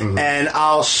game, and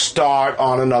I'll start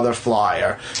on another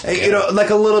flyer. Yeah. You know, like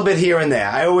a little bit here and there.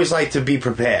 I always like to be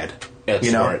prepared. That's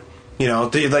smart. You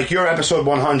know, like your episode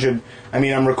 100, I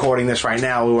mean, I'm recording this right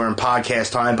now. We were in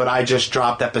podcast time, but I just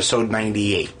dropped episode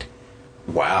 98.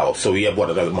 Wow. So you have,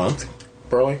 what, another month,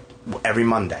 probably? Every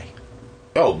Monday.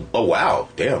 Oh, wow.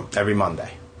 Damn. Every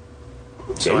Monday.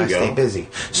 So I stay busy.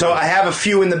 So I have a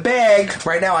few in the bag.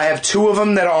 Right now I have 2 of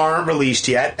them that aren't released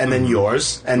yet, and then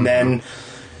yours. And then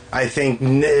I think,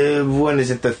 when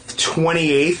is it, the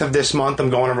 28th of this month, I'm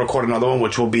going to record another one,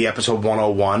 which will be episode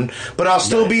 101. But I'll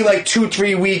still be like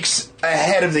 2-3 weeks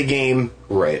ahead of the game.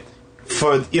 Right.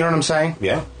 For, you know what I'm saying?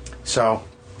 Yeah. So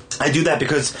I do that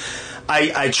because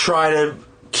I try to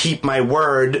keep my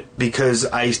word, because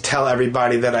I tell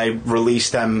everybody that I release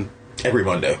them every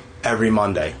Monday. Every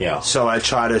Monday. Yeah. So I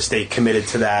try to stay committed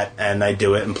to that, and I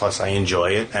do it, and plus I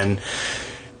enjoy it, and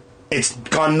it's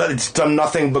done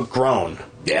nothing but grown.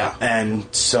 Yeah. And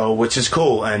so, which is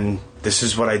cool, and this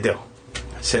is what I do.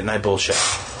 I sit and I bullshit.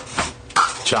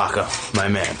 Chaka, my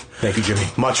man. Thank you, Jimmy.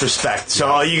 Much respect. So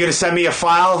are you going to send me a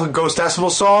file, a Ghost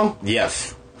Decibels song?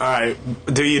 Yes. All right.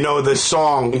 Do you know the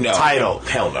song title?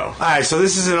 Hell no. All right, so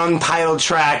this is an untitled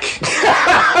track.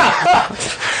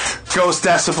 Ghost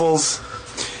Decibels.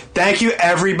 Thank you,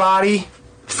 everybody,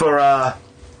 for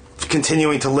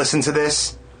continuing to listen to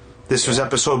this. This was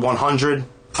episode 100.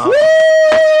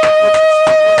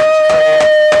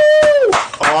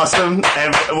 Awesome.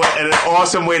 And an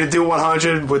awesome way to do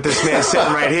 100 with this man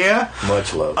sitting right here.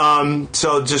 Much love.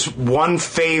 So just one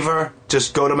favor,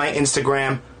 just go to my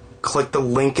Instagram, click the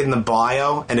link in the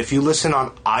bio, and if you listen on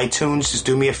iTunes, just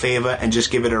do me a favor and just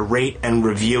give it a rate and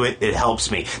review it. It helps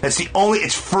me. That's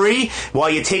it's free. While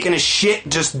you're taking a shit,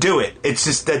 just do it. It's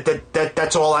just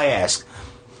that's all I ask.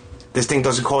 This thing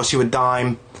doesn't cost you a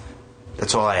dime.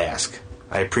 That's all I ask.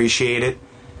 I appreciate it.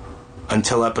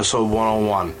 Until episode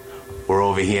 101, we're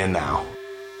over here now.